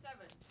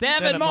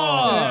 7 more.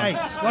 Yeah, 8.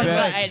 Like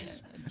Yeah.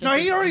 8. No,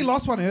 he already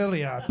lost one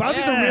earlier. Buzz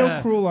is a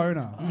real cruel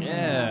owner.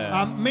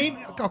 Yeah.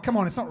 Oh, come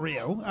on, it's not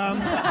real.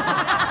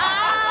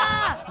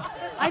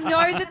 I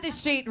know that the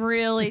sheet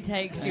really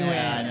takes you in.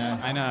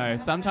 I know.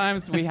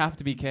 Sometimes we have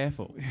to be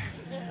careful.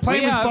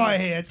 Playing with We, fire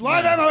here. It's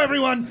live ammo,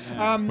 everyone.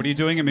 What are you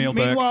doing, Emil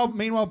Burke?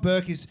 Meanwhile,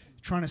 Burke is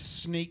trying to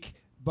sneak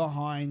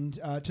behind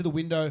to the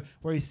window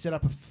where he's set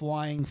up a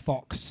flying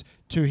fox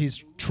to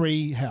his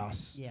tree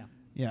house. Yeah.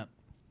 Yeah.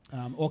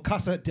 Or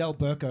Casa del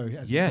Burco.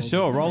 As we Yeah, call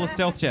sure. Roll a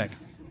stealth check. it.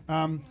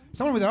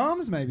 Someone with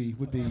arms maybe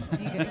would be.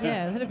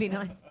 Yeah, that'd be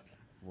nice.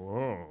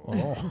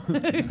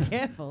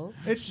 Careful.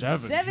 It's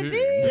 17.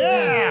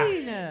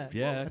 Yeah.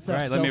 Yeah, That's that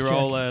great. Let me stealth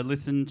roll check. a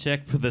listen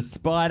check for the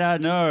spider.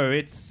 No,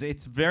 it's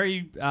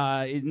very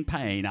in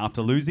pain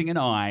after losing an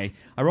eye.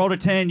 I rolled a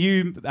 10.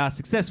 You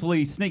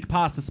successfully sneak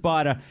past the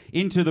spider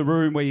into the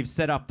room where you've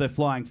set up the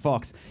flying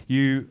fox.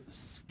 You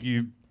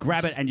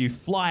grab it and you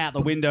fly out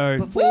the window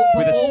with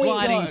a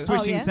sliding,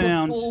 swishing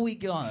sound. Before we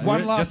go.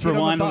 One last Just hit on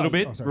the rewind a little buzz.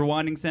 bit. Oh, sorry.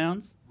 Rewinding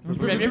sounds. Not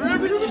Not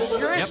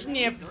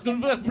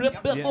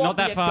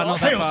that far. Not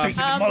that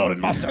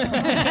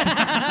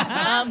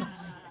far.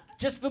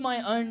 Just for my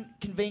own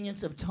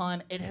convenience of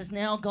time, it has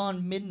now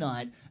gone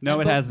midnight. No,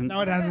 And it hasn't. No,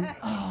 it hasn't.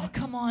 Oh,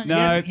 come on.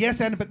 No. Yes,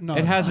 and but no.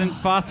 It hasn't.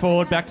 Fast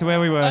forward back to where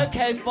we were.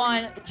 Okay,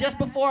 fine. Just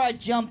before I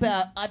jump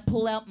out, I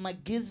pull out my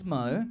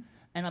gizmo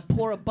and I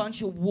pour a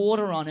bunch of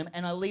water on him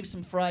and I leave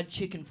some fried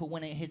chicken for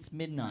when it hits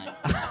midnight.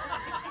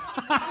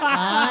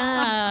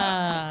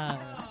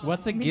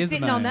 What's a Been gizmo?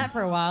 sitting on that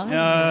for a while.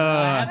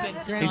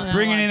 He's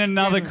bringing in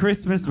another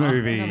Christmas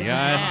movie.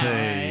 I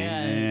see.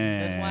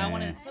 That's why I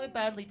wanted it so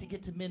badly to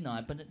get to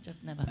midnight, but it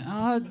just never.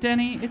 Oh,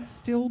 Danny, it's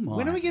still mine.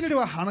 When are we going to do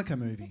a Hanukkah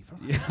movie?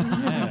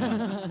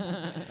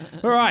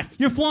 All right,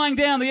 you're flying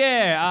down the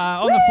air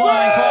on the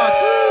flying fox.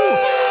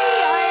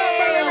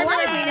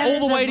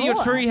 All the way to your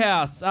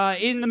treehouse.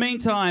 In the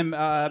meantime,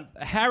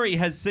 Harry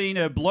has seen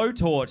a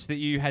blowtorch that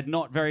you had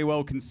not very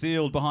well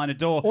concealed behind a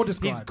door. Or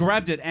described. He's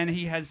grabbed it and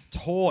he has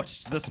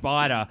torched the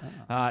spider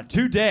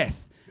to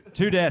death.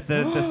 To death.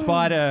 The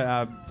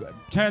spider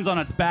turns on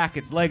its back,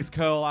 its legs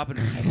curl up and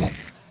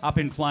up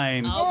in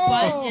flames. Oh,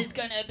 Buzz is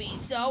gonna be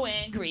so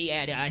angry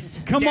at us.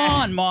 Come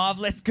on, Marv,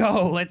 let's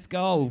go. Let's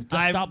go.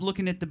 Stop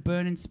looking at the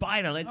burning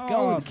spider. Let's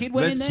go. The kid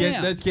went in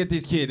there. Let's get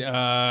this kid. He's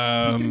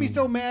going to be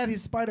so mad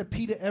his spider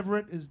Peter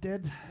Everett is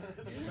dead.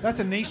 That's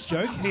a niche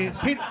joke.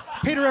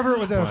 Peter Everett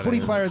was a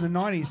footy player in the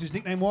 90s. His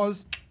nickname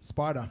was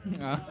Spider.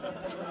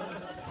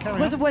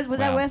 Was that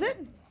worth it?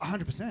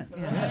 100%.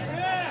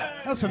 Yeah.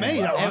 That was for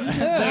me, that one.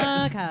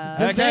 Yeah.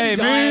 Okay,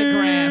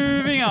 diagram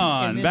moving in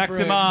on. this Back to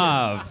room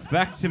Marv.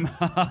 Back to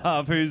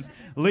Marv, who's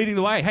leading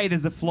the way. Hey,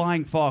 there's a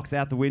flying fox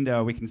out the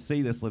window. We can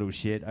see this little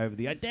shit over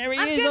the... There he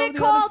I'm is gonna on the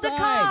call other the side.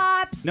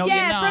 cops. No, yeah,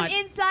 you're not. from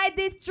inside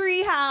this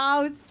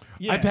treehouse.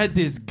 Yeah. I've had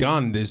this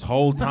gun this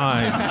whole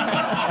time.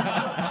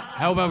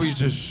 How about we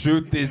just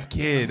shoot this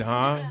kid,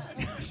 huh?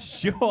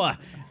 Sure.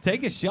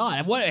 Take a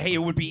shot. Hey, it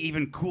would be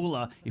even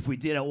cooler if we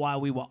did it while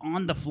we were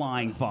on the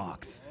flying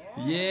fox.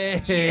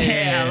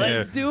 Yeah,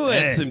 let's do it.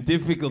 Add some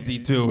difficulty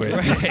to it.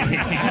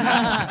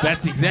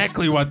 That's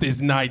exactly what this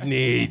night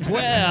needs.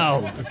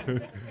 12.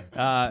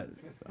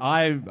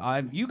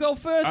 You go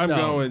first. I'm though.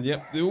 going.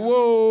 Yep.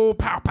 Whoa!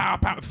 Pow! Pow!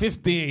 Pow!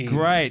 15.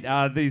 Great.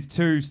 These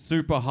two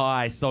super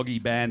high soggy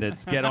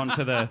bandits get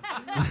onto the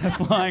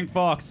flying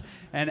fox,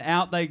 and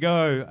out they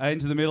go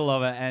into the middle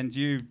of it, and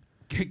you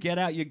get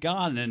out your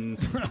gun and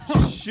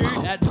shoot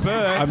at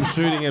Burk. I'm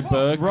shooting at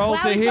Burk. Roll Wow,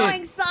 to he's hit.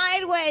 going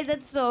sideways.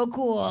 That's so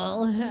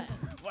cool.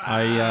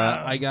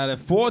 I got a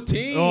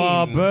 14.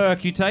 Oh,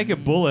 Burk, you take a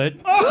bullet.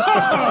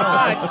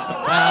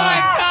 Oh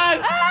my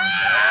God!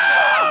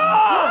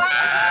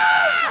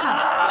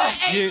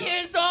 We're 8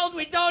 years old.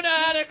 We don't know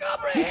how to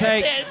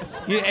comprehend this.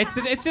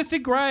 It's just a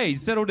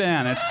graze. Settle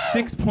down. It's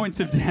 6 points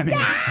of damage.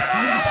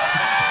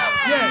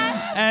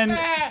 Yeah. And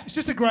It's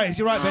just a graze.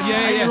 You're right, Ben.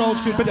 yeah. 8-year-old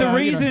should, But the you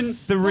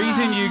know.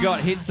 reason you got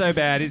hit so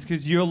bad is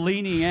because you're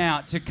leaning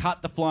out to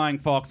cut the flying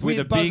fox with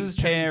a big Buzz's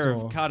pair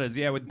chainsaw. of cutters.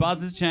 Yeah, with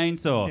Buzz's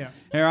chainsaw. Yeah.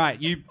 All right,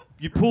 you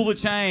pull the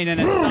chain and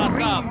it starts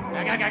up.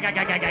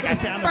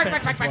 Sound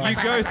effects as well. You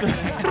go through.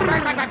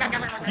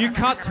 You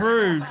cut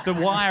through the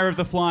wire of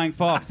the flying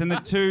fox, and the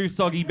two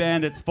soggy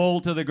bandits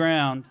fall to the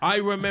ground. I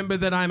remember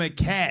that I'm a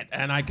cat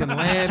and I can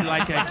land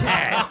like a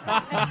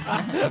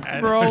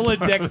cat. Roll a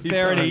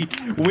dexterity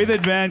with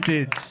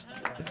advantage.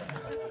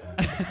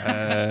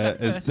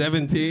 A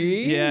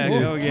 17. Yeah,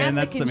 Can and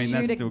they that's can that's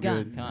shoot a still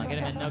gun. good. Come on, get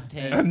him a note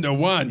 10. And a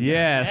 1.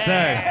 Yeah, so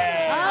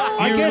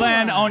I you guess-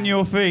 land on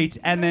your feet,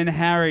 and then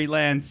Harry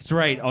lands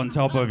straight on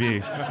top of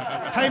you.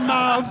 Hey,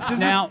 Marv, does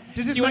Now,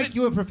 this do you make wanna-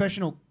 you a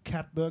professional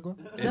cat burglar?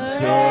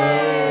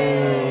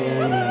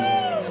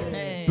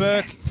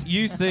 Burke,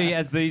 you see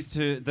as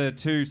the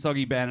two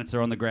soggy bandits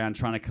are on the ground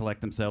trying to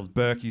collect themselves.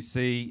 Burke, you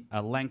see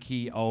a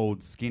lanky,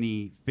 old,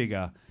 skinny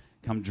figure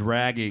come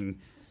dragging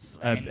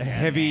a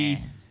heavy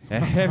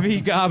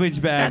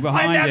garbage bag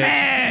behind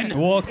it.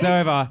 Walks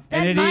over,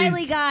 and That it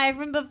Miley is guy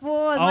from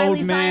before. old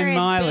Miley man Cyrus.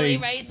 Miley. Billy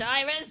Ray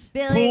Cyrus?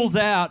 Billy. Pulls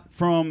out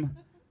from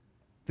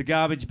the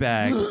garbage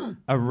bag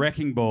a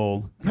wrecking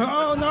ball.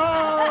 Oh,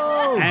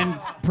 no! And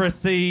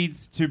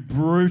proceeds to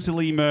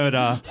brutally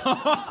murder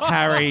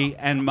Harry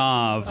and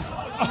Marv.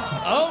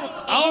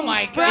 Oh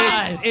my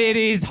God! It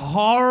is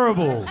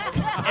horrible.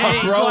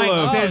 There's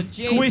Oh,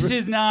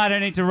 squishes. No, I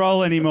don't need to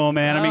roll anymore,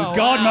 man. I'm in Oh,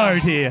 God wow.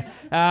 mode here.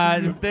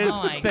 There's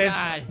Oh, my there's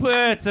God.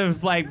 spurts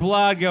of like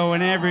blood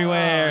going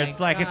everywhere. Oh, my It's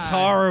like it's God.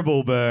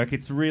 horrible, Burke.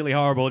 It's really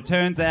horrible. It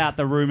turns out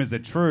the rumors are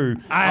true.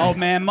 Old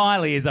man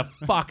Miley is a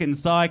fucking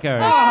psycho.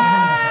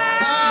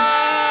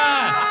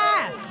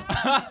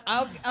 I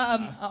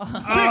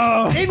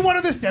In one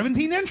of the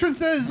 17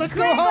 entrances. Let's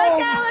go home.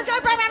 Let's go.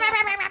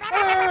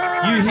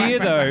 You hear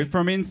though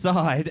from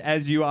inside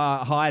as you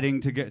are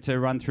hiding to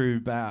run through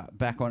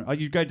back on. Oh,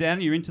 you go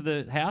down. You're into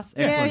the house.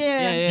 Excellent.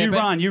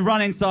 Yeah. You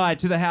run inside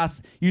to the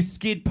house. You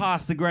skid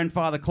past the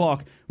grandfather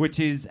clock, which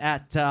is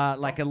at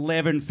like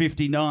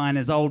 11:59.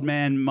 As old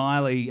man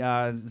Miley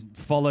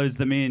follows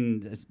them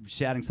in,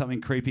 shouting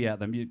something creepy at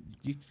them. You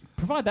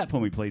provide that for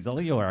me, please,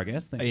 Ollie. You're our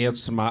guest. Thank you.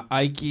 It's my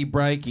achy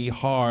breaky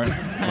heart. It's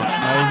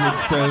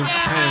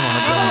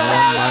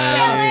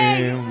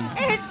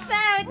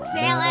so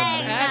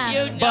chilling. Have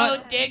you no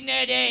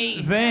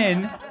dignity?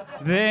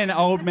 Then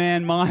old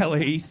man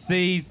Miley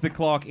sees the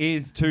clock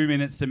is 2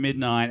 minutes to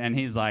midnight, and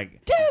he's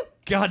like,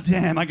 "God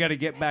damn, I got to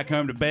get back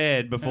home to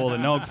bed before the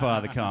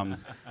Nogfather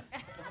comes."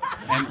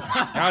 And,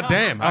 God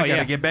damn, I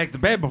gotta get back to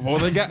bed before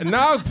the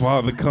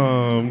Nogfather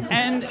comes.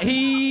 And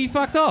he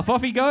fucks off.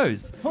 Off he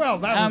goes. Well,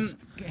 that was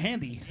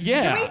handy.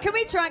 Yeah. Can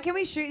we try? Can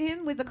we shoot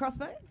him with the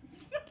crossbow?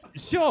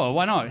 Sure,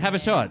 why not? Have a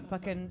shot.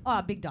 Fucking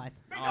big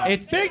dice.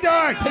 It's big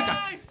dice.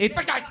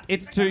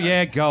 It's two.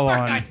 Yeah, go on.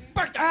 All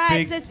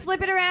right, just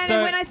flip it around,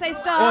 and when I say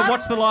stop.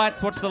 Watch the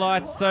lights. Watch the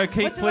lights. So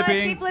keep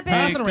flipping. Keep flipping.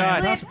 Big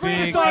dice. Flip,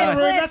 Big flip, dice.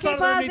 flip, That's keep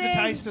not needs a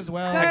passing. taste as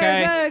well.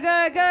 Okay.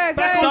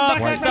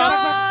 Go.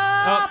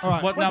 Stop.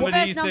 What What's number the do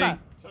best you see? number?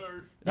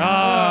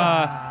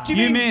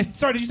 You missed.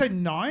 Sorry, did you say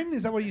 9?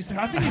 Is that what you said?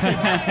 I think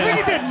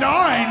he said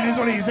 9 is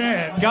what he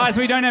said. Guys,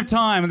 we don't have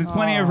time. There's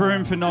plenty of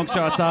room for nog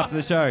shots after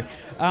the show.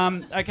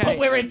 Okay. But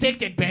we're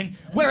addicted, Ben.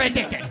 We're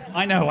addicted.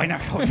 I know. I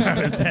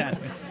understand.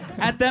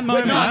 At that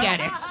moment, We're nog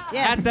addicts.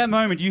 Yes. At that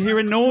moment, you hear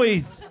a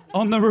noise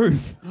on the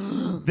roof.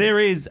 There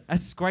is a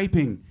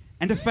scraping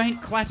and a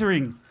faint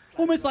clattering,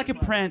 almost like a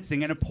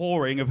prancing and a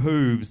pawing of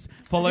hooves,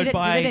 followed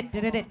by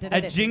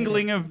a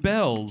jingling of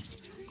bells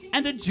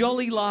and a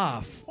jolly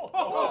laugh.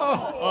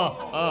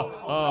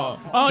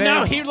 Oh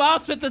no, he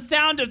laughs with the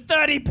sound of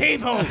 30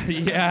 people.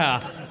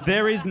 Yeah,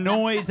 there is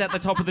noise at the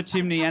top of the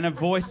chimney and a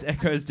voice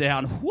echoes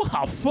down.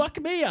 Wow, fuck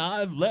me,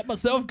 I've let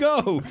myself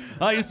go.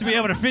 I used to be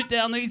able to fit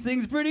down these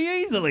things pretty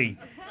easily.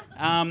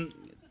 And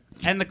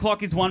the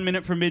clock is 1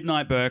 minute from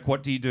midnight, Burk.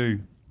 What do you do?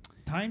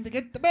 Time to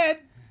get to bed.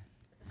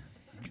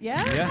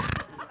 Yeah?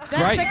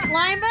 That's Great. the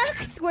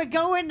climax? We're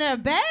going to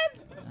bed?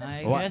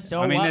 I Well, guess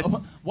so. I mean,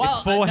 it's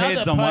four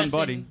heads on one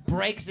body.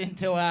 Breaks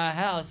into our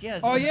house.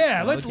 Yes. Oh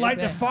yeah, let's Okay, light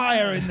the Ben.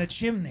 fire in the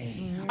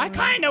chimney. I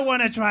kind of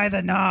want to try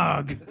the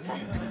nog.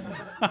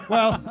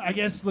 Well, I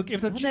guess look if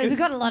the We've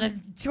got a lot of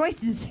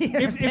choices here.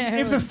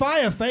 if the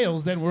fire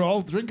fails, then we're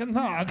all drinking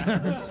nog. You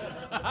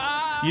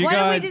Why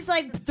don't we guys,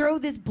 just throw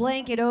this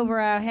blanket over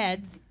our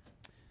heads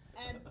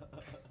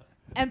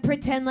and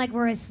pretend like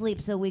we're asleep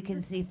so we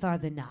can see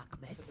Father Knockmas?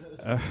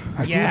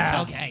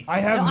 Yeah. Okay.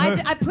 I No,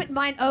 have. I put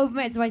mine over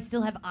it so I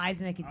still have eyes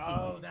and I can see.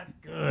 Oh, that's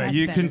good. That's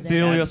you better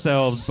conceal than-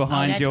 yourselves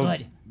behind that's your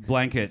good.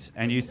 blanket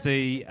and you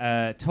see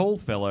a tall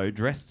fellow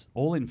dressed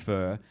all in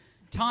fur,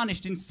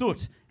 tarnished in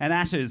soot and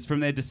ashes from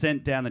their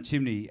descent down the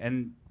chimney,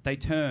 and they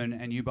turn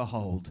and you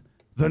behold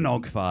the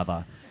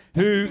Nogfather,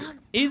 who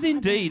is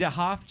indeed a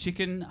half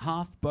chicken,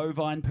 half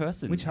bovine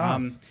person. Which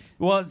half?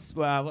 Well,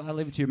 I'll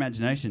leave it to your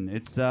imagination.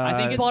 It's I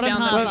think it's Bottom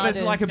down half the well, there's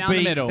is like a down the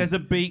beak. middle. There's a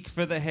beak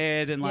for the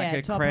head and like Yeah,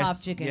 a top crest.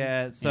 half chicken.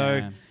 Yeah,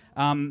 so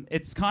Yeah.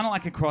 it's kind of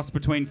like a cross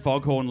between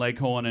foghorn,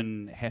 leghorn,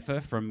 and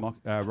heifer from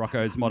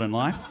Rocco's Modern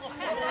Life.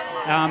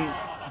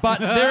 But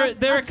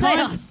they're a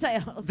kind.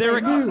 They're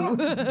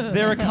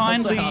a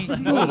kindly.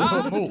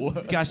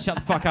 Guys, shut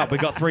the fuck up. We've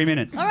got 3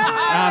 minutes. All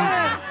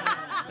right.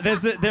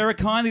 They're a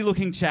kindly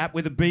looking chap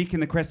with a beak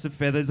and the crest of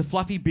feathers. A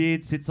fluffy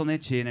beard sits on their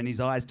chin and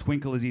his eyes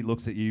twinkle as he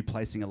looks at you,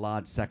 placing a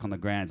large sack on the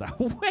ground. It's like,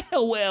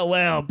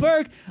 well,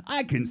 Burk,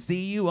 I can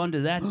see you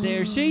under that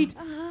there sheet.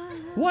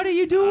 What are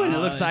you doing? It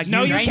looks like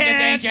no, you Stranger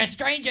can't. danger,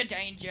 stranger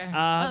danger.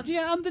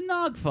 yeah, I'm the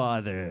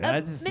Nogfather.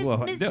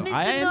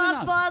 Mr.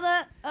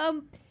 Nogfather,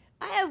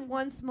 I have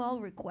one small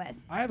request.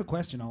 I have a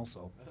question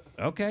also.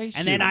 Okay,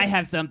 And then I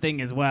have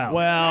something as well.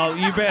 Well,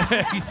 you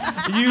better.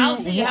 I'll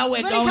see how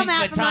we're Let me going come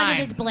out for from under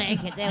time. this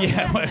blanket. There we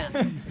Yeah, go.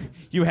 well,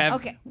 you have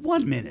Okay.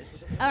 1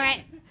 minute. All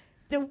right.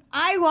 So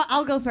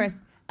I'll go first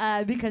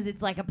because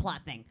it's like a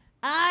plot thing.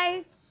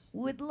 I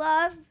would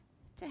love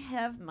to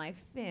have my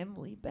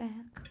family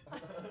back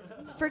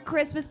for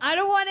Christmas. I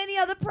don't want any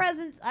other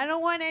presents. I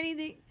don't want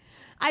anything.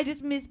 I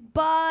just miss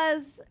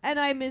Buzz and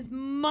I miss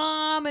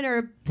Mom and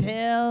her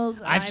pills.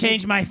 I've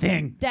changed my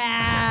thing.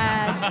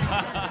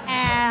 Dad.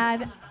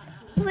 And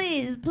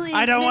please.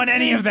 I don't want Mr.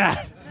 any of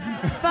that.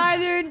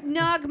 Father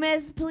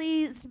Nogmes,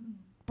 please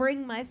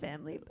bring my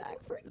family back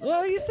for Christmas.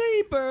 Well, you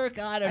see, Burk,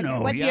 I don't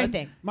know. What's your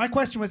thing? My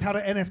question was how do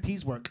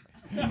NFTs work?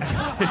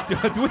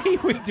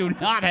 we do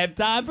not have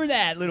time for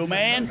that, little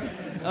man.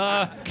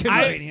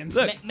 Canadians.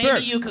 Look, Maybe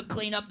Burk, you could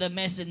clean up the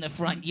mess in the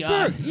front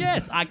yard. Burk,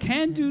 yes, I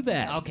can do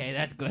that. Okay,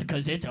 that's good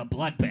because it's a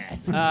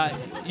bloodbath.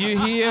 You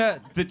hear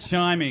the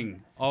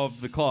chiming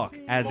of the clock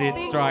as it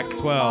strikes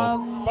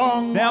 12.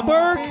 Bong. Now,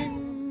 Burk,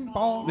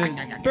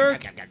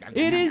 Burk,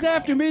 it is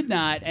after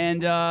midnight,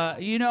 and,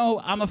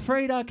 I'm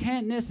afraid I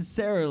can't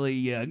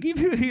necessarily give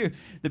you here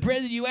the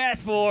present you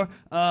asked for,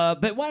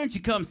 but why don't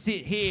you come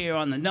sit here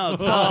on the nog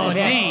father's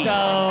knee?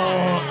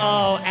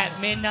 At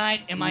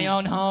midnight in my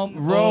own home?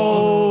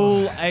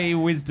 Roll a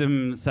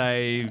wisdom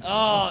save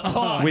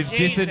with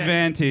Jesus.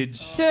 disadvantage.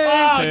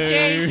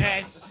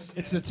 Jesus.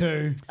 It's a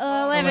 2.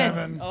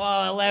 11.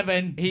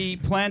 11. He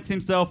plants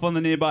himself on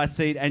the nearby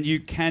seat, and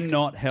you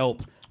cannot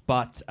help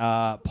but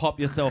pop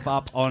yourself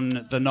up on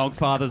the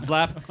Nogfather's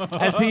lap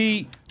as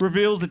he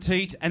reveals a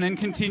teat and then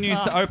continues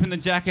to open the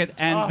jacket,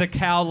 and the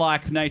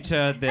cow-like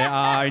nature, there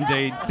are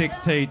indeed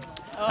 6 teats.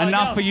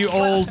 Enough for you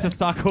all to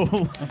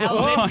suckle.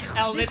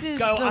 Our lips is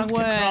go the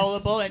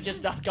uncontrollable and just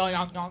start going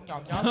on.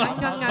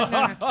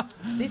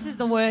 This is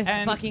the worst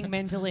And fucking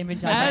mental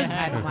image I've ever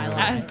had in my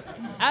life.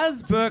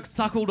 As Burke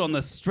suckled on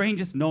the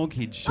strangest nog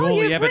he'd Oh,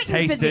 surely you've ever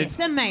written for tasted, this.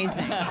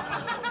 Amazing.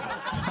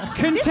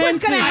 contented. This was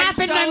going to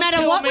happen so no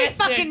matter what we missing.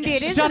 fucking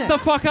did, isn't Shut it? the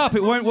fuck up,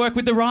 it won't work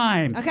with the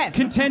rhyme. Okay.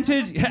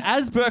 Contented,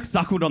 as Burke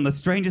suckled on the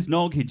strangest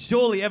nog he'd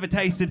surely ever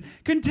tasted,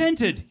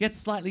 contented, yet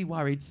slightly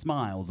worried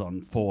smiles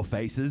on 4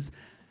 faces.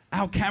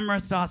 Our camera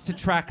starts to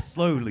track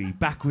slowly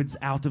backwards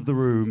out of the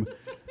room,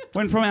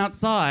 when from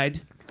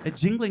outside, a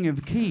jingling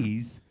of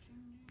keys,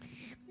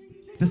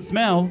 the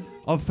smell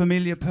of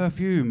familiar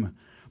perfume.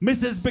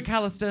 Mrs.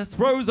 McAllister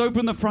throws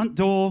open the front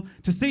door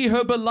to see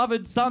her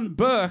beloved son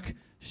Burke,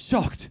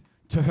 shocked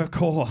to her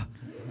core.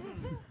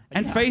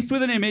 And faced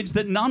with an image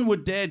that none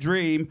would dare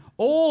dream,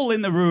 all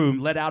in the room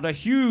let out a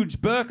huge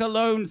Burke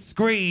alone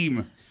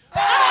scream.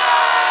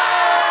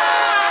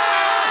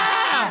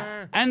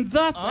 And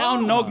thus our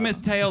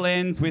Nogmas tale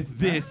ends with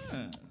this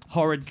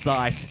horrid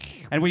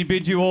sight. And we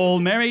bid you all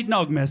Merry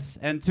Nogmas,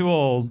 and to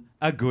all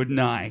a good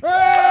night.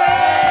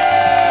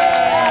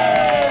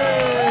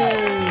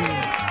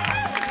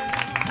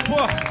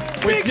 Whoa,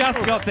 we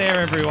just got there,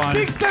 everyone.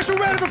 Big special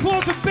round of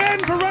applause for Ben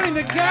for running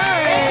the game.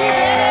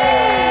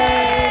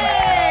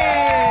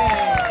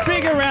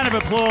 Bigger round of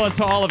applause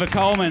for Oliver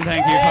Coleman.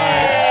 Thank you, folks.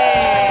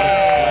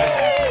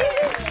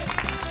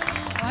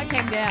 I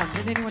came down.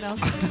 Did anyone else?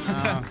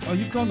 Oh,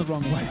 you've gone the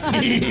wrong way.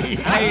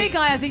 I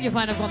think you'll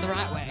find I've gone the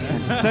right way.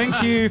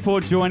 Thank you for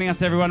joining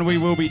us, everyone. We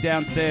will be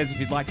downstairs if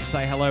you'd like to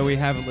say hello. We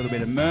have a little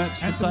bit of merch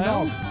for And some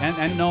sale. nog.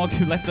 And nog,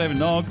 leftover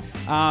nog.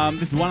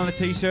 This is one of the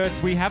T-shirts.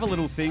 We have a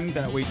little thing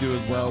that we do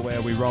as well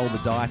where we roll the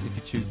dice if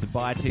you choose to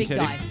buy a T-shirt.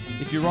 dice.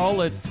 If you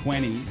roll a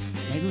 20,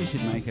 maybe we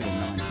should make it a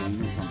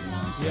 19 or something like that.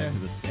 Yeah.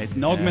 'Cause it's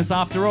Nogmas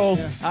after all.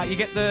 You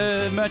get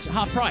the merch at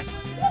half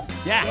price.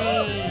 Yeah.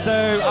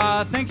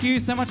 So thank you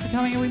so much for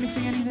coming. Are we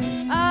missing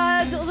anything?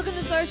 Look at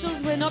the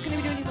socials. We're not going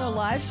to be doing any more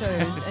live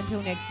shows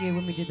until next year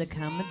when we do the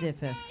Comedy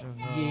Festival.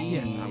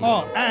 Yes.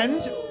 Oh,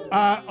 and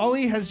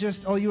Ollie has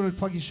just... Oh, you want to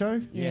plug your show?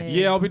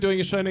 Yeah, I'll be doing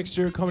a show next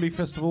year at Comedy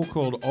Festival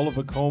called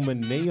Oliver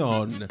Coleman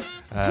Neon.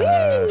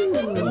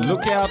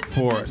 Look out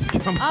for it.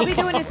 Come I'll be on.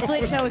 doing a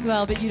split show as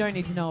well, but you don't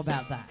need to know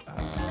about that.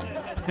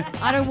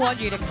 I don't want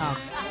you to come.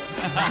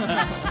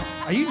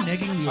 Are you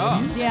negging the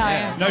audience? Yeah, I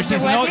am. No, Is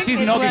she's it working? she's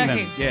It's nogging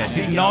working. them. Yeah,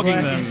 she's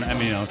nogging them. I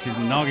mean, she's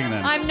nogging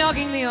them. I'm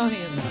nogging the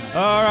audience.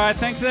 All right,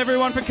 thanks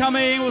everyone for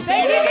coming. We'll see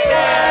Thank you you, next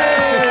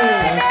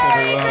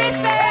Merry time.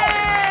 Christmas!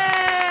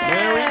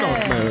 Merry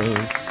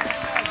Nogmas.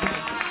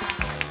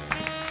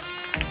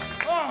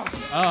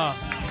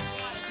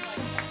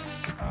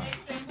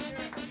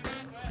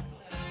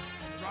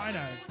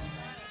 Rhino.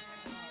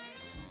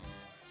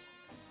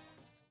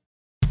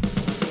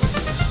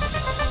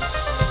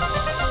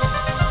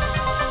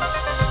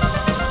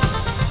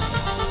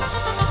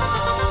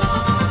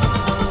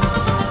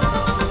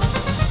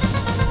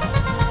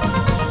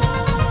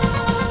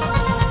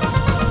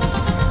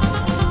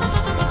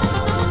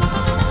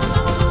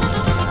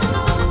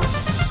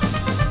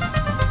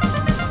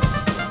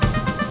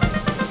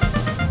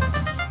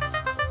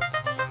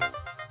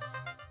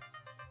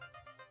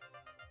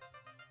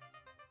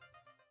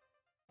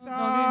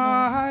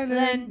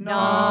 Silent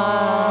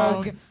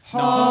nog,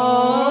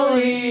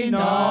 holy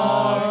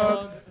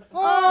nog,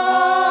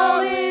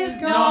 all is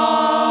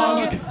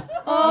nog,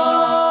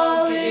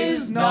 all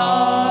is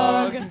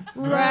nog,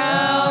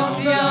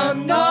 round your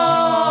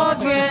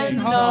noggin,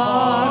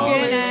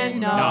 noggin and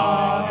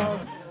nog,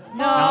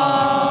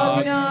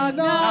 nog, nog,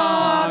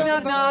 nog,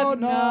 nog, nog,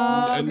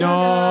 nog,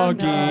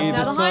 Noggy Now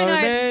the the high note.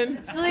 snowman.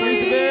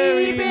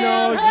 Sleep in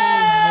Noggy.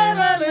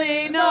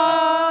 heavenly nog.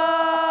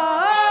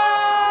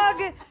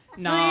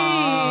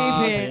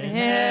 Sleep in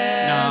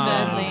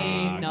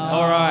heavenly nog.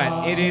 All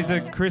right, it is a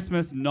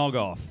Christmas nog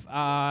off.